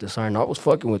that I had to sign. I was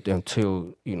fucking with them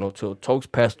till Tokes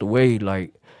passed away.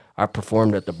 Like, I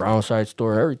performed at the Brownside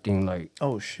store and everything. Like,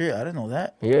 oh shit, I didn't know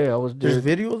that. Yeah, I was there. There's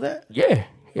video of that? Yeah.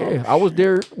 Oh, I was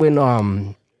there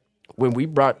when we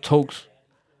brought Tokes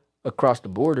across the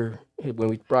border, when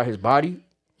we brought his body.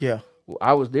 Yeah.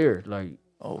 I was there. Like,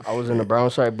 I was in the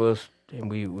Brownside bus, and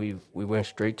we went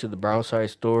straight to the Brownside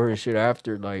store and shit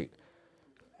after. Like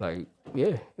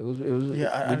yeah, it was.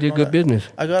 Yeah, we did good business.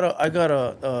 I got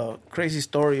a crazy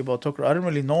story about Tucker. I didn't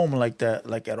really know him like that,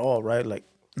 like at all, right? Like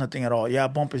nothing at all. Yeah, I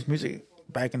bump his music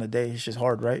back in the day. It's just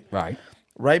hard, right? Right.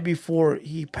 Right before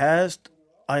he passed,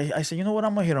 I said, you know what?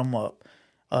 I'm gonna hit him up.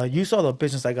 You saw the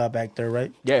business I got back there,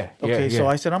 right? Yeah. Okay, yeah. so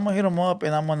I said I'm gonna hit him up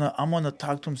and I'm gonna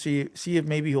talk to him, see if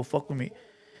maybe he'll fuck with me.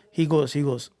 He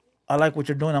goes, I like what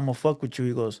you're doing. I'm gonna fuck with you.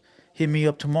 He goes, hit me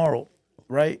up tomorrow,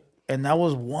 right? And that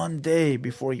was one day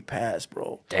before he passed,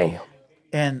 bro. Damn.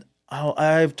 And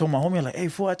I've told my homie, like, hey,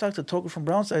 fool, I talked to Toker from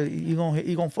Brownside. He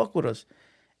gonna fuck with us.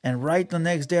 And right the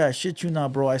next day, I shit you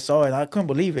not, bro, I saw it. I couldn't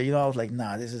believe it. I was like,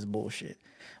 nah, this is bullshit.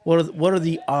 What are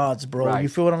the odds, bro? Right. You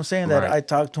feel what I'm saying? That Right. I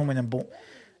talked to him and then boom.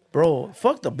 Bro,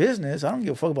 fuck the business. I don't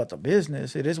give a fuck about the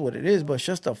business. It is what it is. But it's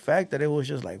just the fact that it was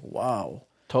just like, wow.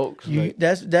 Tokes.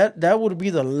 That would be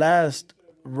the last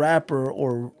rapper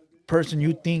or person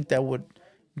you think that would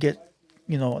get,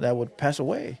 that would pass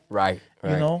away. Right.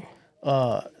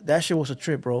 That shit was a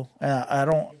trip, bro.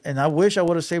 And I wish I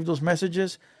would have saved those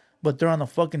messages, but they're on a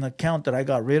fucking account that I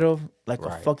got rid of, like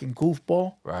a fucking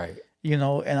goofball. Right.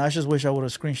 And I just wish I would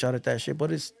have screenshotted that shit.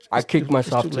 But I kick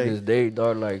myself it's to too this day,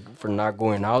 dog, like for not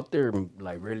going out there and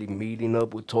like really meeting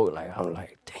up with Toy. Like I'm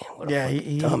like, damn, what a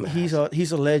fucking dumbass.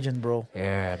 he's a legend, bro.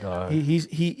 Yeah, dog.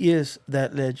 He is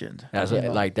that legend.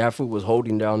 Like that fool was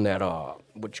holding down that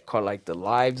what you call like the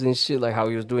lives and shit, like how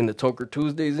he was doing the Toker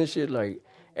Tuesdays and shit. Like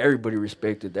everybody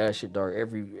respected that shit, dog.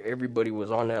 Everybody was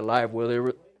on that live,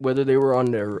 whether they were on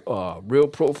their real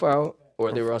profile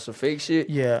or they were on some fake shit.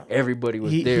 Yeah, everybody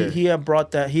was there. He had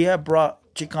brought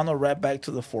Chicano rap back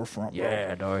to the forefront, bro.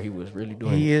 Yeah, dog. He was really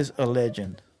doing. He is a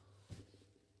legend.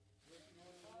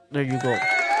 There you go.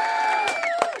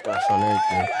 That's on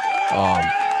everything.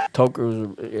 Toker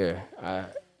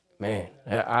was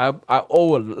I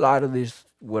owe a lot of this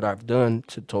what I've done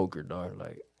to Toker, dog.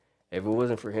 Like if it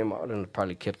wasn't for him, I wouldn't have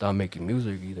probably kept on making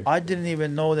music either. I didn't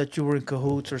even know that you were in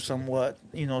cahoots or somewhat,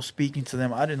 speaking to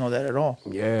them. I didn't know that at all.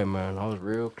 Yeah, man. I was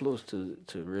real close to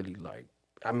really like.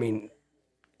 I mean,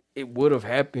 it would have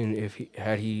happened if he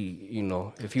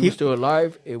was still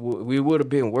alive. We would have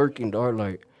been working, dog.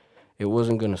 Like it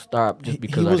wasn't gonna stop just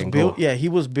because I didn't go. Yeah, he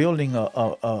was building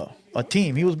a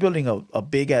team. He was building a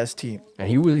big ass team, and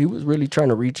he was really trying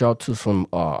to reach out to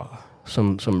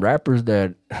some rappers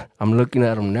that I'm looking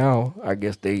at them now. I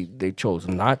guess they chose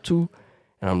not to,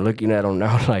 and I'm looking at them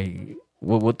now like,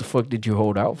 what the fuck did you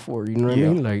hold out for? You know what I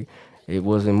mean? Like it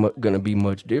wasn't gonna be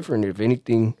much different. If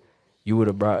anything, you would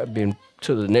have been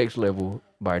to the next level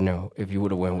by now if you would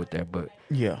have went with that. But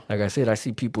like I said, I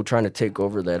see people trying to take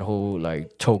over that whole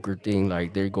like Toker thing.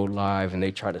 Like they go live and they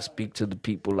try to speak to the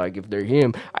people like if they're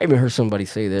him. I even heard somebody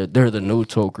say they're the new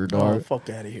Toker, dog. Oh, fuck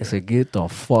out of here. I said, get the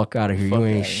fuck out of here. You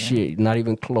ain't shit. Not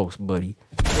even close, buddy.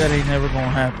 That ain't never gonna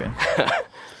happen.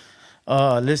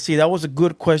 Let's see. That was a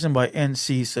good question by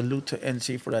NC. Salute to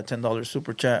NC for that $10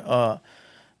 super chat.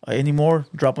 Any more?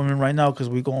 Drop them in right now because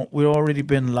we've already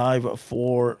been live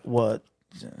for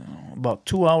about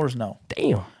 2 hours now.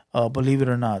 Damn. Believe it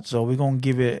or not. So we're gonna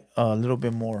give it a little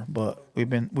bit more, but we've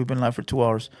been live for 2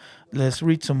 hours. Let's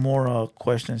read some more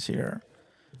questions here.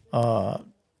 What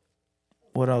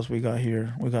else we got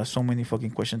here? We got so many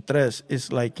fucking questions. Tres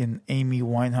is like in Amy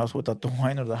Winehouse without the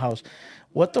wine or the house.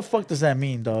 What the fuck does that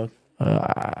mean, dog?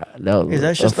 Is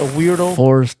that just a weirdo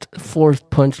forced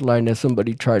punchline that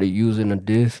somebody tried to use in a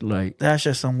diss? Like that's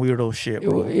just some weirdo shit,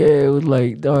 bro. It was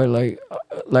like, dog, like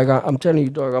I'm telling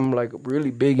you, dog, I'm like really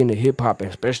big into hip hop,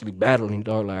 especially battling,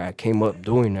 dog. Like I came up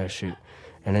doing that shit,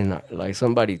 and then like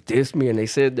somebody dissed me and they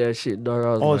said that shit,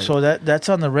 dog. I was so that's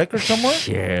on the record somewhere?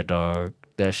 Yeah, dog.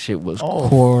 That shit was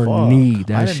corny. Fuck.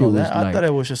 That shit was like, I thought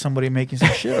it was just somebody making some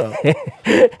shit up.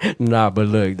 Nah, but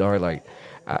look, dog, like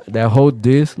that whole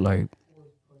diss, like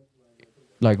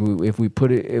if we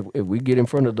put it, if we get in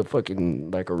front of the fucking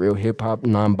like a real hip hop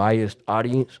non-biased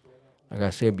audience, like I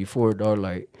said before, dog,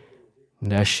 like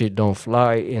that shit don't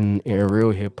fly in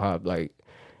real hip hop. Like,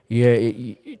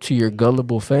 to your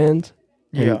gullible fans,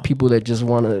 people that just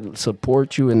want to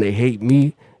support you and they hate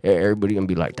me, everybody gonna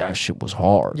be like, that shit was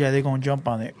hard. Yeah, they gonna jump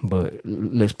on it. But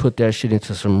let's put that shit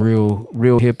into some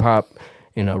real hip hop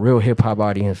in a real hip hop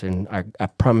audience, and I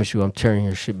promise you, I'm tearing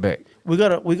your shit back. We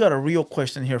got a real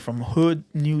question here from Hood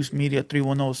News Media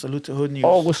 310. Salute to Hood News.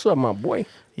 Oh, what's up, my boy?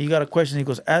 He got a question. He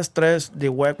goes, "Ask Tres, did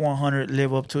Wack 100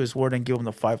 live up to his word and give him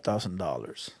the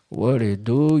 $5,000?" What it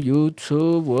do,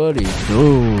 YouTube? What it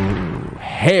do?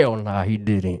 Hell nah, he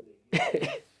didn't.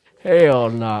 Hell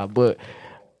nah. But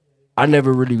I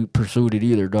never really pursued it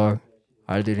either, dog.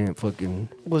 I didn't fucking.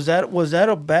 Was that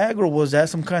a bag or was that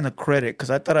some kind of credit? Because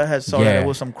I thought I had saw that it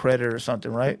was some credit or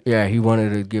something, right? Yeah, he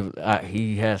wanted to give.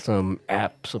 He had some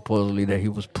app supposedly that he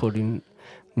was putting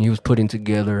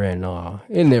together, and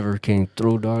it never came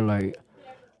through, dog. Like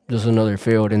just another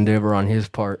failed endeavor on his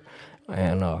part,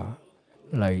 and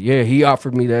he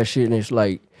offered me that shit, and it's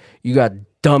like you got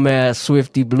dumbass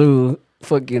Swifty Blue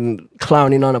fucking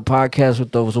clowning on a podcast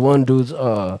with those one dudes.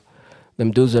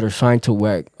 them dudes that are signed to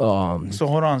Whack. So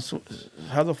hold on. So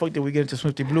how the fuck did we get into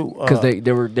Swifty Blue? Because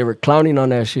they were clowning on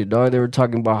that shit, dog. They were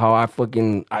talking about how I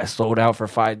sold out for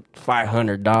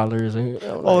 $500.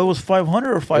 Oh, it was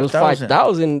 500 or 5,000? It was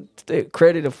 5,000.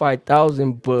 Credit of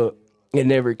 5,000, but it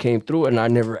never came through, and I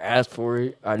never asked for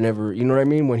it. I never, you know what I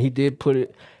mean? When he did put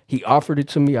it, he offered it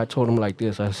to me. I told him like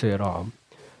this. I said,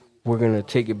 we're gonna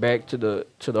take it back to the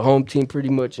home team pretty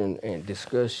much and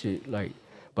discuss shit like.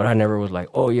 But I never was like,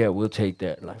 oh yeah, we'll take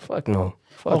that. Like fuck no.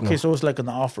 Okay, no. so it was like an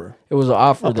offer. It was an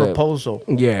offer, a proposal.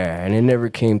 Yeah, and it never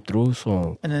came through.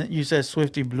 So. And then you said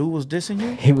Swifty Blue was dissing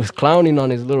you. He was clowning on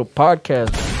his little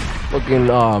podcast.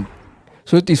 Fucking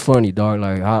Swifty's funny, dog.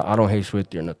 Like I don't hate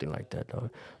Swifty or nothing like that,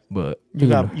 dog. But you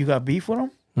got beef with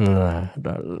him? Nah,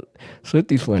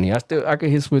 Swifty's funny. I could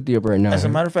hit Swifty up right now. As a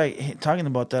matter of fact, talking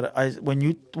about that, when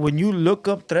you look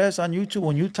up Tres on YouTube,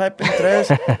 when you type in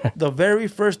Tres, the very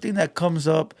first thing that comes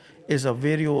up is a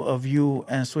video of you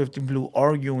and Swifty Blue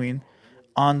arguing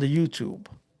on the YouTube.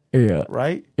 Yeah.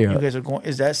 Right? Yeah. You guys are going.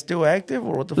 Is that still active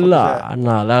or what the fuck is that?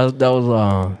 Nah. That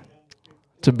was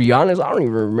to be honest, I don't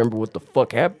even remember what the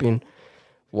fuck happened,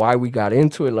 why we got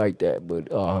into it like that. But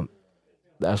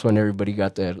that's when everybody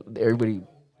got that. Everybody.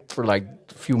 For like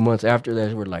a few months after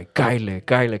that, we're like, Kyle,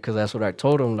 because that's what I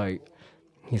told him. Like,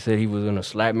 he said he was going to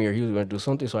slap me or he was going to do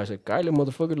something. So I said, Kyle,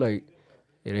 motherfucker, like,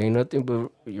 it ain't nothing,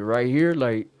 but you're right here.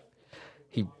 Like,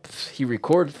 he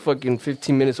recorded fucking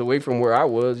 15 minutes away from where I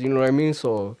was, you know what I mean?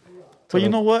 So. But you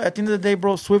know what? At the end of the day,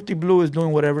 bro, Swifty Blue is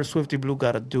doing whatever Swifty Blue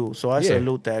got to do. So I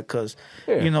salute that because,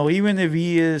 you know, even if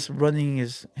he is running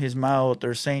his mouth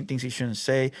or saying things he shouldn't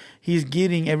say, he's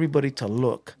getting everybody to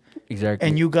look. Exactly.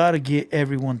 And you gotta get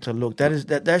everyone to look.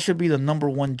 That should be the number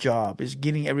one job, is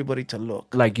getting everybody to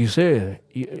look. Like you said,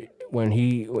 when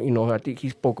I think he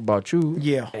spoke about you.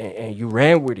 Yeah. And you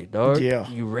ran with it, dog. Yeah.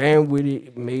 You ran with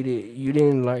it, made it. You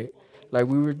didn't like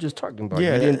we were just talking about.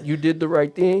 Yeah. You did the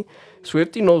right thing.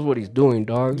 Swifty knows what he's doing,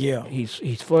 dog. Yeah.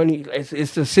 He's funny.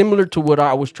 It's similar to what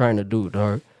I was trying to do,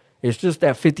 dog. It's just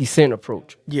that 50 Cent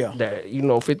approach. Yeah. That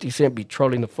 50 Cent be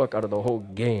trolling the fuck out of the whole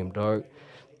game, dog.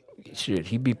 Shit,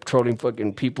 he be trolling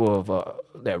fucking people of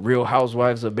that Real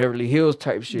Housewives of Beverly Hills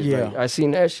type shit. Yeah. Like, I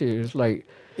seen that shit. It's like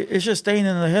it's just staying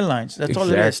in the headlines. That's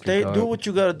all it is. Dog. Do what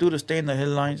you gotta do to stay in the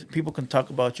headlines. People can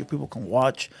talk about you. People can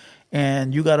watch,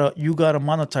 and you gotta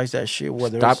monetize that shit.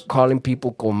 Stop calling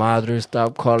people comadres.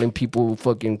 Stop calling people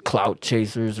fucking clout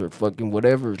chasers or fucking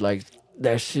whatever. Like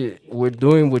that shit. We're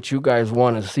doing what you guys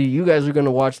want to see. You guys are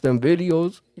gonna watch them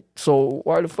videos. So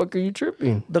why the fuck are you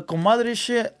tripping? The comadre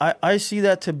shit, I see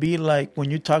that to be like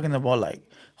when you're talking about like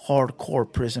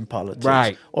hardcore prison politics.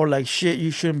 Right. Or like shit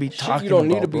you shouldn't be talking about. You don't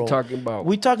need to bro. be talking about.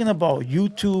 We talking about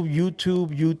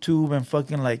YouTube, and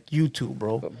fucking like YouTube,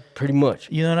 bro. Pretty much.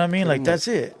 You know what I mean? Like that's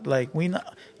it. Like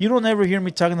you don't ever hear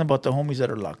me talking about the homies that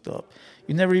are locked up.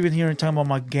 You never even hear me talking about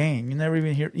my gang. You never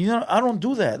even hear, I don't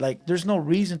do that. Like, there's no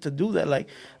reason to do that. Like,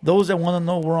 those that want to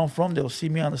know where I'm from, they'll see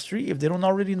me on the street if they don't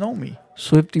already know me.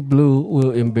 Swifty Blue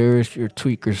will embarrass your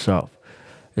tweaker self.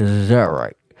 Is that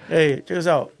right? Hey, check this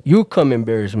out. You come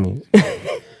embarrass me. Check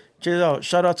this out.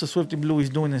 Shout out to Swifty Blue. He's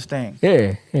doing his thing.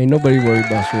 Yeah, ain't nobody worried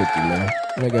about Swifty, man.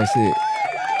 Like I said.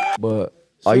 But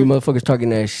all you motherfuckers talking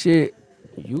that shit,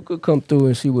 you could come through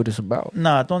and see what it's about.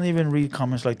 Nah, don't even read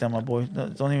comments like that, my boy.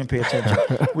 Don't even pay attention.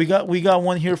 we got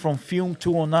one here from Fume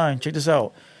 209. Check this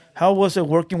out. How was it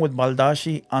working with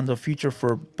Baldacci on the feature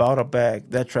for Bout a Bag?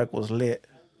 That track was lit.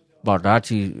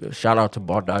 Baldacci, shout out to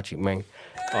Baldacci, man.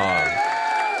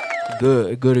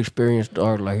 Good experience,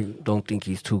 dog. Like, don't think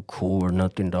he's too cool or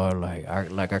nothing, dog. Like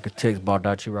I could text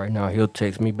Baldacci right now. He'll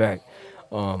text me back.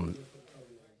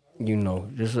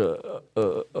 Just a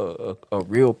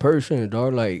real person,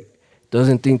 dog. Like,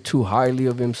 doesn't think too highly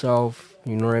of himself.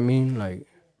 You know what I mean? Like,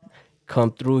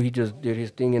 come through. He just did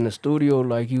his thing in the studio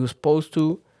like he was supposed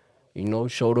to.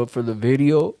 Showed up for the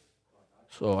video.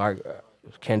 So I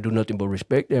can't do nothing but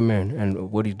respect that man.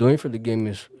 And what he's doing for the game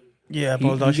is. Yeah,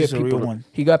 Baldacci's a real one.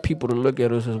 He got people to look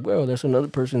at us as well. That's another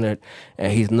person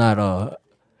and he's not, all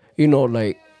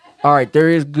right, there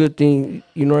is good thing.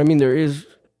 You know what I mean? There is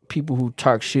people who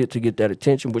talk shit to get that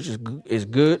attention, which is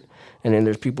good. And then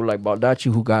there's people like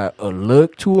Baldacci who got a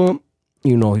look to him.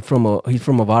 He's from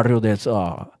a barrio that's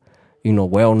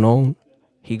well known.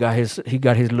 He got his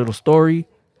little story.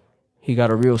 He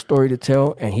got a real story to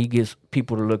tell, and he gets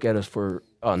people to look at us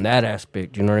on that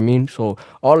aspect. You know what I mean? So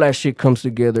all that shit comes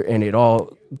together, and it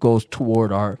all goes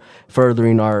toward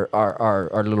furthering our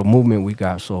little movement we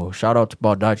got. So shout out to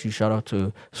Baldacci, shout out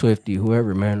to Swifty,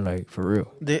 whoever, man, like for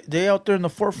real. They out there in the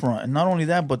forefront, and not only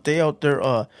that, but they out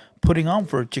there putting on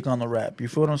for Chicano rap. You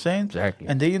feel what I'm saying? Exactly.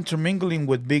 And they intermingling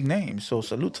with big names. So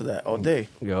salute to that all day.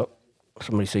 Yep.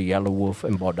 Somebody say Yellow Wolf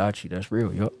and Baldacci. That's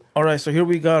real, yup. All right, so here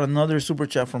we got another super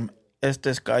chat from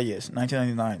Estes Calles,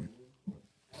 1999.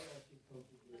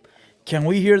 Can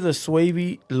we hear the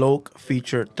Swavy Loke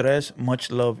feature Tres? Much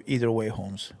love either way,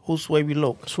 Holmes. Who's Swavy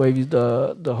Loke? Swavy's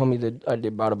the homie that I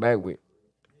did brought a bag with.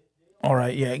 All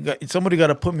right, yeah. Somebody got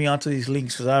to put me onto these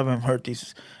links because I haven't heard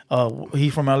these. He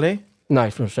from LA? No,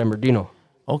 he's from San Bernardino.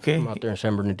 Okay. I'm out there in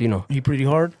San Bernardino. He pretty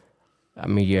hard? I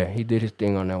mean, yeah, he did his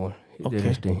thing on that one. He did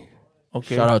his thing.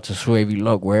 Okay. Shout out to Swavy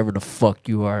Luck, wherever the fuck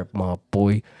you are, my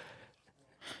boy.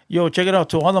 Yo, check it out.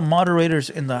 To all the moderators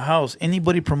in the house,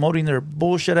 anybody promoting their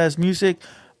bullshit ass music,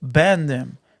 ban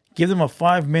them. Give them a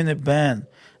 5-minute ban.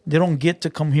 They don't get to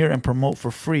come here and promote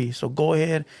for free. So go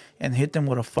ahead and hit them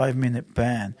with a 5-minute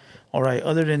ban. All right.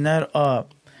 Other than that,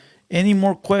 any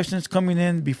more questions coming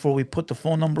in before we put the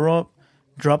phone number up?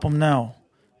 Drop them now.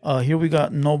 Here we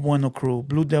got No Bueno Crew.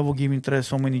 Blue Devil giving Tres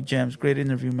so many gems. Great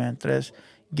interview, man. Tres,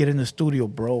 get in the studio,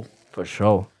 bro. For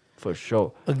sure. For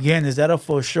sure. Again, is that a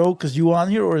for show because you on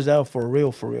here, or is that for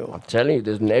real, for real? I'm telling you,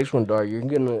 this next one, dog, you're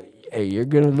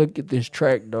gonna look at this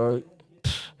track, dog.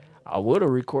 I would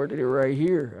have recorded it right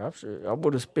here. I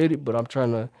would have spit it, but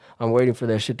I'm waiting for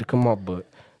that shit to come up. But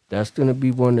that's gonna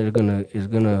be one that is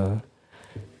gonna.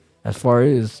 As far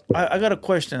as I got a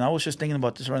question. I was just thinking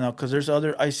about this right now because there's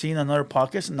I seen another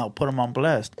pockets and I'll put them on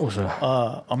blast. What's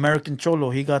that? American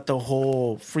Cholo, he got the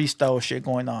whole freestyle shit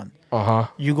going on.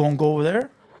 You gonna go over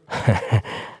there?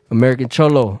 American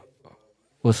Cholo,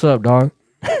 what's up, dog?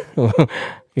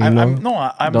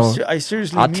 I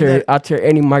seriously. I tear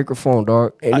any microphone,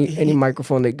 dog. Any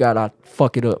microphone they got, I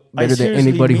fuck it up. Better than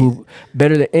anybody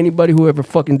who ever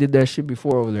fucking did that shit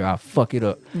before over there. I fuck it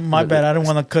up. My bad. I don't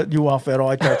want to cut you off at all.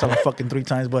 I tried to tell him fucking 3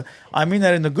 times, but I mean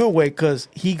that in a good way because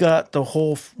he got the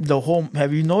whole.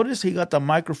 Have you noticed he got the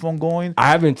microphone going?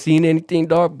 I haven't seen anything,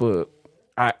 dog, but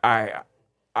I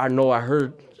know I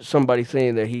heard somebody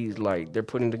saying that he's like they're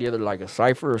putting together like a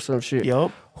cipher or some shit.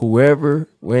 Yup. Whoever,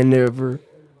 whenever.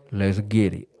 Let's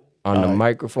get it. On the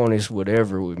microphone, it's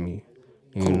whatever with me.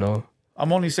 You know?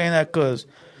 I'm only saying that because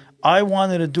I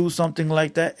wanted to do something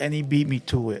like that, and he beat me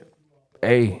to it.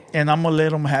 Hey. And I'm going to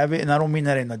let him have it, and I don't mean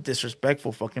that in a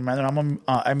disrespectful fucking manner.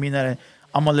 I mean that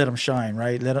I'm going to let him shine,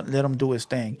 right? Let him do his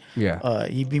thing. Yeah.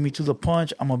 He beat me to the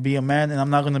punch. I'm going to be a man, and I'm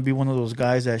not going to be one of those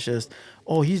guys that's just,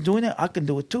 oh, he's doing it, I can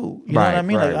do it too. You know what I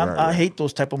mean? I hate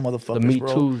those type of motherfuckers,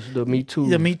 The Me Too's.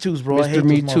 The Me Too's, bro. Mr. I hate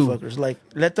Me those Too. motherfuckers. Like,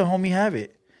 let the homie have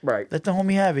it. Right. Let the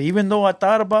homie have it. Even though I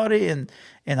thought about it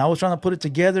and I was trying to put it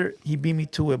together, he beat me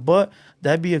to it. But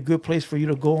that'd be a good place for you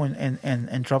to go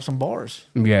and drop some bars.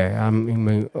 Yeah, I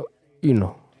mean, you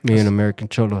know, me and American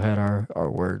Cholo had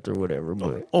our words or whatever.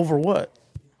 But over what?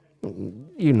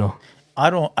 You know.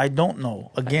 I don't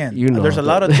know. Again, you know, there's a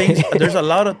lot of things. There's a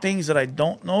lot of things that I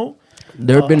don't know.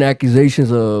 There have been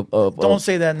accusations of don't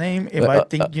say that name if I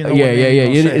think you know. Yeah.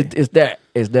 It's that.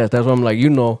 That's what I'm like. You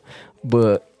know,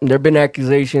 but there have been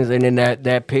accusations, and then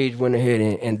that page went ahead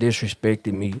and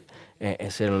disrespected me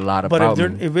and said a lot about me.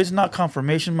 But if it's not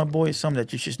confirmation, my boy, it's something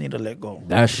that you just need to let go.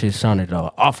 That shit sounded an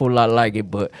awful lot like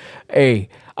it, but hey,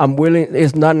 I'm willing.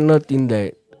 It's not nothing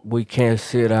that we can't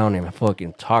sit down and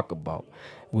fucking talk about.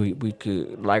 We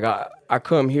could, like, I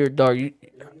come here, dog.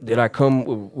 Did I come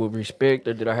with respect,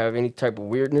 or did I have any type of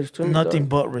weirdness to me? Nothing dog?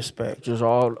 but respect. Just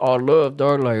all love,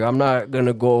 dog. Like, I'm not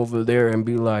gonna go over there and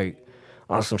be like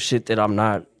on some shit that I'm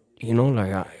not. You know, like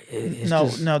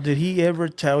now, did he ever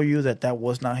tell you that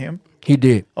was not him? He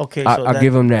did. Okay, so I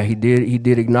give him that. He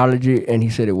did acknowledge it, and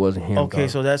he said it wasn't him. Okay, dog.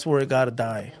 so that's where it gotta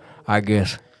die. I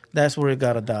guess that's where it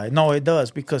gotta die. No, it does,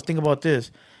 because think about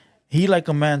this. He, like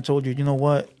a man, told you, you know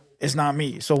what? It's not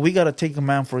me. So we gotta take a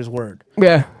man for his word.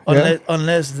 Yeah.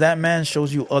 Unless that man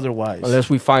shows you otherwise. Unless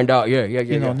we find out. Yeah.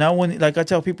 You know, now when, like I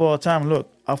tell people all the time,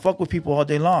 look, I fuck with people all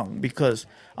day long because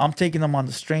I'm taking them on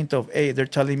the strength of, hey, they're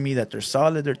telling me that they're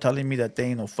solid. They're telling me that they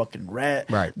ain't no fucking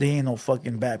rat. Right. They ain't no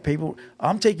fucking bad people.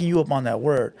 I'm taking you up on that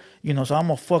word. You know, so I'm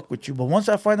gonna fuck with you. But once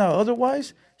I find out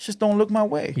otherwise, just don't look my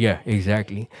way. Yeah,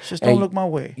 exactly. Just don't look my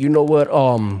way. You know what?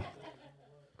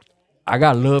 I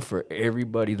got love for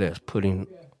everybody that's putting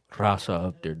raza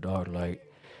up there, dog. Like,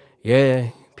 yeah,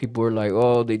 people are like,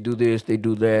 oh, they do this, they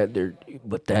do that.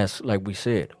 But that's, like we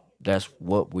said, that's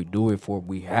what we do it for.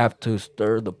 We have to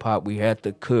stir the pot. We have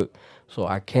to cook. So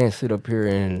I can't sit up here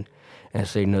and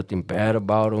say nothing bad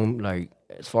about him. Like,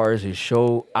 as far as his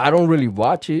show, I don't really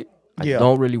watch it. I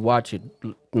don't really watch it.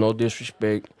 No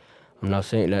disrespect. I'm not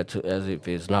saying that as if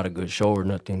it's not a good show or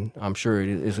nothing. I'm sure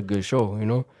it's a good show, you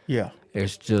know? Yeah.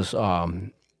 It's just, I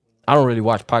don't really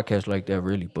watch podcasts like that,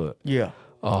 really, but yeah,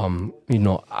 you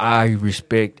know, I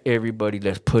respect everybody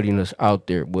that's putting us out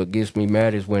there. What gets me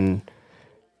mad is when,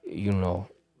 you know,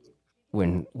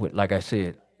 when like I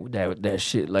said, that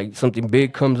shit, like something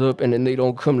big comes up and then they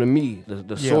don't come to me,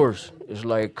 the source. It's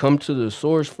like, come to the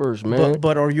source first, man.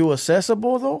 But are you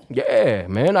accessible though? Yeah,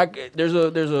 man. There's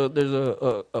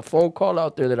a phone call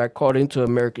out there that I called into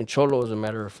American Cholo, as a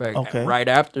matter of fact. Okay. Right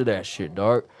after that shit,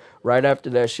 dog. Right after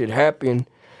that shit happened,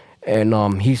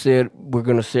 and he said, we're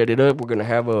gonna set it up. We're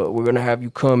gonna have you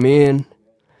come in,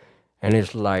 and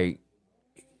it's like,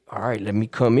 all right, let me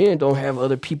come in. Don't have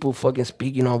other people fucking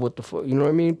speaking on what the fuck, you know what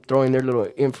I mean? Throwing their little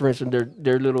inference and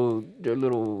their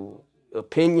little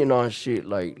opinion on shit.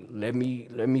 Like, let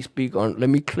me speak on, let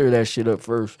me clear that shit up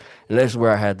first. And that's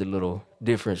where I had the little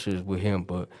differences with him.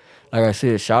 But like I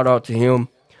said, shout out to him.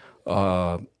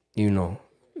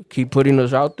 Keep putting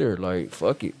us out there. Like,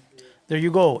 fuck it. There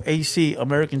you go. AC,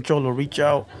 American Cholo, reach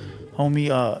out.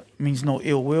 Homie, means no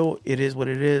ill will. It is what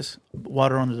it is.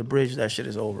 Water under the bridge, that shit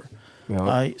is over. Yeah. All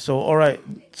right. So, all right.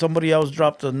 Somebody else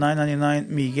dropped a $9.99.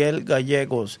 Miguel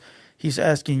Gallegos. He's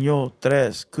asking, yo,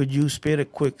 Tres, could you spit a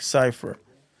quick cipher?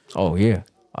 Oh, yeah.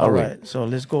 All right. So,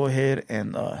 let's go ahead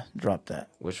and drop that.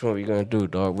 Which one we going to do,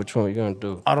 dog? Which one we going to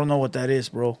do? I don't know what that is,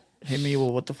 bro. Hit me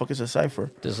with what the fuck is a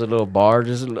cipher? Just a little bar, a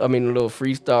little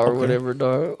freestyle or whatever,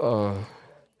 dog.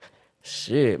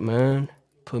 Shit, man.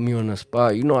 Put me on the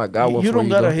spot. You know I got one for you. You don't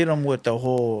got to hit them with the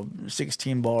whole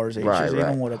 16 bars. Right. Hit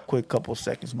them with a quick couple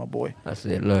seconds, my boy. I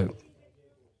said, look,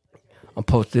 I'm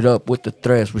posted up with the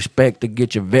threats. Respect to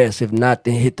get your vest. If not,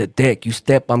 then hit the deck. You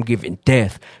step, I'm giving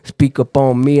death. Speak up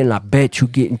on me and I bet you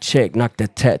getting checked. Knock the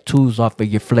tattoos off of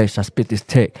your flesh. I spit this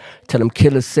tech. Tell them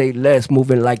killers say less.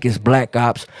 Moving like it's black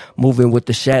ops. Moving with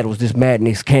the shadows. This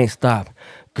madness can't stop.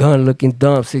 Gun looking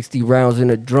dumb, 60 rounds in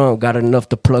a drum. Got enough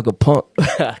to plug a pump.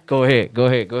 Go ahead.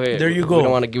 There you go. We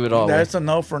don't want to give it all That's away.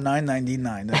 enough for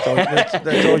 $9.99.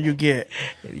 That's all you get.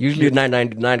 Usually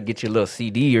 $9.99 to get you a little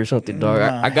CD or something, dog.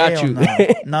 Nah, I got hell you. Nah.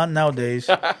 Not nowadays.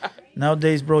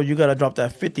 Nowadays, bro, you got to drop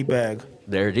that 50 bag.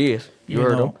 There it is. You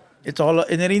heard him. It's all,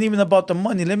 and it ain't even about the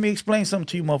money. Let me explain something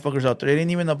to you motherfuckers out there. It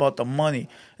ain't even about the money.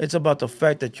 It's about the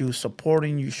fact that you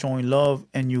supporting, you showing love,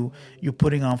 and you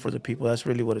putting on for the people. That's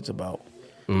really what it's about.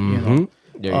 Mm-hmm. You know?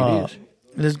 There it is.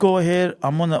 Let's go ahead.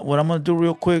 What I'm gonna do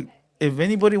real quick. If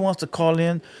anybody wants to call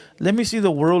in, let me see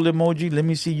the world emoji. Let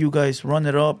me see you guys run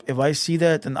it up. If I see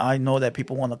that, then I know that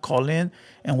people want to call in.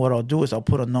 And what I'll do is I'll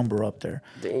put a number up there.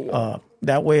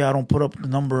 That way I don't put up the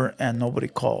number and nobody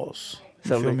calls.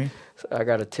 You feel me? I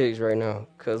got a text right now.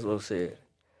 Cuzzo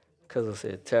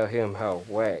said, tell him how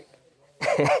whack.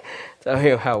 Tell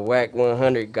him how whack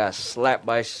 100 got slapped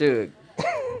by Suge.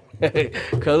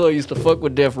 Cuzzo used to fuck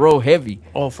with Death Row heavy.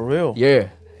 Oh, for real? Yeah.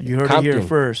 You heard Compton. it here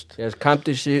first. That's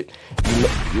Compton shit.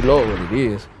 You know what it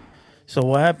is. So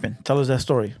what happened? Tell us that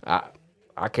story. I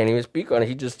can't even speak on it.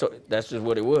 He just that's just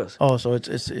what it was. Oh, so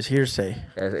it's hearsay.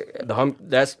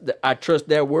 I trust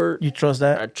that word. You trust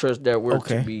that? I trust that word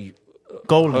to be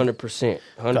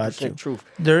 100% truth.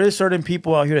 There is certain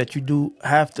people out here that you do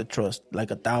have to trust, like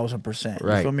 1,000%.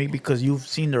 Right. You feel me? Because you've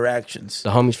seen their actions. The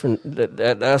homies from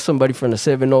that's somebody from the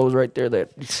 7-0s right there.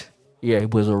 That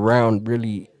it was around.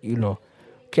 Really,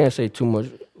 can't say too much.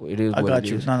 It is. I what got it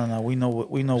you. is. No. We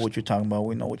know what you're talking about.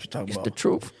 We know what you're talking It's about. the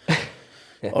truth.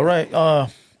 All right.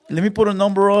 Let me put a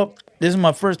number up. This is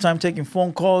my first time taking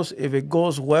phone calls. If it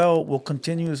goes well, we'll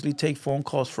continuously take phone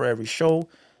calls for every show.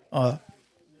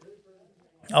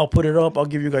 I'll put it up. I'll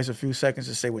give you guys a few seconds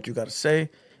to say what you got to say,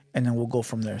 and then we'll go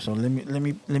from there. So let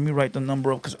me write the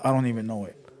number up because I don't even know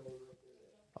it.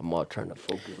 I'm all trying to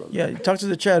focus on. Yeah, talk to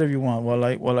the chat if you want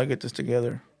while I get this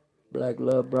together. Black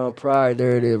love, brown pride.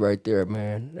 There it is, right there,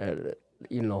 man.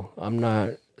 I'm not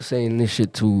saying this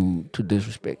shit to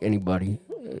disrespect anybody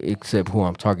except who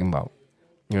I'm talking about.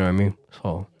 You know what I mean?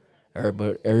 So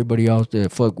everybody else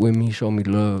that fuck with me, show me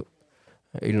love.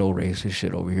 Ain't no racist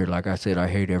shit over here. Like I said, I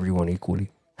hate everyone equally.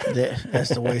 That's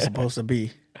the way it's supposed to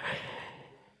be.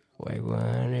 Wait,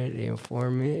 100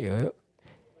 informant. Yep.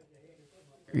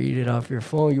 Read it off your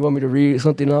phone. You want me to read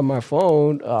something on my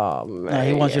phone? Oh man. Nah,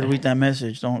 he wants you to read that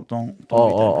message. Don't.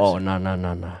 Oh,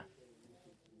 no.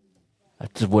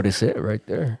 That's just what it said right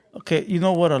there. Okay, you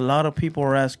know what? A lot of people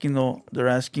are asking though. They're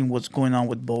asking what's going on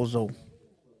with Bozo.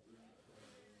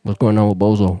 What's going on with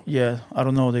Bozo? Yeah, I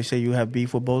don't know. They say you have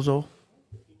beef with Bozo.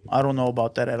 I don't know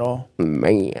about that at all.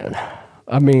 Man,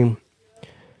 I mean,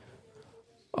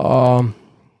 we'll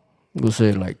say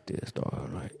it like this, dog.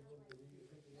 Like,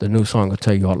 the new song will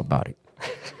tell you all about it.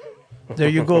 There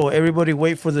you go. Everybody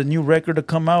wait for the new record to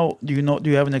come out. Do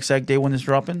you have an exact date when it's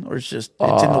dropping? Or it's in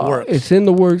the works? It's in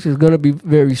the works. It's going to be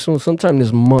very soon. Sometime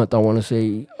this month, I want to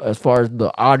say, as far as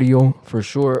the audio, for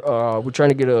sure. We're trying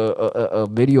to get a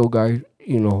video guy.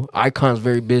 Icon's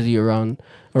very busy around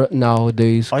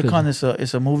nowadays. 'Cause Icon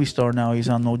is a movie star now. He's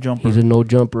on No Jumper. he's a no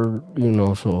jumper,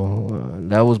 so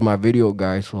that was my video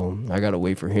guy, so I gotta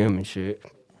wait for him and shit.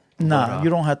 Nah, you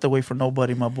don't have to wait for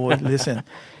nobody, my boy. Listen,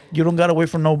 you don't gotta wait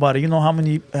for nobody. You know how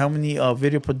many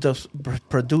video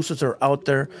producers are out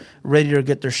there ready to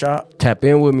get their shot? Tap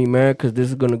in with me, man, because this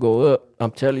is gonna go up.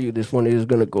 I'm telling you, this one is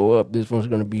gonna go up. This one's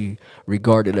gonna be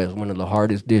regarded as one of the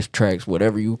hardest diss tracks,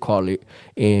 whatever you call it,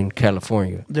 in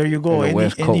California. There you go.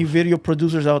 Any video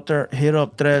producers out there, hit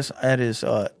up Tres at his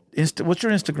what's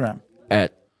your Instagram?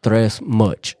 At Tres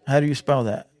Much. How do you spell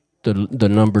that? The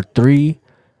number 3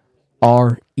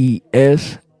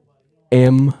 RESMUCH.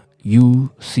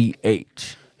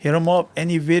 Hit them up.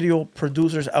 Any video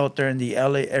producers out there in the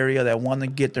LA area that want to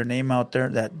get their name out there,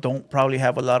 that don't probably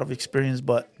have a lot of experience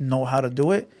but know how to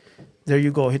do it, there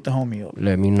you go. Hit the homie up.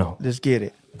 Let me know. Let's get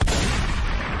it.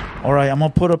 All right, I'm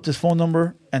going to put up this phone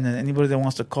number, and then anybody that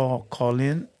wants to call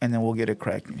in, and then we'll get it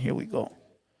cracking. Here we go.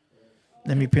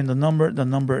 Let me pin the number. The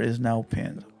number is now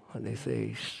pinned. What do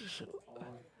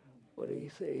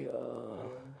you say?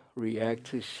 React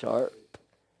to Sharp.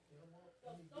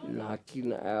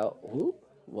 Knocking out. Who?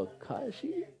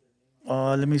 Wakashi?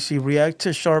 Let me see. React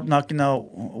to Sharp knocking out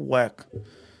Whack.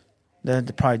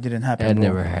 That probably didn't happen. That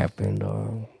never happened,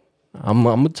 I'm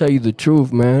gonna tell you the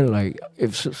truth, man. Like,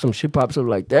 if some shit pops up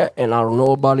like that and I don't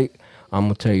know about it, I'm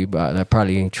gonna tell you about it. That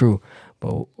probably ain't true.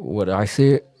 But what I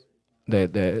said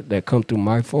that come through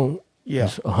my phone,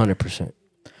 is 100%.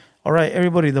 All right,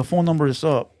 everybody, the phone number is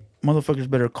up. Motherfuckers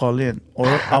better call in, or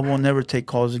I will never take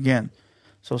calls again.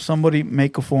 So somebody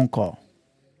make a phone call.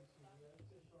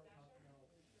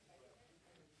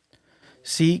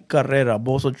 C. Carrera,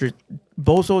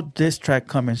 Bozo diss track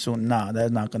coming soon. Nah,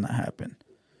 that's not gonna happen.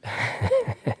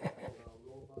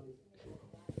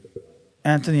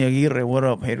 Anthony Aguirre, what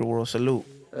up, Hater World? Salute.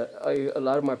 A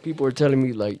lot of my people are telling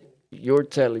me, like, you're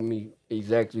telling me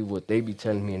exactly what they be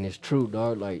telling me, and it's true,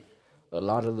 dog. Like, a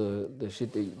lot of the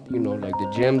shit that, like the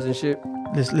gems and shit.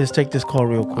 Let's take this call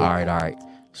real quick. All right.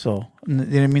 So,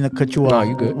 didn't mean to cut you off. No,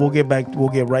 you good. We'll get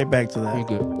right back to that. You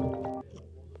good.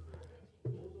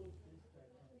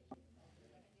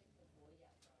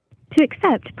 To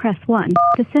accept, press 1.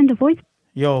 To send a voice.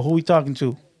 Yo, who we talking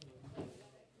to?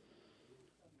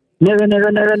 Nigga.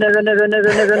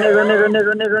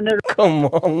 Come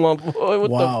on, my boy. What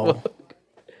the fuck?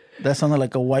 That sounded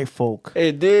like a white folk.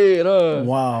 It did,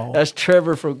 Wow. That's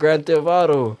Trevor from Grand Theft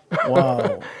Auto.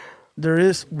 Wow. There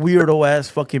is weirdo ass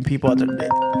fucking people out there.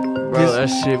 Bro, that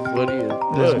shit funny.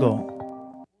 Let's go.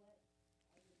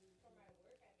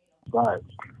 Right.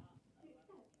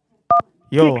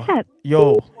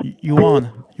 Yo, you on?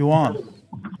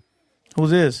 Who's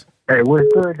this? Hey, what's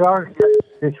good, dog?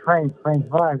 It's Frank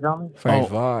Vibes, homie. Frank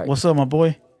Vibes. What's up, my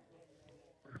boy?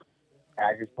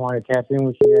 I just wanted to tap in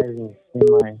with you guys and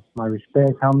send my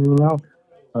respect, homie,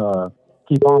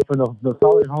 keep on for the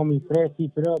solid homie.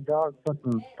 Keep it up, dog.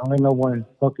 Fucking don't let no one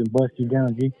fucking bust you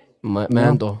down, G.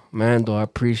 Mando, I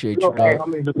appreciate you, dog. Hey,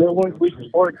 homie, the real ones, we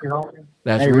support you, homie.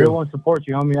 That's real. real Ones support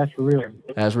you, homie. That's for real.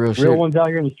 That's real shit. Real ones out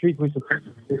here in the streets, we support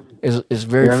you. It's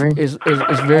very, it's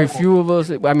very few of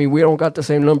us. I mean, we don't got the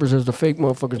same numbers as the fake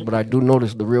motherfuckers, but I do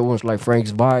notice the real ones, like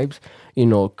Frank's Vibes.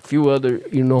 Few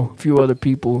other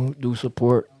people do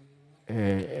support,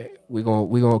 and we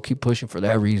gonna keep pushing for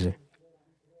that reason.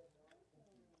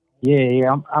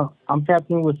 Yeah. I'm tapped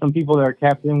in with some people that are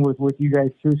tapped in with you guys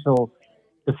too. So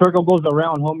the circle goes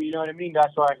around, homie. You know what I mean?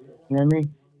 That's why. You know what I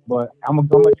mean? But I'm a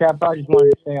tap out. I just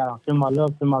wanted to say, send my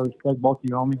love, send my respect, both of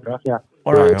you, homie. Gracias.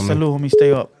 All right, salute, homie.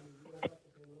 Stay up.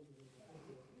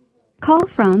 Call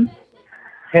from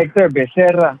Hector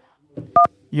Becerra.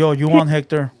 Yo, you on,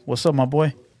 Hector? What's up, my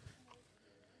boy?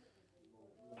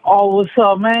 Oh, what's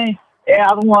up, man? Yeah,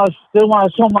 I still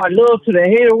want to show my love to the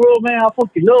hater world, man. I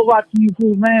fucking love watching you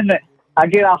fools, man. I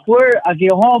get off work, I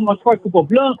get home, I spark up a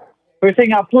blunt. First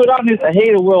thing I put on is a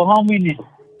hater world, homie.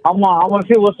 I want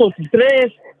to feel what's up to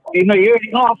stress. You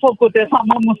already know I fuck with that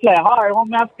something. I'm going to say hard,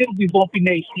 homie. I still be bumping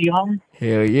that shit, homie.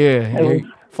 Hell yeah. Hey,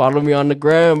 follow me on the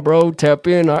gram, bro. Tap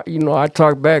in. I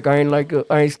talk back. I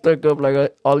ain't stuck up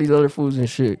like all these other fools and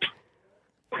shit.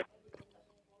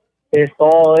 It's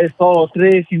all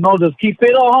stress, just keep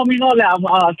it up, homie.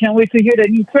 I can't wait to hear that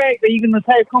new track that you're going to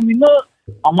type coming up.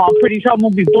 I'm pretty sure I'm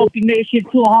going to be bumping that shit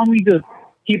too, homie. Just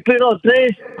keep it up,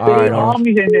 stress. All right,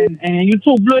 homies. And you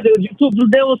too, Blue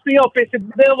Devil, stay up. It's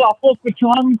Blue Devil. I fuck with you,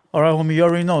 homie. All right, homie. You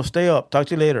already know. Stay up. Talk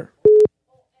to you later.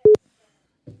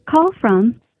 Call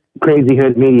from Crazy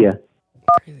Hood Media.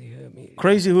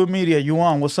 Crazy Hood Media. You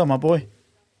on? What's up, my boy?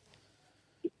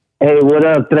 Hey, what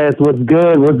up, Tres? What's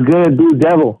good, Blue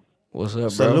Devil? What's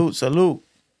up, bro? Salute.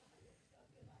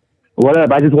 What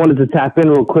up? I just wanted to tap in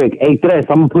real quick. Hey, Tres,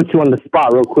 I'm gonna put you on the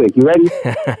spot real quick. You ready?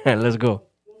 Let's go.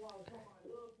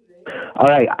 All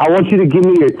right. I want you to give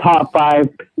me your top 5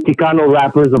 Chicano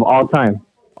rappers of all time.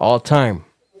 All time.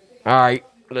 All right.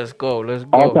 Let's go. Let's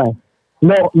go. All time.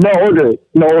 No order.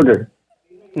 No order.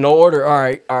 No order. All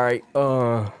right. All right.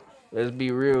 Let's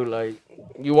be real. Like,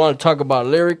 you want to talk about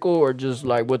lyrical or just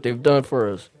like what they've done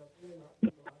for us?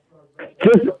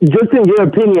 Just in your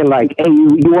opinion, like, hey,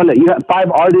 you have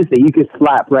 5 artists that you could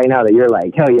slap right now that you're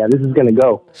like, hell yeah, this is gonna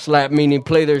go. Slap meaning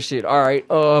play their shit. All right.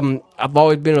 I've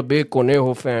always been a big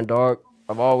Conejo fan, dog.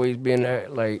 I've always been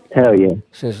like, hell yeah,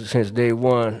 since day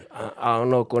one. I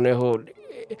don't know, Conejo.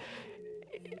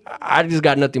 I just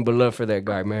got nothing but love for that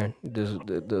guy, man.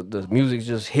 The music's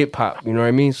just hip hop, you know what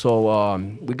I mean? So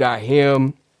we got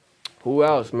him. Who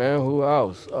else, man? Who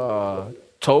else?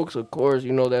 Tokes, of course.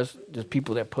 You know, that's just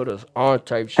people that put us on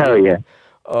type shit. hell yeah,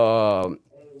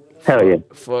 hell yeah.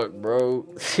 Fuck, bro.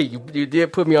 You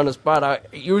did put me on the spot.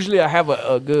 Usually I have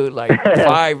a good like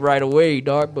 5 right away,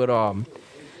 dog. But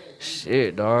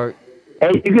shit, dog. Hey,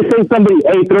 you can say somebody.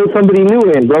 Hey, throw somebody new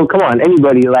in, bro. Come on,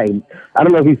 anybody. Like, I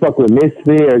don't know if you fuck with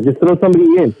Misfit or just throw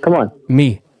somebody in. Come on.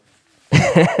 Me.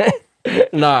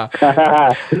 Nah.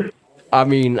 I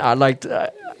mean, I'd like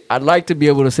to be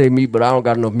able to say me, but I don't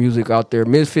got enough music out there.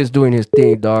 Misfit's doing his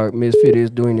thing, dog. Misfit is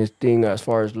doing his thing as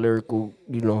far as lyrical,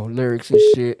 lyrics and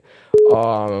shit.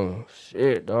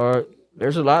 Shit, dog.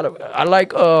 There's a lot of I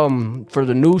like for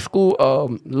the new school,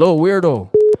 Lil Weirdo.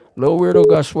 Lil Weirdo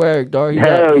got swag, dog.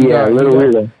 Hell yeah, Lil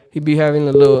Weirdo. He be having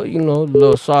a little,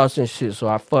 little sauce and shit, so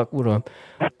I fuck with him.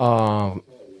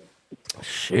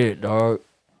 Shit, dog.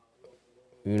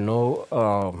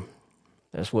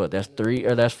 That's 3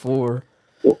 or that's 4.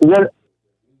 What?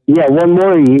 Yeah, one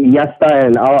more, Yasta,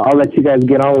 and I'll let you guys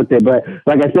get on with it. But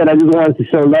like I said, I just wanted to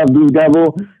show love, Blue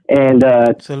Devil, and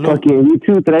fucking you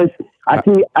too, Tres. I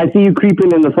see you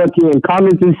creeping in the fucking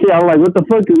comments and shit. I'm like, what the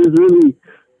fuck is this really?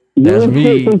 That's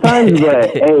me. Sometimes, but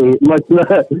hey, much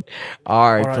love.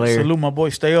 All right, player. Salute, my boy.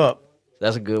 Stay up.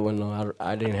 That's a good one, though.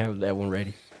 I didn't have that one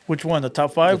ready. Which one? The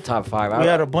top 5? The top 5. We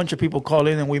had a bunch of people call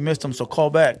in and we missed them, so call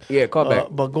back. Yeah, call back.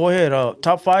 But go ahead.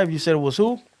 Top 5, you said it was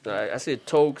who? I said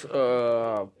Tokes,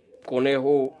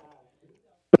 Conejo.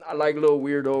 I like Lil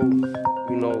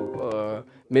Weirdo.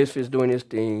 Misfit's doing his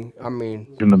thing. I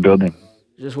mean, in the building.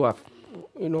 Just what,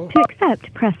 To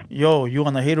accept, press. Yo, you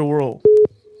on the hater world.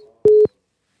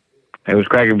 Hey, what's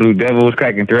cracking, Blue Devil? What's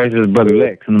cracking, Thresh? This is Brother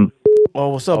Lex. Oh,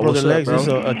 what's up, Brother Lex? Bro? This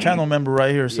is a channel member right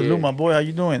here. Salute, my boy. How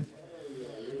you doing?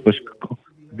 What's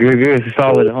good? It's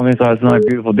solid, homie. So it's another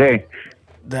beautiful day.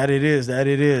 That it is.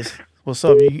 What's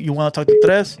up? You want to talk to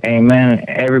Tres? Hey, man,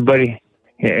 everybody.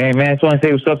 Hey, man, I just want to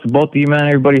say what's up to both of you, man.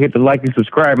 Everybody hit the like and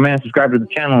subscribe, man. Subscribe to the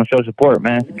channel and show support,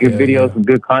 man. Good videos, some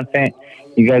good content.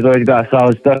 You guys always got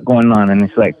solid stuff going on, and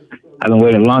it's like, I've been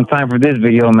waiting a long time for this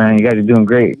video, man. You guys are doing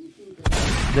great.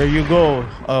 There you go.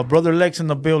 Brother Lex in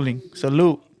the building.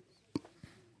 Salute.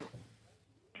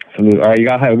 Salute. All right, you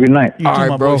guys have a good night. You too, right,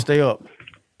 my bro. boy. Stay up.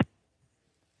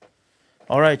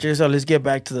 All right, cheers out. Let's get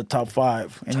back to the top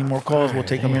 5. Any more calls? We'll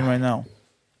take them in right now.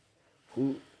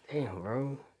 Damn,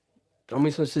 bro. Throw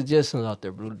me some suggestions out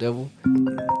there, Blue Devil.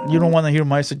 You don't want to hear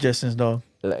my suggestions, dog.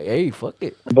 Like, hey, fuck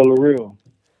it. Real.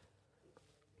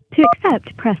 To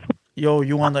accept, press. Yo,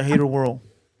 you on the hater world.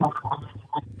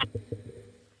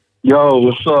 Yo,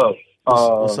 what's up?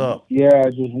 What's up? Yeah, I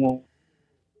just want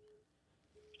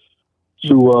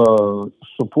to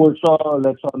support y'all,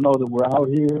 let y'all know that we're out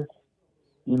here.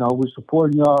 We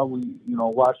supporting y'all. We,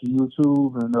 watching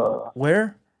YouTube and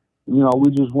Where? we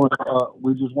just want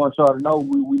y'all to know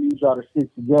we need y'all to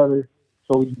stick together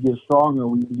so we can get stronger,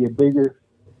 we can get bigger.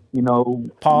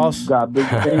 Pause. We got big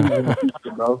things in the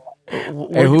future, bro.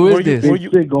 Hey, who is this? Big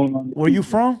shit going on. Where you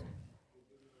from?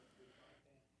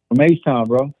 From H-Town,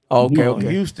 bro. Oh, okay, Oh, okay.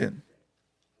 Houston.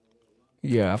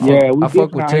 Yeah, We I fuck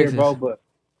different with out Texas. here, bro.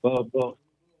 But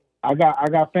I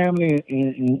got family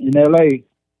in LA.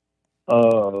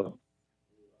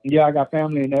 I got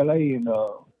family in LA, and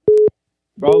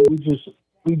bro, we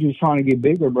just trying to get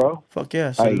bigger, bro. Fuck yeah,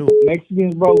 Like, salute.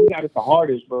 Mexicans, bro, we got it the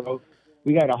hardest, bro.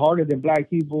 We got it harder than black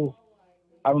people.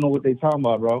 I don't know what they talking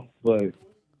about, bro. But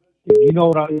if you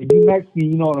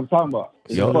Mexican, you know what I'm talking about.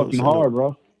 It's fucking hard,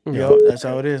 bro. Yo, that's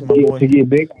how it is, my boy. To get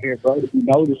big here, bro. To be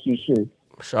noticed and shit.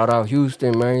 Shout out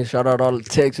Houston, man. Shout out all the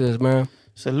Texas, man.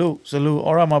 Salute.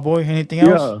 All right, my boy. Anything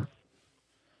else?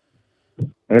 Yeah.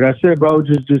 Hey, that's it, bro.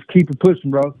 Just keep it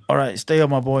pushing, bro. All right, stay up,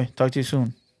 my boy. Talk to you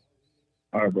soon.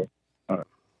 All right, bro.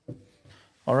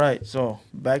 All right, so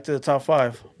back to the top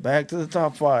 5.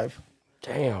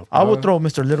 Damn, I bro. would throw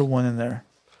Mr. Little One in there.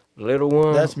 Little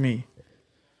one. That's me.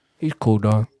 He's cool,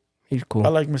 dog. He's cool. I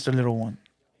like Mr. Little One.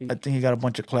 I think he got a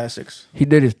bunch of classics. He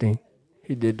did his thing.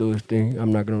 He did do his thing.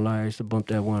 I'm not gonna lie. I used to bump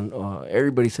that one.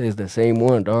 Everybody says the same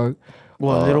one, dog.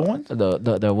 What, Little One?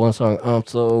 The one song, I'm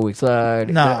so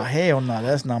excited. Nah, hell no.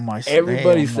 That's not my song.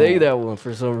 Everybody say that one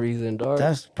for some reason, dog.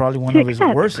 That's probably one of his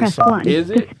worst songs. Is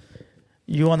it?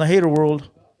 You on the hater world?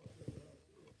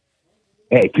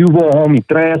 Hey, Cubo, homie,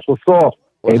 Tres, what's up?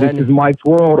 Hey, this is Mike's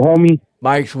World, homie.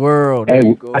 Mike's World.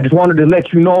 Hey, I just wanted to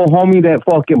let you know, homie, that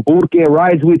fucking Burke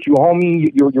rides with you, homie.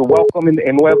 You're welcome in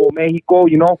Nuevo Mexico,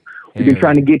 you know. We've been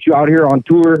trying to get you out here on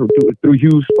tour through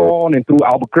Houston and through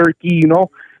Albuquerque, you know.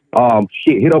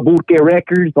 Hit up Burke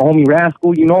Records, the homie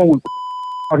Rascal, you know.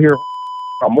 Out here.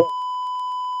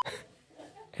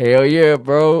 Hell yeah,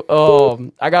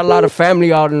 bro. I got a lot of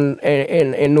family out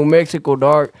in New Mexico,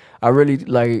 dog. I really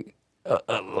like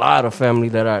a lot of family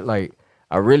that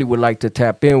I really would like to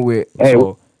tap in with. Hey,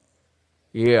 so,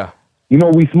 yeah. You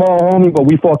know, we small, homie, but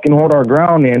we fucking hold our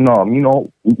ground, and, you know,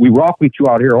 we rock with you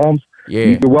out here, homes.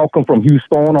 Yeah. You're welcome from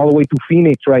Houston all the way to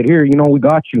Phoenix right here. You know, we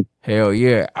got you. Hell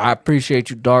yeah. I appreciate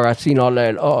you, dog. I seen all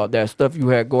that stuff you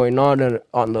had going on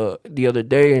the other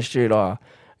day and shit.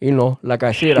 You know, like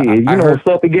I said, I heard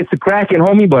stuff that gets to cracking,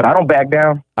 homie, but I don't back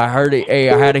down. I heard it. Hey,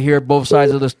 I had to hear both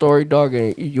sides of the story, dog,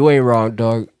 and you ain't wrong,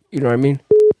 dog. You know what I mean?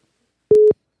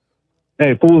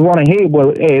 Hey, fools want to hate,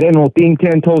 but hey, it ain't no thing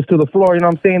 10 toes to the floor. You know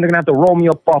what I'm saying? They're going to have to roll me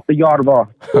up off the yard bar.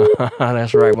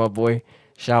 That's right, my boy.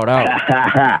 Shout out.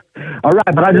 All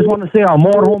right, but I just want to say,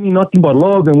 amor, homie, nothing but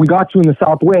love, and we got you in the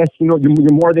Southwest. You know,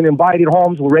 you're more than invited,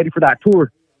 Holmes. We're ready for that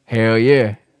tour. Hell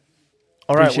yeah.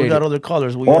 All right, we got other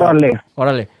callers.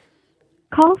 Orale.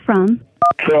 Call from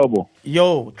Trouble.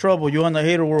 Yo, Trouble, you on the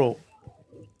hater world.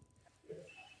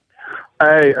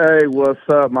 Hey, what's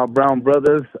up, my brown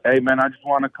brothers? Hey, man, I just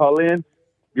want to call in,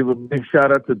 give a big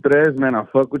shout out to Tres, man. I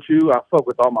fuck with you. I fuck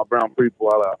with all my brown people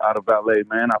out of LA,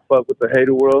 man. I fuck with the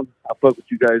hater world. I fuck with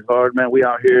you guys hard, man. We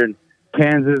out here in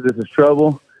Kansas. This is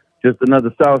Trouble. Just another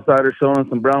Southsider showing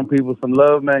some brown people some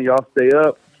love, man. Y'all stay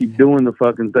up. Keep doing the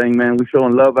fucking thing, man. We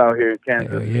showing love out here in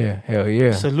Kansas. Hell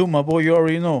yeah. Salute, my boy. You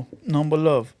already know. Number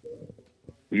love.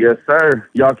 Yes, sir.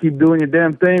 Y'all keep doing your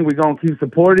damn thing. We're going to keep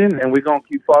supporting, and we're going to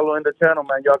keep following the channel,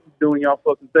 man. Y'all keep doing y'all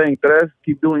fucking thing. Tres,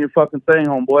 keep doing your fucking thing,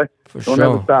 homeboy. Don't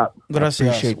ever stop. Gracias.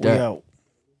 Appreciate that. All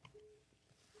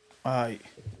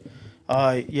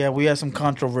right. Yeah, we had some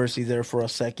controversy there for a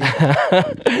second.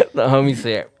 The homie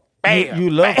said, bam. You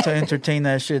love to entertain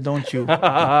that shit, don't you?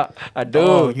 I do.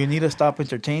 Oh, you need to stop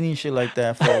entertaining shit like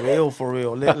that. For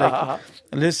real. Like,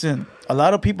 listen, a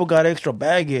lot of people got extra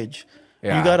baggage.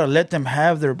 Yeah. You got to let them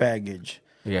have their baggage.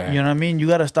 Yeah. You know what I mean? You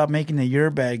got to stop making it your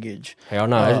baggage. Hell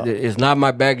no. It's not my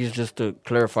baggage, just to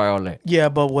clarify all that. Yeah,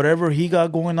 but whatever he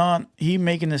got going on, he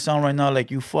making it sound right now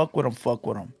like you fuck with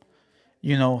him.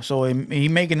 You know, so he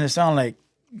making it sound like,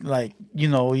 you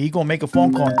know, he going to make a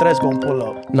phone call and Tres going to pull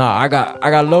up. Nah, I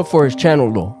got love for his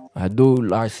channel, though. I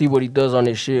do. I see what he does on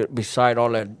his shit beside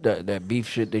all that beef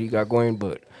shit that he got going,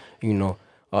 but, you know.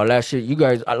 All that shit, you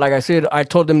guys. Like I said, I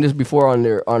told them this before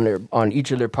on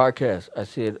each of their podcasts. I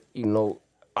said, you know,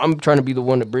 I'm trying to be the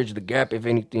one to bridge the gap. If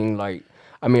anything, like,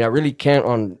 I mean, I really can't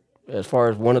on as far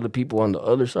as one of the people on the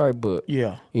other side, but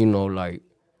yeah, you know, like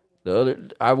the other,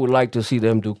 I would like to see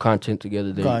them do content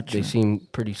together. They seem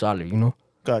pretty solid, you know.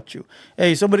 Got you.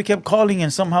 Hey, somebody kept calling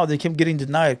and somehow they kept getting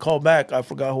denied. Call back. I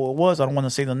forgot who it was. I don't want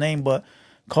to say the name, but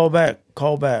call back.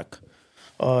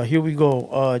 Here we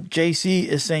go. JC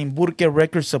is saying Burke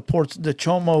Records supports the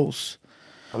Chomos.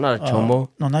 I'm not a Chomo.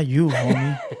 No, not you,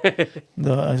 homie.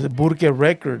 the Burke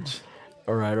Records.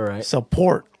 All right.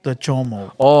 Support the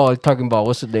Chomo. Oh, talking about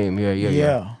what's the name?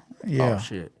 Yeah. Oh,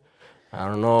 shit. I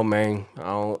don't know, man.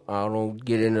 I don't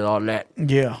get into all that.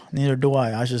 Yeah, neither do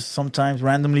I. I just sometimes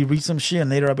randomly read some shit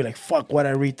and later I'll be like, fuck, why'd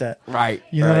I read that? Right.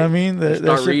 You know what I mean?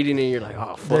 Start reading and you're like,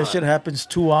 oh, fuck. That shit happens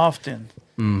too often.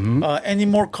 Mm-hmm. Any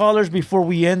more callers before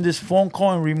we end this phone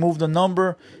call and remove the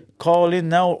number? Call in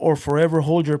now or forever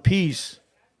hold your peace.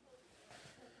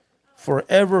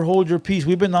 Forever hold your peace.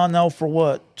 We've been on now for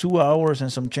what? 2 hours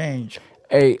and some change.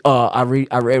 Hey, I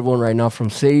read one right now from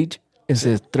Sage. It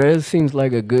says, Tres seems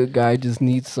like a good guy, just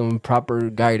needs some proper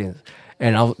guidance.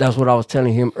 And that's what I was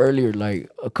telling him earlier. Like,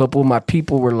 a couple of my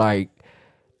people were like,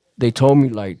 they told me,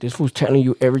 like, this was telling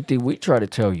you everything we try to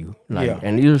tell you. Like, yeah.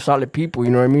 And these are solid people,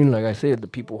 you know what I mean? Like I said, the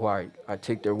people who I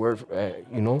take their word for,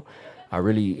 you know, I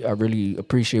really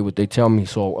appreciate what they tell me.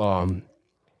 So,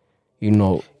 you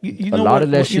know, you know a lot what,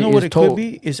 of that shit you know what is it told. Could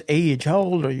be? Is age. How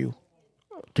old are you?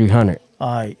 300.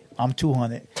 I'm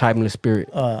 200. Timeless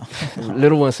spirit.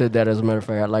 Little one said that, as a matter of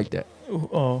fact. I like that.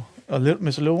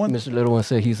 Mr. Little One? Mr. Little One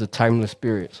said he's a timeless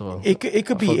spirit. So it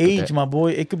could be age, my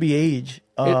boy. It could be age.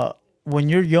 when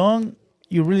you're young,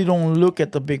 you really don't look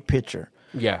at the big picture.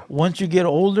 Yeah. Once you get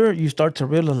older, you start to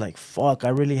realize, like, fuck, I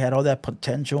really had all that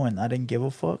potential and I didn't give a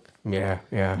fuck. Yeah,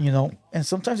 yeah. You know, and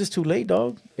sometimes it's too late,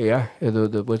 dog. Yeah.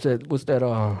 What's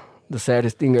that? The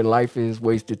saddest thing in life is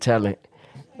wasted talent.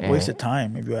 And wasted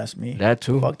time, if you ask me. That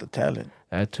too. Fuck the talent.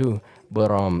 That too. But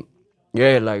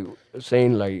yeah, like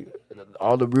saying like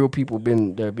all the real people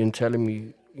that have been telling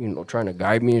me, you know, trying to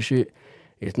guide me and shit.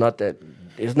 It's not that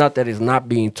it's not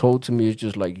being told to me. It's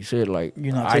just like you said, like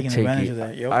you're not taking advantage of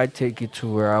that. Yep. I take it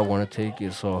to where I want to take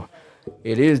it. So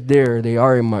it is there. They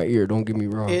are in my ear. Don't get me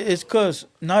wrong. It's because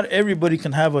not everybody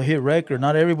can have a hit record.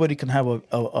 Not everybody can have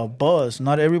a buzz.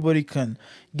 Not everybody can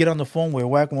get on the phone with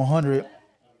Whack 100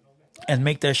 and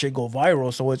make that shit go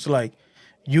viral. So it's like,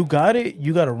 you got it.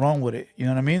 You got to run with it. You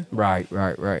know what I mean? Right.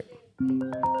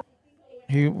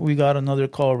 Here we got another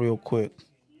call real quick.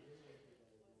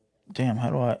 Damn, how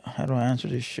do I answer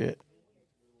this shit?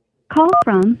 Call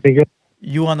from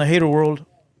you on the Hater World.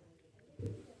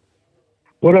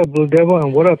 What up, Blue Devil,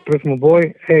 and what up, Chris, my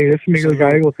boy? Hey, this is Miguel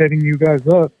Gallego setting you guys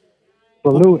up.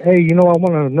 Salute. Hey, you know, I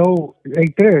want to know, hey,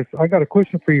 Chris, I got a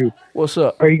question for you. What's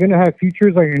up? Are you going to have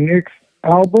features on your next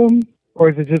album, or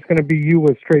is it just going to be you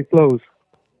with straight flows?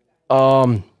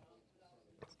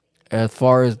 As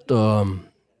far as the,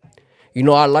 you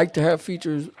know, I like to have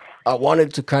features. I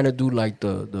wanted to kind of do like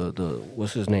the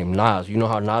what's his name, Nas. You know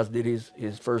how Nas did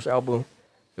his first album?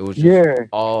 It was just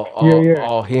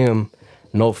all him,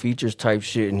 no features type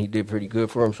shit, and he did pretty good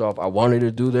for himself. I wanted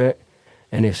to do that,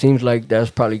 and it seems like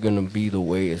that's probably gonna be the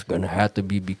way it's gonna have to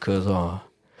be because a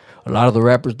lot of the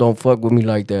rappers don't fuck with me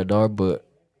like that, dog. But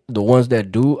the ones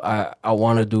that do, I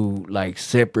want to do like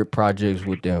separate projects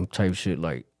with them type shit.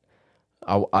 Like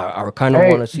I kind of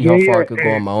want to see how far I could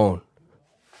go on my own.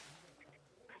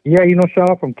 Yeah, you know, shout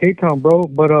out from K-Town, bro.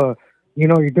 But, you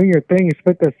know, you're doing your thing. You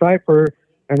spit that cipher,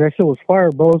 and that shit was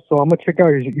fire, bro. So I'm going to check out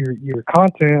your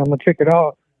content. I'm going to check it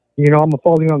out. You know, I'm going to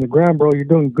follow you on the gram, bro. You're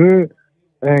doing good,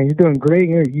 and you're doing great.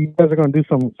 You guys are going to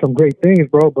do some great things,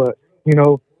 bro. But, you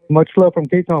know, much love from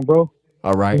K-Town, bro.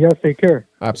 All right. You guys take care.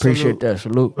 I appreciate that.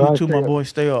 Salute. You too, my boy.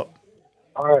 Stay up.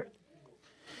 All right.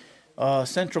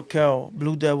 Central Cal,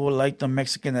 Blue Devil, like the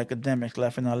Mexican academics,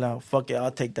 laughing out loud. Fuck it,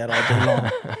 I'll take that all day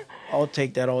long. I'll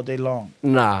take that all day long.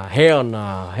 Nah, hell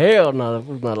nah. That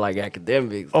was not like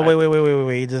academics. Oh,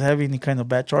 wait. Does he have any kind of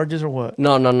bad charges or what?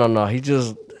 No. He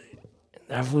just,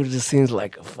 that food just seems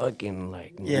like a fucking,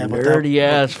 like,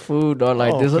 nerdy-ass food, or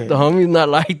like, the homie's not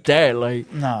like that.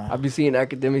 Like, nah. I be seeing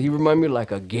academics. He remind me of,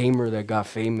 like, a gamer that got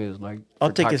famous, like,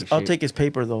 I'll take his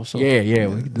paper, though. So yeah,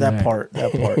 we can do that part.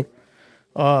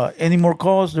 Any more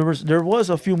calls? There was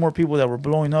a few more people that were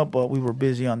blowing up, but we were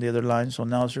busy on the other line, so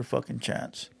now's your fucking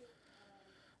chance.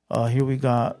 Here we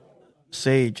got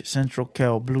Sage, Central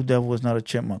Cal, Blue Devil is not a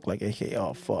chipmunk, like AK.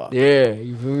 Oh fuck. Yeah,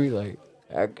 you feel me? Like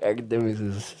academics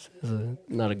is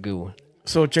not a good one.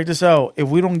 So check this out. If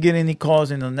we don't get any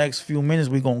calls in the next few minutes,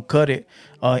 we're gonna cut it.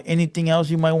 Anything else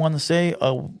you might want to say?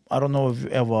 I don't know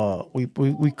if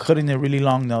we cutting it really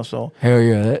long now. So hell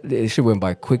yeah, that shit went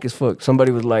by quick as fuck.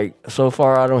 Somebody was like, "So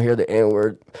far, I don't hear the N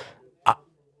word."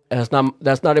 That's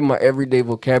not in my everyday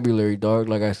vocabulary, dog.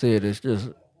 Like I said, it's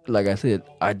just like I said.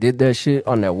 I did that shit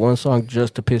on that one song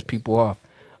just to piss people off.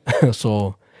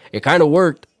 So it kind of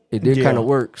worked. It did kind of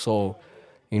work. So.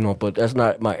 You know, but that's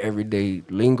not my everyday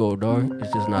lingo, dog.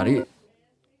 It's just not it.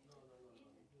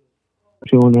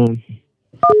 What's going on?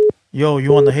 Yo,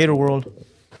 you on the Hater World?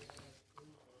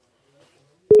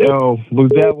 Yo, Blue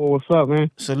Devil, what's up,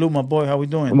 man? Salute, my boy. How we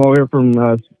doing? I'm over here from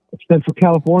Central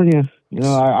California. You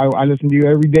know, I listen to you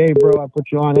every day, bro. I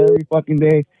put you on every fucking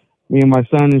day. Me and my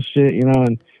son and shit, you know,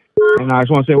 and I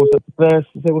just want to say what's up to Fest.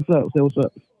 Say what's up. Say what's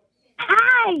up.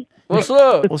 Hi. What's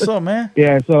up? What's up, man?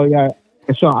 Yeah, so yeah.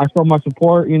 So I show my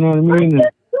support, you know what I mean?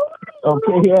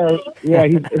 Okay, yeah.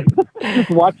 He's just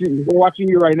watching. We're watching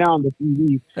you right now on the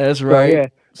TV. That's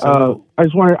right. So, yeah. I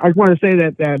just want to say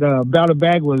that Bout a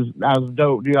Bag was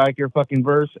dope. Dude, I like your fucking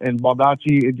verse and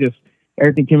Baldacci. It just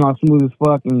everything came out smooth as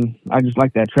fuck, and I just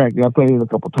like that track. Dude, I played it a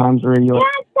couple times already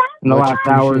in the last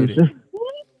hours.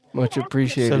 Much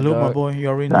appreciated. Salute, dog. my boy. You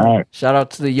already know. All right. Shout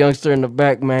out to the youngster in the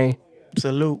back, man.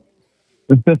 Salute.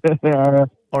 All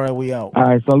right, we out. All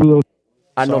right, salute.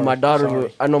 I know my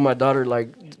daughter. Like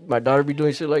my daughter be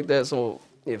doing shit like that. So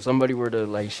if somebody were to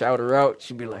like shout her out,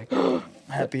 she'd be like,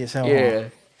 happy as hell. Yeah. Huh?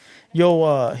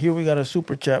 Yo, here we got a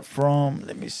super chat from.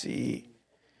 Let me see.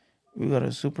 We got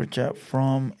a super chat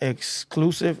from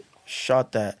Exclusive.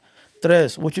 Shot that.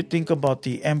 Tres, what you think about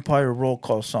the Empire Roll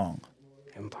Call song?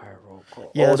 Empire Roll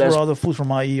Call. Yeah, that's where all the fools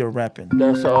from IE are rapping.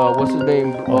 That's what's his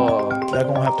name? They're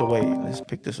gonna have to wait. Let's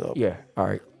pick this up. Yeah. All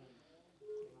right.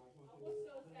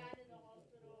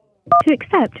 To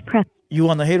accept, press. You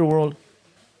on the hater world?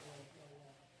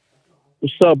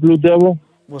 What's up, Blue Devil?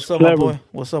 What's up, Clever. my boy?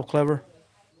 What's up, Clever?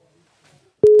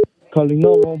 Calling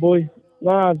up, homeboy.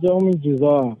 Nah, homie, just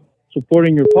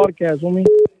supporting your podcast, homie.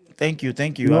 Thank you.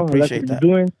 You know, I appreciate I like that. what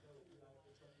you're doing.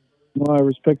 No, I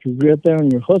respect your grit there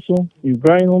and your hustle, your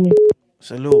grind, homie.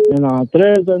 Salute. And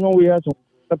Tres, I know we had some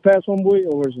past,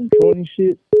 homeboy, over some trolling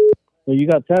shit. But you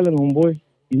got talent, homeboy.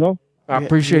 You know. I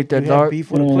appreciate that, you dog. have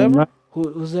beef with Clever?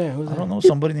 Who's that? I don't know.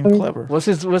 Somebody named Clever. What's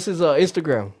his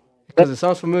Instagram? Because it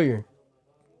sounds familiar.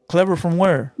 Clever from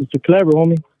where? Mr. Clever,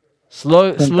 homie.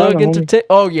 Slug Santana, Entertainment.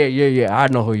 Oh yeah. I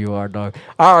know who you are, dog.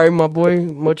 All right, my boy.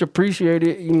 Much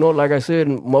appreciated. You know, like I said,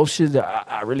 most shit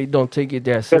I really don't take it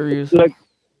that serious. Like,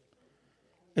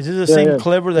 is this the same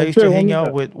Clever that used to hang homie.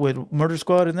 out with Murder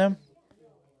Squad and them?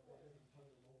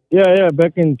 Yeah,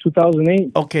 back in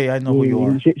 2008. Okay, I know who you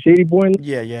are. Shady Boy.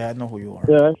 Yeah, I know who you are.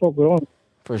 Yeah, I fuck with him.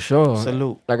 For sure.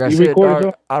 Salute. Like I You said, recorded,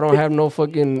 dog, I don't have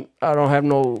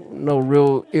no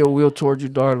real ill will towards you,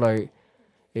 dog. Like,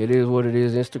 it is what it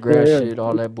is. Instagram shit,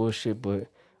 all that bullshit. But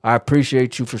I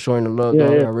appreciate you for showing the love,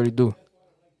 dog. I really do.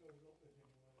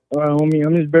 All right, homie.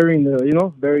 I'm just burying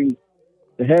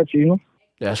the hatchet, you know.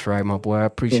 That's right, my boy. I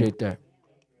appreciate that.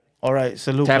 All right,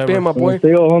 salute. Tap Clever. in, my boy.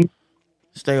 Stay up, homie.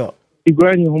 Stay up. Keep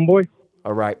grinding, homeboy.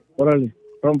 All right.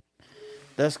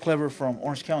 That's Clever from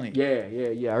Orange County.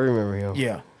 Yeah. I remember him.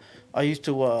 Yeah. I used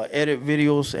to edit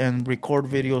videos and record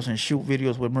videos and shoot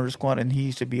videos with Murder Squad, and he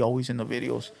used to be always in the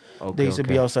videos. They used to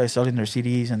be outside selling their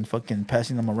CDs and fucking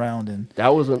passing them around. And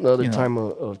that was another time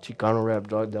of Chicano rap,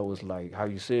 dog. That was like how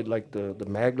you said, like the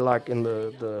maglock and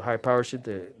the high power shit,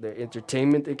 the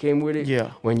entertainment that came with it.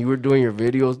 Yeah. When you were doing your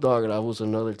videos, dog, that was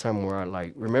another time where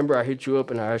remember I hit you up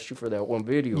and I asked you for that one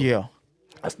video. Yeah.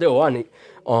 I still want it.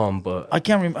 But I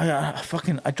can't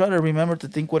remember. I try to remember to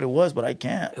think what it was, but I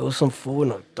can't. It was some fool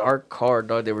in a dark car,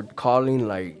 dog. They were calling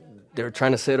they were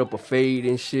trying to set up a fade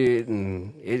and shit,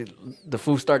 and the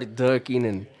fool started ducking,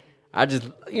 and I just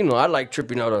I like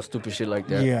tripping out on stupid shit like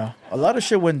that. Yeah, a lot of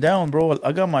shit went down, bro.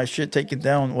 I got my shit taken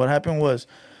down. What happened was,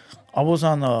 I was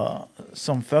on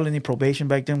some felony probation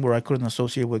back then where I couldn't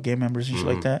associate with gang members and shit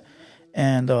like that,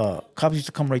 and cops used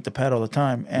to come rake the pad all the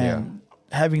time, and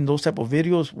having those type of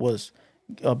videos was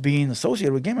being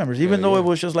associated with gang members, even though it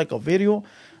was just like a video,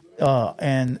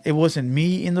 and it wasn't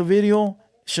me in the video.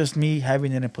 It's just me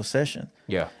having it in possession.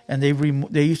 Yeah. And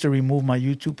they used to remove my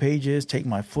YouTube pages, take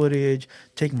my footage,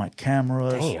 take my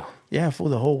cameras. Damn. Yeah, for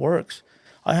the whole works.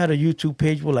 I had a YouTube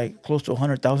page with like close to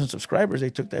 100,000 subscribers.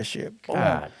 They took that shit.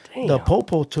 God damn. The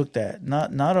Popo took that.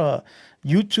 Not a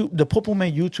YouTube. The Popo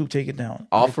made YouTube take it down.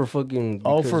 All for fucking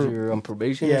because you're on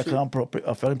probation? Yeah, because I'm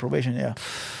felon probation, yeah.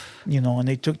 And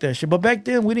they took that shit. But back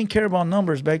then, we didn't care about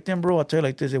numbers. Back then, bro, I'll tell you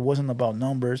like this, it wasn't about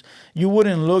numbers. You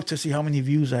wouldn't look to see how many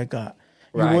views I got.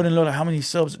 You wouldn't look at how many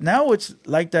subs. Now it's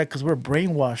like that because we're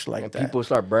brainwashed like that. People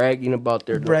start bragging about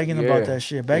about that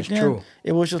shit. Back then,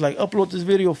 it was just like, upload this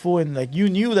video for, and like you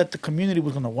knew that the community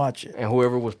was gonna watch it, and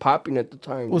whoever was popping at the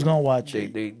time was gonna watch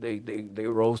it. They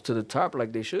rose to the top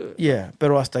like they should. Yeah,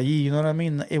 pero hasta allí, you know what I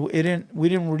mean?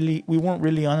 We weren't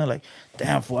really on it like,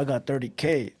 damn fool, I got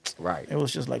 30K. Right. It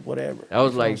was just like whatever. That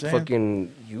was like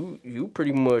fucking you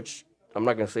pretty much. I'm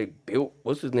not gonna say built.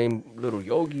 What's his name, Little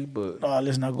Yogi? But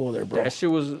let's not go there, bro. That shit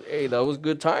was. Hey, that was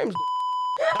good times.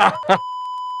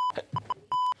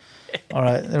 All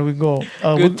right, there we go.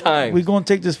 Good times. We're gonna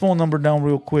take this phone number down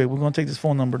real quick.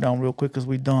 Because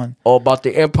we done. Oh, about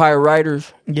the Empire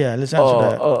Riders. Yeah, let's answer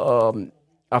that.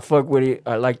 I fuck with it.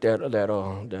 I like that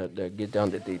get down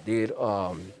that they did.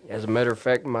 As a matter of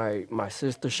fact, my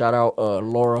sister, shout out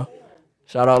Laura.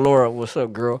 Shout out Laura. What's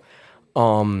up, girl?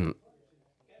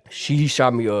 She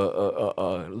shot me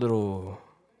a little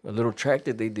track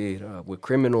that they did with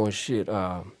Criminal and shit.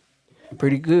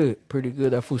 Pretty good.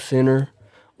 That fool Sinner,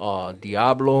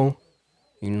 Diablo,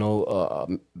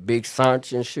 Big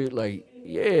Sanch and shit. Like,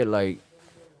 yeah, like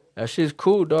that shit's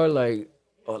cool, dog. Like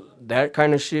that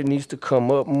kind of shit needs to come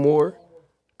up more,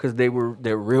 cause they're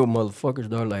real motherfuckers,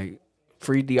 dog. Like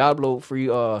free Diablo, free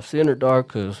Sinner, dog,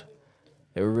 cause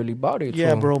they were really about it.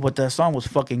 Yeah, bro, but that song was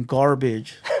fucking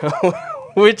garbage.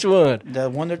 Which one? The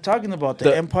one they're talking about,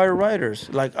 the Empire Riders.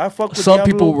 Like, I fuck with some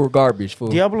Diablo. People were garbage, fool.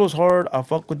 Diablo's hard. I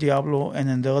fuck with Diablo. And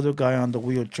then the other guy on the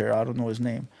wheelchair, I don't know his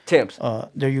name. Temps.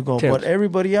 There you go. Temps. But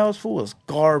everybody else, fool, was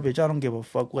garbage. I don't give a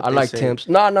fuck what they say. I like Temps.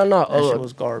 No. That shit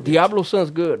was garbage. Diablo's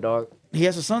son's good, dog. He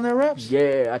has a son that raps?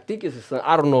 Yeah, I think it's his son.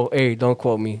 I don't know. Hey, don't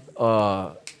quote me.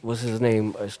 What's his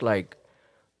name? It's like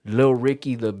Lil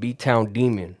Ricky, the B-Town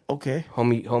Demon. Okay.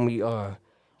 Homie,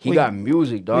 He got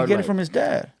music, dog. We get it from his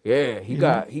dad. Yeah, he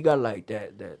got like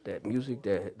that music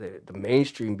that the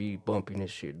mainstream be bumping and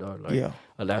shit, dog. Like, yeah.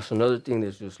 That's another thing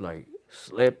that's just like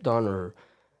slept on, or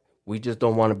we just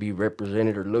don't want to be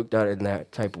represented or looked at in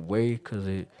that type of way, because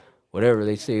whatever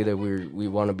they say that we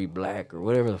want to be black or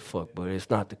whatever the fuck, but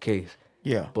it's not the case.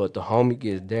 Yeah. But the homie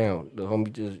gets down. The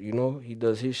homie just, he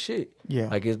does his shit. Yeah.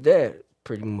 Like his dad,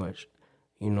 pretty much.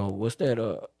 What's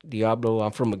that? Diablo,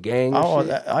 I'm from a gang. Oh,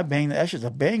 I banged that. That's just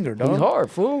a banger, dog. He's hard,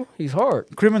 fool. He's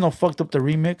hard. Criminal fucked up the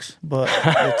remix, but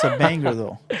it's a banger,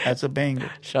 though. That's a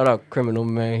banger. Shout out Criminal,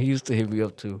 man. He used to hit me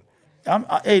up, too.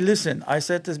 Hey, listen, I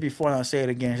said this before and I'll say it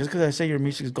again. Just because I say your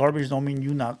music's garbage don't mean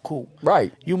you not cool.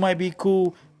 Right. You might be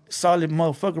cool, solid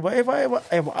motherfucker, but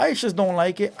if I just don't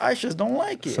like it, I just don't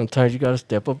like it. Sometimes you got to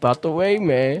step up out the way,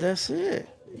 man. That's it.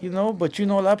 But a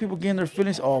lot of people getting their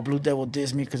feelings. Oh, Blue Devil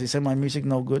dissed me because he said my music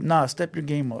no good. Nah, step your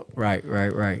game up. Right.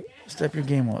 Step your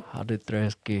game up. How did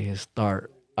Tres get his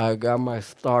start? I got my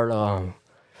start,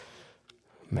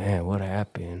 man, what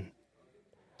happened?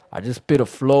 I just spit a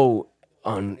flow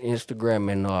on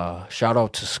Instagram, and shout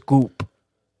out to Scoop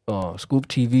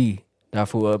TV. That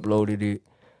fool uploaded it.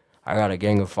 I got a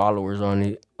gang of followers on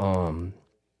it.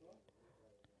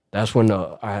 That's when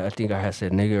I think I had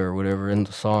said nigga or whatever in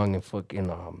the song, and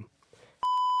fucking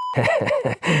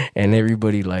and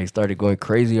everybody like started going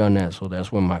crazy on that. So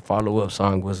that's when my follow-up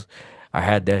song was, I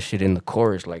had that shit in the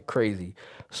chorus like crazy.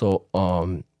 So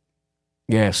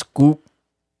yeah, Scoop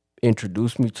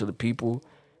introduced me to the people,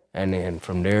 and then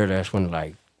from there, that's when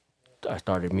like I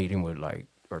started meeting with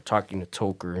or talking to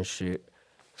Toker and shit.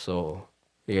 So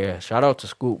yeah, shout out to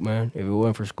Scoop, man. If it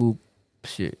wasn't for Scoop,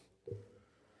 shit.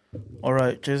 All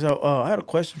right, check this out. I had a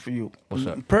question for you. What's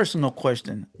up? Personal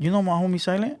question. You know my homie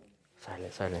Silent?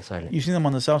 Silent. You seen him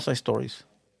on the Southside Stories?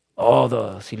 Oh,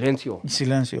 the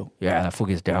Silencio. Yeah, that fool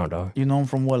gets down, dog. You know him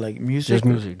from what, like music? Just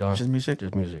music, dog. Just music?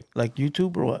 Just music. Like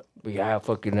YouTube or what? Yeah,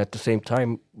 fucking at the same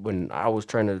time, when I was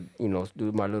trying to,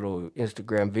 do my little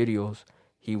Instagram videos,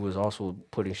 he was also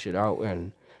putting shit out,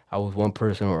 and I was one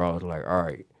person where I was like, all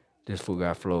right, this fool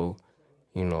got flow.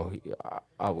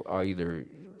 I'll either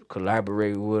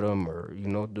collaborate with him or,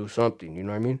 do something, you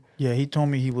know what I mean? Yeah, he told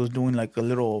me he was doing like a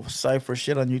little cypher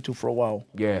shit on YouTube for a while.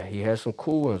 Yeah, he has some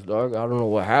cool ones, dog. I don't know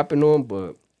what happened to him,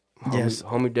 but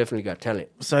homie definitely got talent.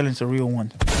 Silent's a real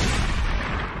one.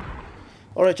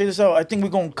 All right, check this out. I think we're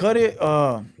going to cut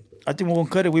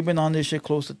it. We've been on this shit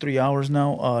close to 3 hours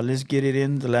now. Let's get it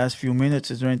in the last few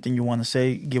minutes. Is there anything you want to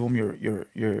say? Give them your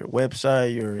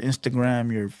website, your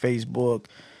Instagram, your Facebook.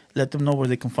 Let them know where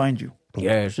they can find you.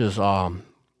 Yeah, it's just on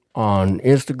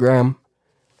Instagram.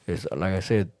 It's like I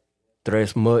said,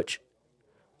 Tres Much,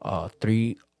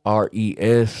 3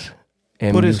 RES.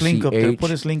 Put his link up there. Put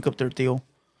his link up there, Theo.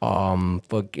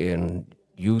 Fucking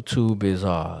YouTube is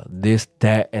This,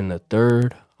 That, and the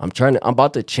Third. I'm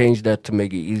about to change that to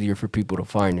make it easier for people to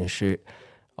find and shit.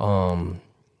 I'm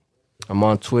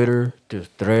on Twitter,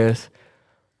 just Tres,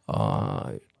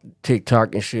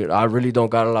 TikTok and shit. I really don't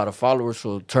got a lot of followers,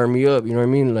 so turn me up, you know what I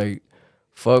mean? Like,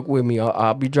 fuck with me.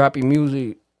 I'll be dropping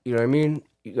music, you know what I mean?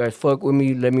 You guys fuck with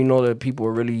me. Let me know that people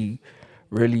are really,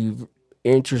 really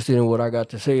interested in what I got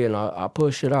to say, and I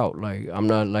push it out. Like, I'm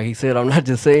not, like he said, I'm not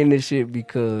just saying this shit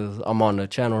because I'm on the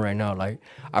channel right now. Like,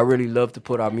 I really love to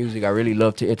put out music. I really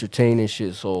love to entertain and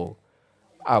shit, so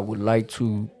I would like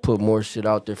to put more shit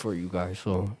out there for you guys.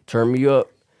 So turn me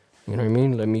up, you know what I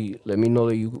mean? Let me know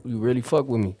that you really fuck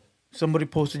with me. Somebody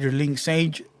posted your link.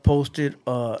 Sage posted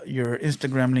your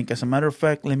Instagram link. As a matter of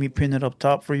fact, let me pin it up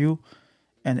top for you.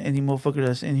 And any motherfucker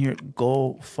that's in here,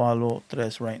 go follow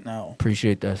Tres right now.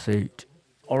 Appreciate that, Sage.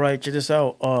 All right, check this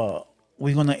out.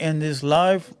 We're gonna end this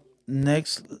live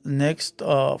next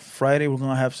Friday. We're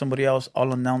gonna have somebody else.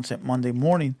 I'll announce it Monday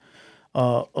morning.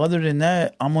 Other than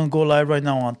that, I'm gonna go live right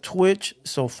now on Twitch.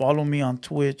 So follow me on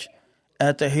Twitch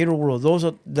at the Hater World. Those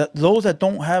that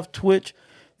don't have Twitch,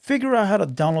 figure out how to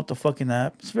download the fucking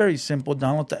app. It's very simple.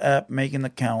 Download the app, make an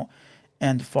account,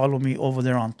 and follow me over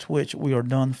there on Twitch. We are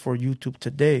done for YouTube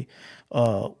today.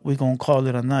 We're going to call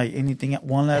it a night.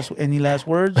 Any last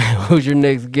words? Who's your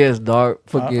next guest, dog?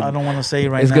 I don't want to say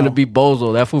right now. It's going to be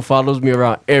Bozo. That fool follows me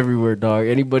around everywhere, dog.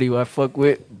 Anybody who I fuck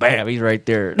with, bam, he's right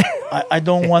there. I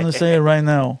don't want to say it right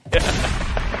now.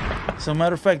 As a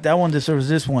matter of fact, that one deserves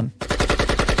this one.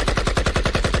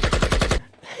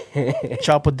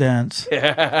 Chopper dance.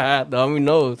 Yeah, the homie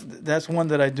knows. That's one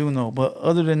that I do know. But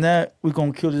other than that, we're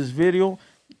going to kill this video.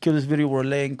 We're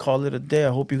laying, call it a day. I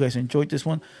hope you guys enjoyed this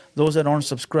one. Those that aren't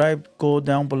subscribed, go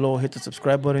down below, hit the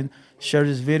subscribe button, share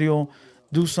this video,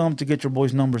 do something to get your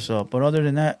boys' numbers up. But other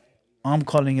than that, I'm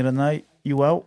calling it a night. You out?